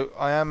 so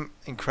I am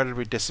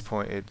incredibly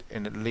disappointed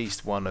in at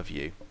least one of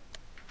you,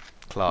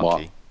 What?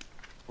 Clarky.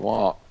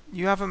 What?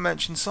 You haven't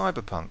mentioned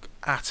Cyberpunk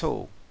at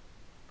all.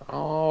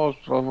 Oh,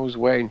 I was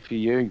waiting for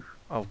you.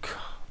 Oh,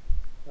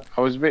 God.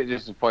 I was a bit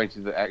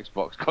disappointed that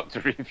Xbox got to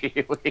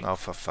review Oh, it.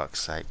 for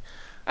fuck's sake.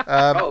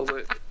 Um, Oh,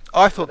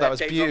 I well, thought they that have was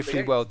games after beautifully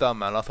games. well done,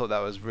 man. I thought that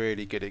was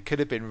really good. It could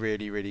have been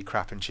really, really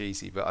crap and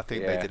cheesy, but I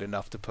think they Yeah. did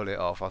enough to pull it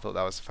off. I thought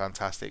that was a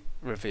fantastic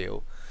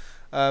reveal.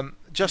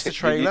 Just the Did you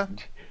trailer.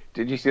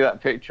 did you see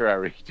that picture I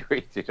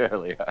retweeted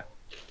earlier?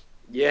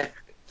 Yeah.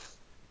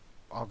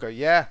 I'll go,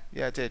 yeah,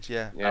 yeah, I did,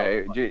 yeah. Yeah.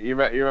 You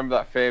remember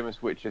that famous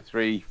Witcher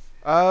 3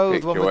 Oh,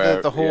 the one picture with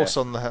where the yeah. horse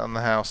on the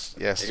house.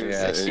 Yes. It was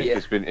Yeah, and yeah.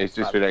 it's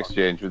just been Cyberpunk.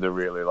 exchanged with a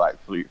really like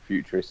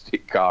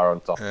futuristic car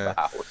on top of Uh,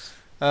 the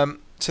house.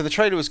 so the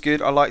trailer was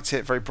good. I liked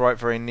it. Very bright,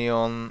 very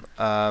neon.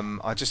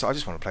 I just want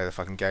to play the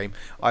fucking game.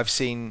 I've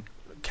seen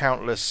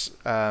countless,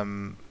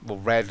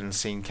 read and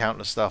seen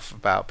countless stuff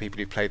about people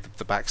who played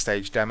the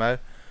backstage demo.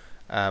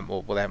 Or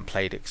well, they haven't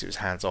played it because it was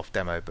hands-off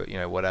demo, but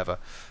whatever.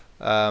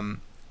 Um,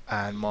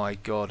 and my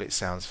god, it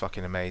sounds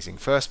fucking amazing.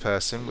 First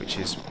person, which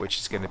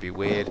is going to be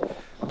weird,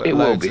 but It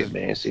will be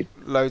amazing.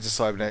 loads of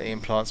cybernetic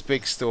implants,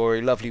 big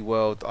story, lovely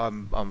world.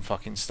 I'm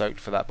fucking stoked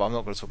for that, but I'm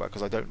not going to talk about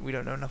it because we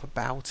don't know enough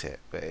about it.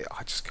 But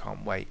I just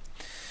can't wait.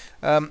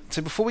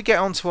 So before we get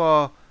on to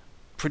our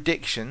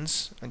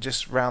predictions and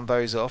just round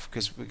those off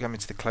because we're coming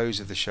to the close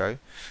of the show,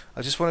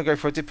 I just want to go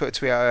for. I did put a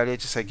tweet out earlier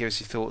to say give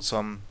us your thoughts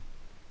on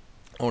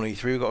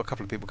E3. We've got a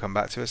couple of people come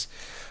back to us.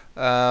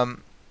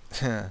 Um,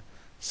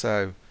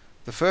 so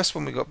the first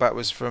one we got back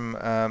was from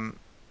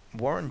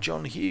Warren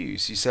John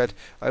Hughes. He said,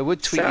 "I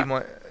would tweet you Shout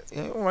my."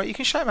 Yeah, all right, you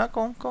can shout him out.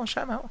 Go on,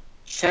 shout him out.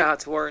 shout out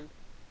to Warren.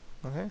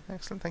 Okay,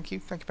 excellent. Thank you,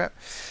 Pet.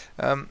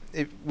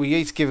 We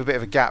need to give a bit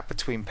of a gap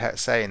between Pet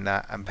saying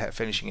that and Pet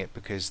finishing it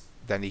because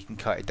then he can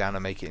cut it down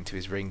and make it into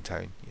his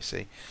ringtone. You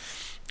see.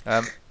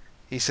 Um,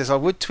 he says, "I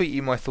would tweet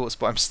you my thoughts,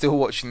 but I'm still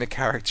watching the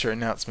character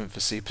announcement for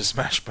Super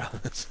Smash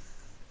Brothers."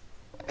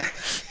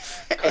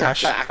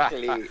 Hash,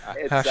 hashtag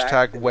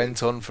Exactly.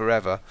 went on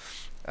forever.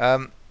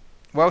 Um,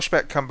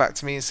 Welshbeck come back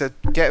to me and said,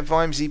 "Get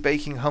Vimesy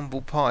baking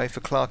humble pie for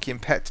Clarky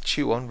and Pet to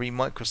chew on. Re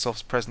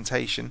Microsoft's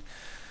presentation."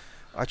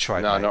 I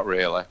tried, No, mate. not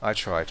really. I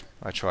tried.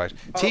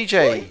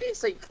 What he TJ, didn't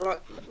say.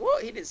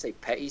 What he didn't say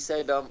pet. He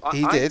said.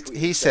 he I did. tweeted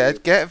He saying.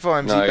 said, "Get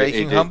Vimesy No,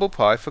 he baking did. humble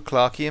pie for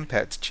Clarky and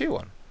Pet to chew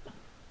on."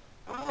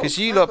 Oh, Because because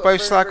you I lot got a both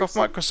very slag very off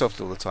sim.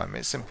 Microsoft all the time.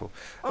 It's simple.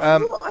 Oh,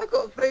 Um, what? I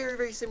got a very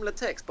very similar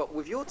text, but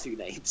with your two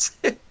names.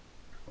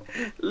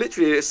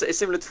 Literally, it's a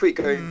similar tweet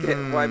going get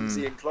hmm.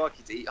 Wimsey and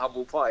Clarky to eat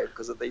humble pie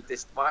because they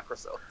dissed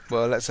Microsoft.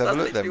 Well, let's have a That's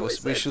look then. literally what it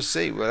We said. shall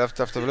see. We'll have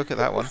to have a look at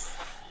that one.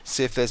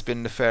 See if there's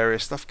been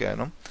nefarious stuff going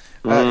on.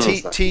 Mm.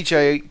 It's like,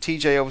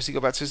 TJ obviously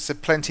got back to us.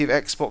 Said plenty of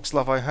Xbox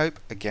love. I hope.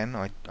 Again,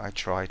 I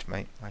tried,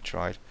 mate. I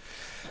tried.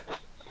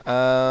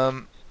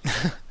 Um,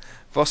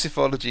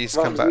 Vossifology's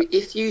come back. Ramsey,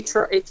 if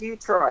you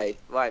tried,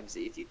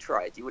 Ramsey, if you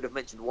tried, you would have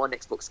mentioned one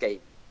Xbox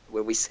game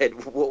when we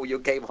said what were your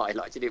game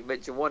highlights. You didn't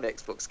mention one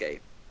Xbox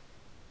game,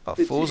 Oh,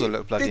 did Forza you?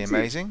 looked bloody Did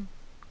you? amazing.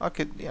 I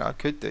could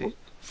do.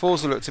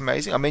 Forza looked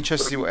amazing. I'm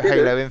interested to Well, see you what didn't.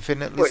 Halo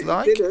Infinite Well, is you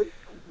like. didn't.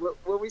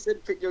 When we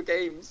said pick your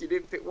games, you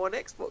didn't pick one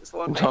Xbox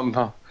one, mate.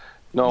 No,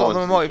 no Not the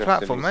one's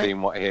interested multi-platform, in mate.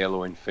 seeing what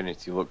Halo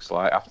Infinity looks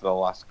like after the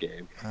last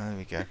game. There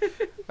we go.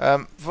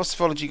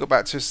 Vossifology got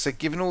back to us. Said,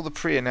 given all the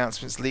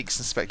pre-announcements, leaks,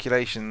 and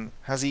speculation,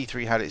 has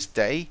E3 had its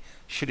day?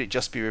 Should it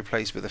just be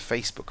replaced with a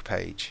Facebook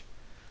page?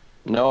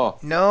 No,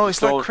 No, just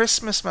it's like don't.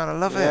 Christmas, man. I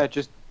love Yeah, it.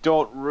 just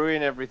don't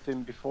ruin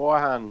everything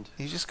beforehand.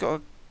 You just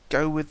gotta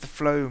go with the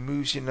flow.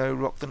 Moves you know,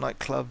 rock the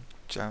nightclub,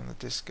 jam the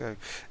disco.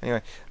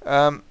 Anyway,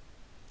 um,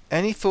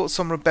 any thoughts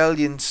on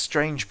Rebellion's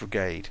Strange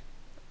Brigade?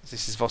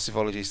 This is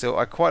Vossivology still.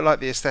 I quite like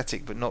the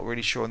aesthetic, but not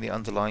really sure on the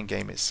underlying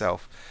game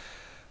itself.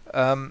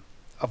 Um,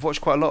 I've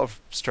watched quite a lot of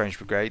Strange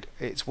Brigade.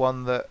 It's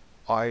one that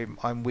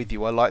I'm with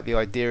you. I like the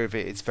idea of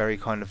it. It's very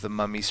kind of the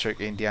Mummy stroke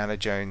Indiana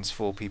Jones,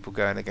 four people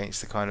going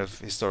against the kind of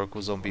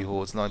historical zombie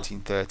hordes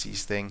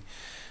 1930s thing.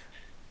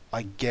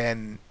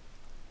 Again,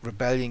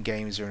 Rebellion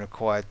games are an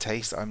acquired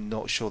taste. I'm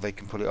not sure they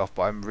can pull it off,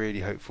 but I'm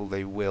really hopeful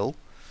they will.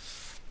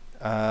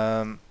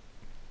 Um,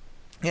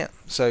 yeah,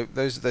 so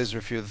those are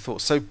a few of the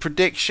thoughts. So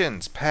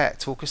predictions, Pat,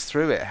 talk us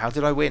through it. How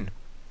did I win?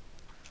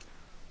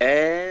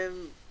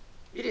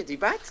 You didn't do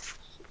bad.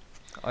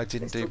 I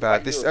didn't Let's do talk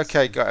bad. about This yours.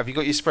 okay? Have you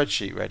got your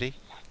spreadsheet ready?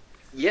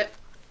 Yep.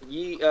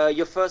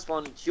 Your first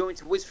one. Do you want me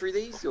to whiz through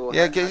these, or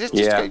Yeah, how do you want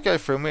just Yeah, go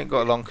through them. We ain't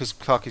got to? long because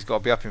Clarky's got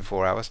to be up in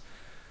 4 hours.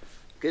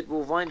 Good.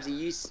 Well,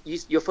 Vimesy,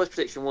 your first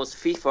prediction was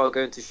FIFA are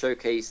going to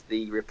showcase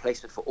the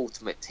replacement for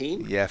Ultimate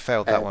Team, Yeah,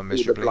 failed that one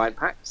all the miserably. blind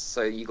packs.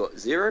 So you got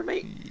zero,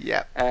 mate.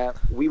 Yep.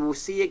 We will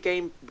see a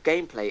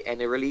gameplay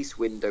and a release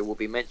window will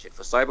be mentioned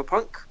for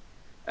Cyberpunk.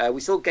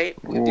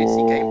 We did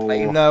see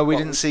gameplay, oh, No, we but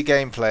didn't see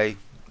gameplay.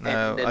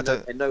 and No, I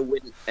don't.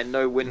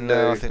 no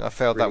No, I window think I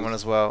failed that one release.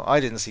 as well. I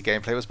didn't see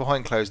gameplay. It was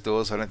behind closed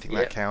doors, so I don't think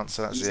that Yep. counts.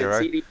 So that's You said 0.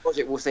 CD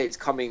Projekt will say it's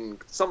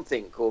coming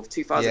something of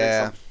 2000 and Yeah,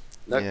 something.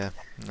 Nope. yeah,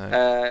 no,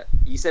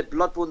 You said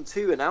Bloodborne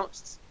 2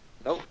 announced.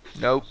 Nope.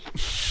 nope.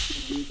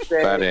 You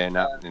that said. ain't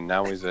happening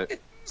now, is it?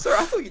 Sorry,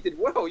 I thought you did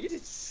well. You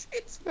did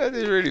shit. I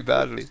did really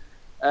badly.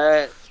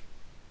 Uh,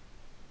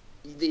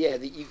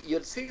 your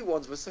two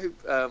ones were so.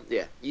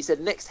 Yeah, you said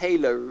next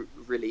Halo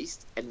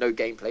released and no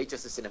gameplay,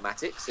 just a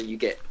cinematic, so you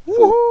get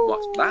 4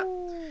 marks for that.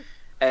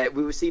 Woohoo!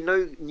 We will see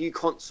no new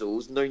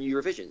consoles, no new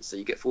revisions, so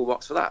you get 4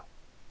 marks for that.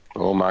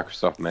 Oh,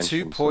 Microsoft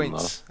Two mentioned some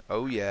though. points.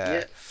 Oh yeah.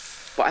 Yeah,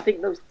 but I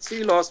think those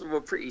two last ones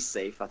were pretty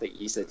safe. I think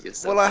you said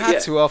Well, yourself, I but had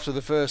yeah. to after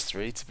the first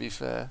three, to be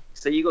fair.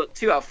 So you got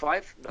 2 out of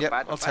 5. Not Yep,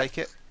 bad, I'll not bad. take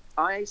it.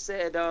 I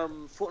said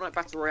Fortnite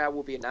Battle Royale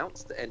will be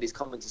announced and is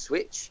coming to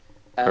Switch,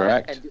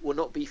 Correct? and it will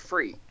not be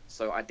free.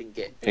 So I didn't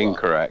get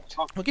Incorrect.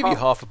 I'll give you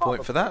half a half point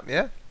a for that. point.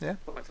 Yeah, yeah.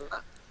 Point for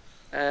that.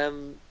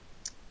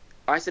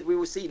 I said we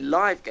will see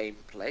live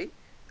gameplay,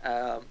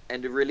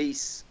 and the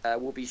release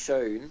will be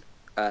shown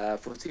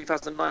for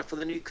 2009 for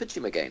the new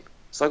Kojima game.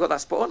 So I got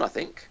that spot on, I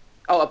think.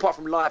 Oh, apart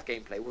from live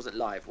gameplay, it wasn't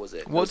live, was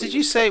it? What Nobody did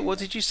you was say? playing What it.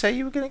 did you say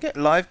you were going to get?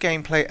 Live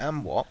gameplay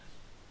and what?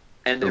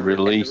 And A the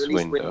release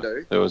release window.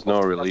 window There was of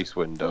no 2000. release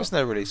There window. was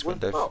no release Was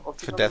window not of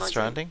for Death 2019.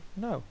 Stranding.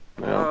 No.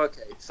 No. Oh,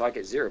 okay. So I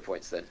get 0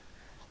 points then.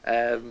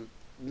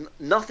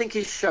 Nothing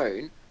is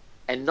shown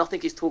and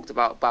nothing is talked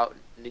about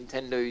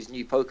Nintendo's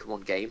new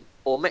Pokemon game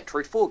or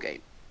Metroid 4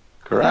 game.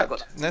 I got Correct.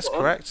 that That's spot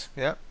on. correct.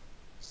 Yeah.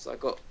 So I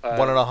got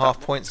One and a that half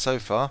one. points so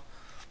far.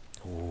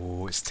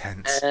 Oh, it's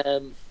tense.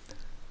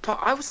 But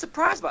I was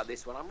surprised about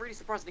this one. I'm really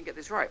surprised I didn't get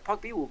this right.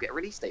 PUBG will get a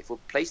release date for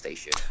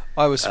PlayStation.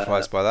 I was Uh,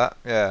 surprised by that.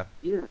 Yeah.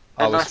 yeah.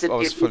 I And I was said I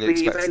was it will fully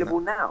be expecting that. available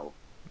now.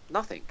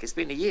 Nothing. It's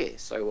been a year.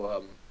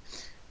 So,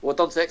 well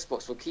done to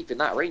Xbox for keeping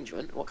that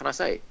arrangement. What can I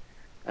say?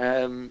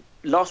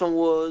 Last one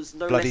was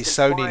no Bloody less than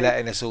Sony five.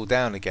 letting us all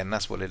down again.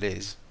 That's what it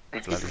is.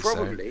 Bloody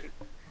Sony. Probably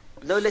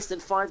no less than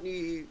 5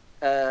 new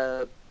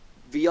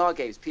VR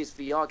games,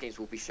 PSVR games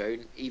will be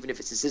shown, even if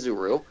it's a sizzle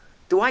reel.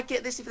 Do I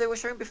get this if they were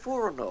shown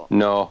before or not?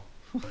 No.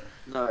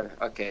 No.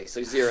 Okay,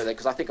 so zero then,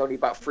 because I think only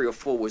about 3 or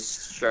 4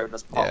 was shown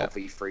as part Yeah. of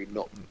E3,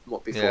 not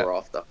Yeah. before or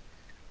after.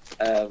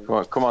 Um,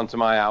 Come on to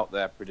my out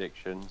there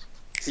predictions.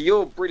 so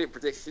your brilliant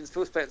predictions: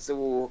 Phil Spencer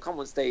will come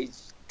on stage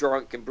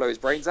drunk and blow his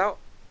brains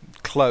out.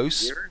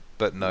 Close, Zero.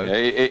 but no. Yeah,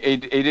 he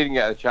didn't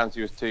get a chance.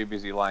 He was too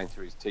busy lying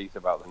through his teeth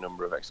about the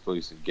number of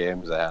exclusive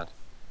games they had.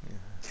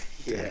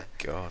 Dear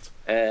Yeah. God.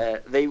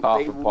 They Half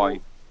they a will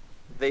point.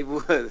 they will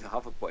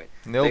half a point.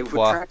 Nil They will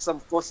point. track some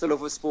fossil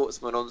of a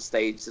sportsman on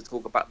stage to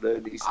talk about the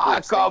new I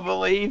sports can't thing.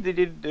 believe they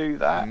didn't do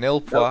that.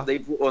 Nil No, point. they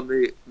put on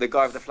the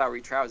guy with the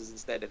flowery trousers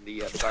instead, and the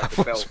guy with the That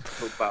was. belt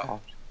to talk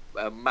about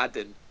God.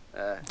 Madden.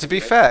 To be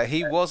Anyway, fair,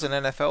 he was an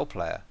NFL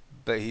player,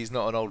 but he's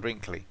not an old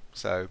wrinkly.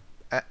 So.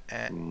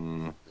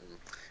 Mm.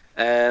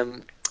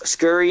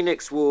 Square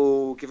Enix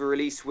will give a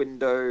release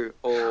window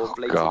Oh of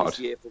later this God.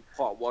 year for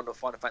Part One of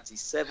Final Fantasy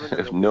VII, and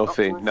there'll be an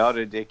Nothing. uproar. Not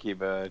a dicky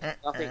bird.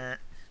 Nothing.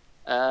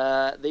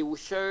 They will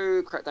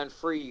show Crackdown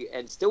 3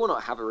 and still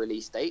not have a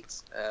release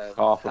date.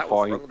 Half a That was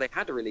point. wrong. They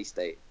had a release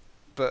date.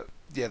 But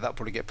yeah, that'll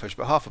probably get pushed.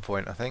 But half a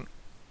point, I think.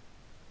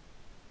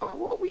 Oh,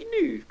 well, we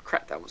knew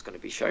Crackdown was going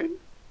to be shown.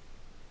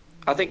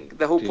 I think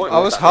the whole point I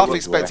was was that they half were.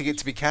 expecting it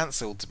to be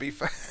cancelled. To be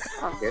fair.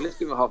 Okay, let's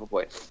give them half a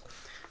point.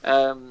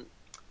 Um,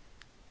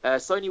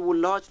 Sony will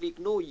largely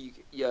ignore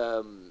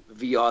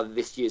VR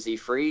this year's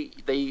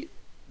E3.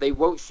 They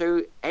won't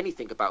show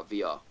anything about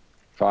VR.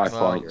 5 That's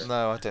a Well, zero. points.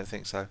 no, I don't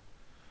think so.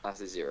 That's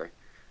a zero.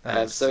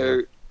 That is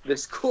zero. So the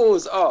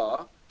scores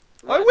are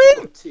Ramsey I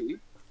win. got 2,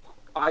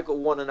 I got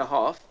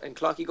 1.5, and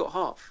Clarky got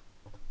half.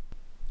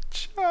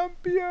 I'll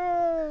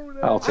Champion.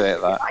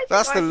 take that. I think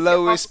That's I the should get half a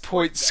lowest point.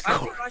 point I score.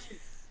 think I should.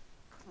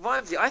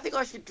 Ramsey, I think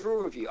I should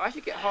draw with you. I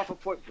should get half a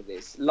point for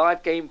this.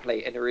 Live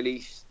gameplay and a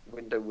release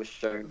window was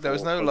shown There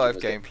was for no live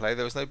Kojima's game. gameplay.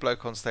 There was no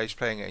bloke on stage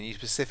playing it, and you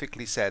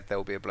specifically said there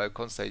will be a bloke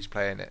on stage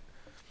playing it.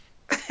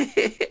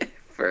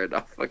 Fair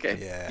enough. Okay,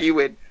 Yeah. you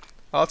win.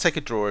 I'll take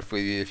a draw if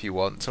with you if you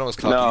want. So long as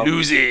Clarky No,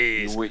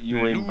 loses. you win,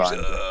 Loser.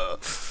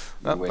 Vimesy.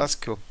 You win. That's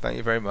cool. Thank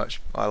you very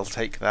much. I'll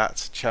take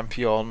that.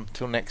 Champion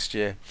till next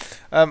year.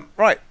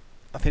 Right.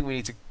 I think we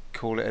need to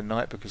call it a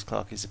night because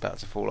Clarky's about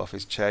to fall off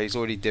his chair. He's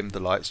already dimmed the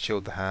lights,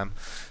 chilled the ham.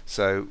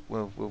 So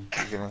we're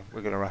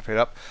gonna wrap it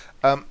up.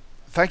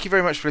 Thank you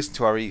very much for listening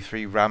to our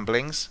E3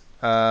 ramblings.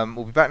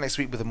 We'll be back next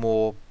week with a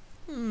more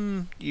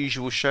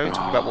usual show,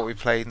 talking about what Oh, we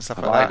played and stuff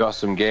have like I that. got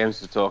some games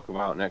to talk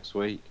about next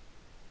week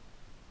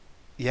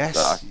Yes,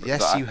 that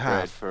yes, I you played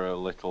have. for a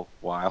little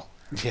while?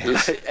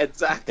 Yes.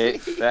 Exactly.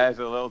 There's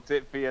a little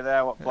tip for you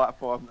there. What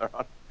platform they're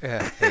on?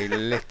 Yeah, a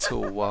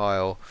little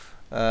while.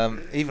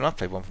 Even I've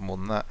played one for more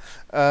than that.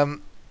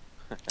 Um,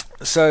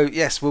 so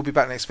yes, we'll be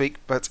back next week.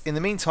 But in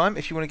the meantime,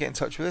 if you want to get in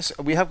touch with us,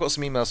 we have got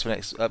some emails for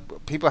next.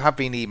 People have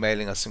been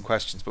emailing us some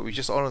questions, but we've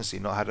just honestly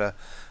not had a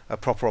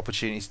proper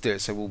opportunity to do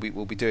it. So we'll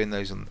be doing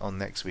those on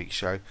next week's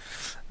show.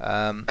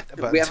 But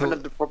We haven't until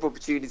had the proper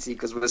opportunity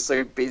because we're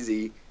so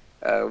busy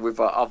with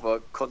our other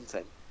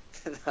content.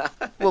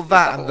 well, Is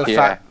that why?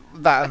 Yeah,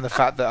 that and the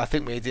fact that I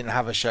think we didn't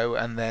have a show,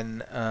 and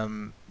then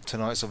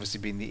tonight's obviously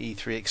been the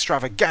E3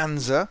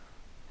 extravaganza.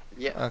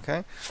 Yeah.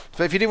 Okay.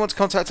 So if you do want to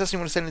contact us and you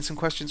want to send in some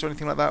questions or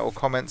anything like that, or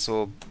comments,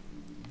 or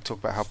talk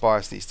about how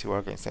biased these two are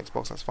against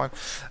Xbox, that's fine.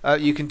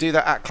 You can do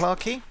that at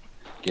Clarky.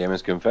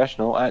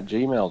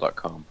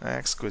 gamersconfessional@gmail.com.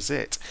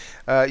 Exquisite.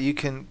 You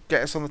can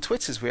get us on the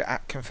Twitters. We're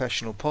at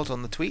Confessional Pod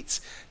on the tweets.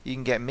 You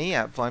can get me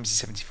at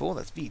Vimesy74.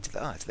 That's V to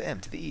the I to the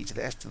M to the E to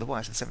the S to the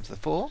Y to the 7 to the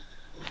 4.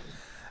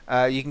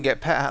 You can get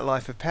Pet at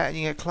Life of Pet. And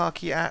you can get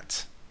Clarky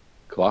at.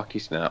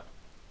 Clarky Snap.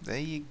 There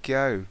you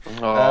go.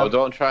 Oh,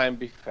 don't try and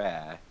be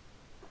fair.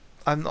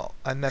 I'm not.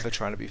 I'm never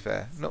trying to be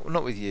fair.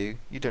 Not with you.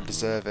 You don't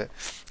deserve it.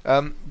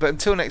 But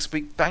until next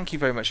week, thank you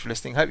very much for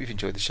listening. Hope you've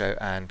enjoyed the show,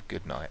 and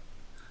good night.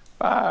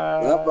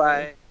 Bye Bye.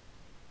 bye.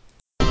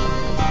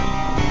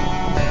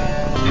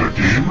 The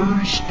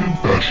Gamer's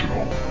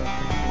Confessional.